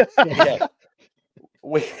 Yeah.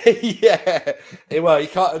 Well, you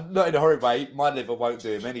can't, not in a hurry, mate. My liver won't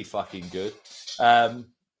do him any fucking good.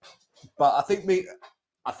 But I think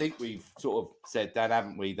we've sort of said, Dan,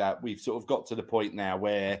 haven't we, that we've sort of got to the point now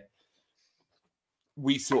where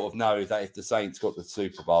we sort of know that if the Saints got the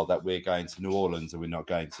Super Bowl, that we're going to New Orleans and we're not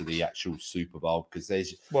going to the actual Super Bowl, because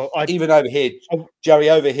there's even over here, Joey,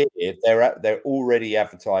 over here, they're already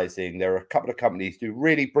advertising. There are a couple of companies do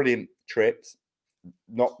really brilliant trips.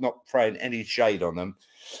 Not throwing any shade on them.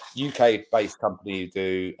 UK-based company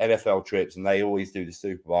do NFL trips, and they always do the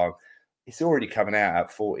Super Bowl. It's already coming out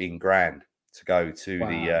at $14,000 to go to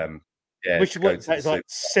the which is like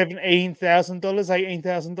 $17,000,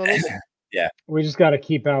 $18,000. Yeah, we just got to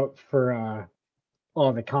keep out for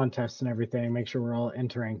all the contests and everything. Make sure we're all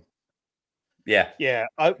entering. Yeah.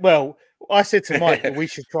 I said to Mike that we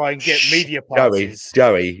should try and get media passes.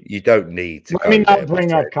 Joey, you don't need to. Let me not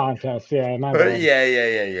bring up contests. Yeah, my bad.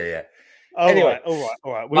 Yeah. Anyway, all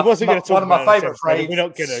right. We wasn't going to talk one of my about favorite phrases. We're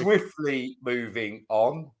not going to. Swiftly moving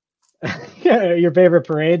on. Yeah, your favorite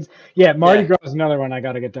parades. Yeah, Mardi Gras is another one I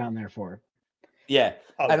got to get down there for. Yeah,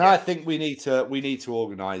 I think we need to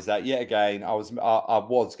organise that yet again. I was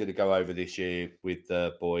going to go over this year with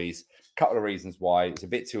the boys. A couple of reasons why. It's a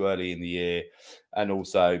bit too early in the year, and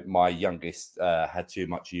also my youngest had too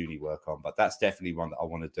much uni work on. But that's definitely one that I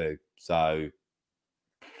want to do. So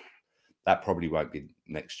that probably won't be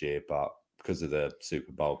next year, but because of the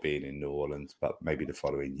Super Bowl being in New Orleans, but maybe the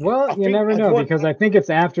following year. Well, you never know, because I think it's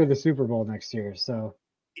after the Super Bowl next year. So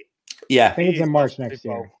yeah, I think it's in March next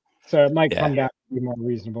year. So it might come down to be more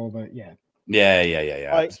reasonable, but yeah. Yeah,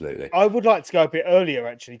 absolutely. I would like to go a bit earlier,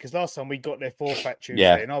 actually, because last time we got there for Fat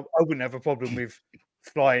Tuesday, and I wouldn't have a problem with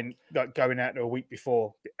flying, like going out there a week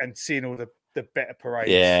before and seeing all the better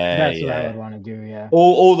parades. Yeah, that's what I would want to do. Yeah,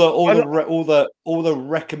 all the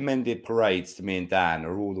recommended parades to me and Dan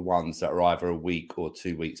are all the ones that are either a week or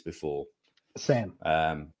 2 weeks before. Same.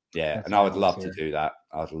 And I would love to do that.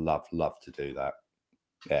 I'd love to do that.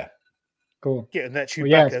 Yeah. Cool. Getting that Chewbacca.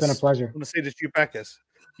 Well, yeah, it's been a pleasure. I want to see the Chewbaccas.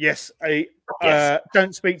 Yes, Yes.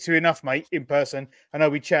 don't speak to you enough, mate, in person. I know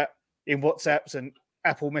we chat in WhatsApps and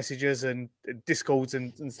Apple messages and Discords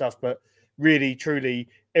and stuff, but really, truly,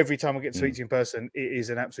 every time I get to speak to you in person, it is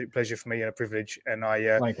an absolute pleasure for me and a privilege. And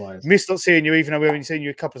I Likewise. miss not seeing you, even though we've only seen you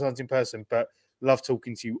a couple of times in person, but love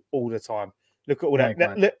talking to you all the time. Look at all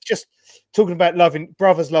that. Just talking about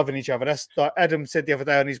brothers loving each other. That's like Adam said the other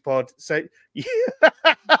day on his pod. So, What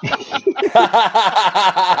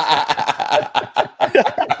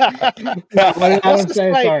did Adam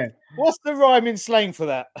say? Sorry. What's the rhyme in slang for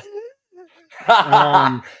that?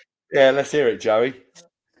 Yeah, let's hear it, Joey.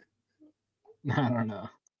 I don't know.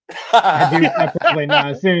 I probably know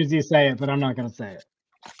as soon as you say it, but I'm not going to say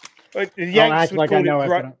it. The Yanks would call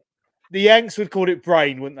it the Yanks would call it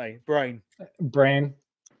brain, wouldn't they? Brain.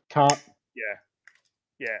 Cop.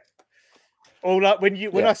 Yeah. All up when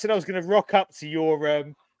I said I was going to rock up to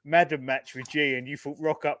your Madden match with G, and you thought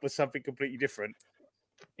rock up was something completely different.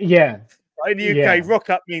 Yeah. In the UK, rock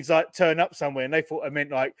up means like turn up somewhere, and they thought I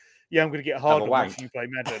meant like, yeah, I'm going to get hard on when you play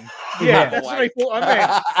Madden. Yeah, that's what they thought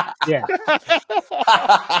I meant.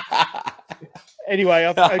 Anyway,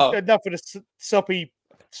 I've enough of the soapy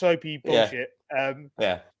bullshit.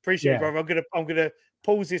 Appreciate it, brother. I'm gonna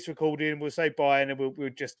pause this recording. We'll say bye, and then we'll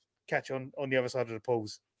just catch on the other side of the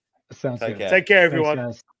pause. Sounds good. Take care, everyone.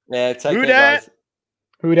 Thanks, yeah, take Who care, guys.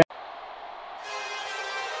 Who dat?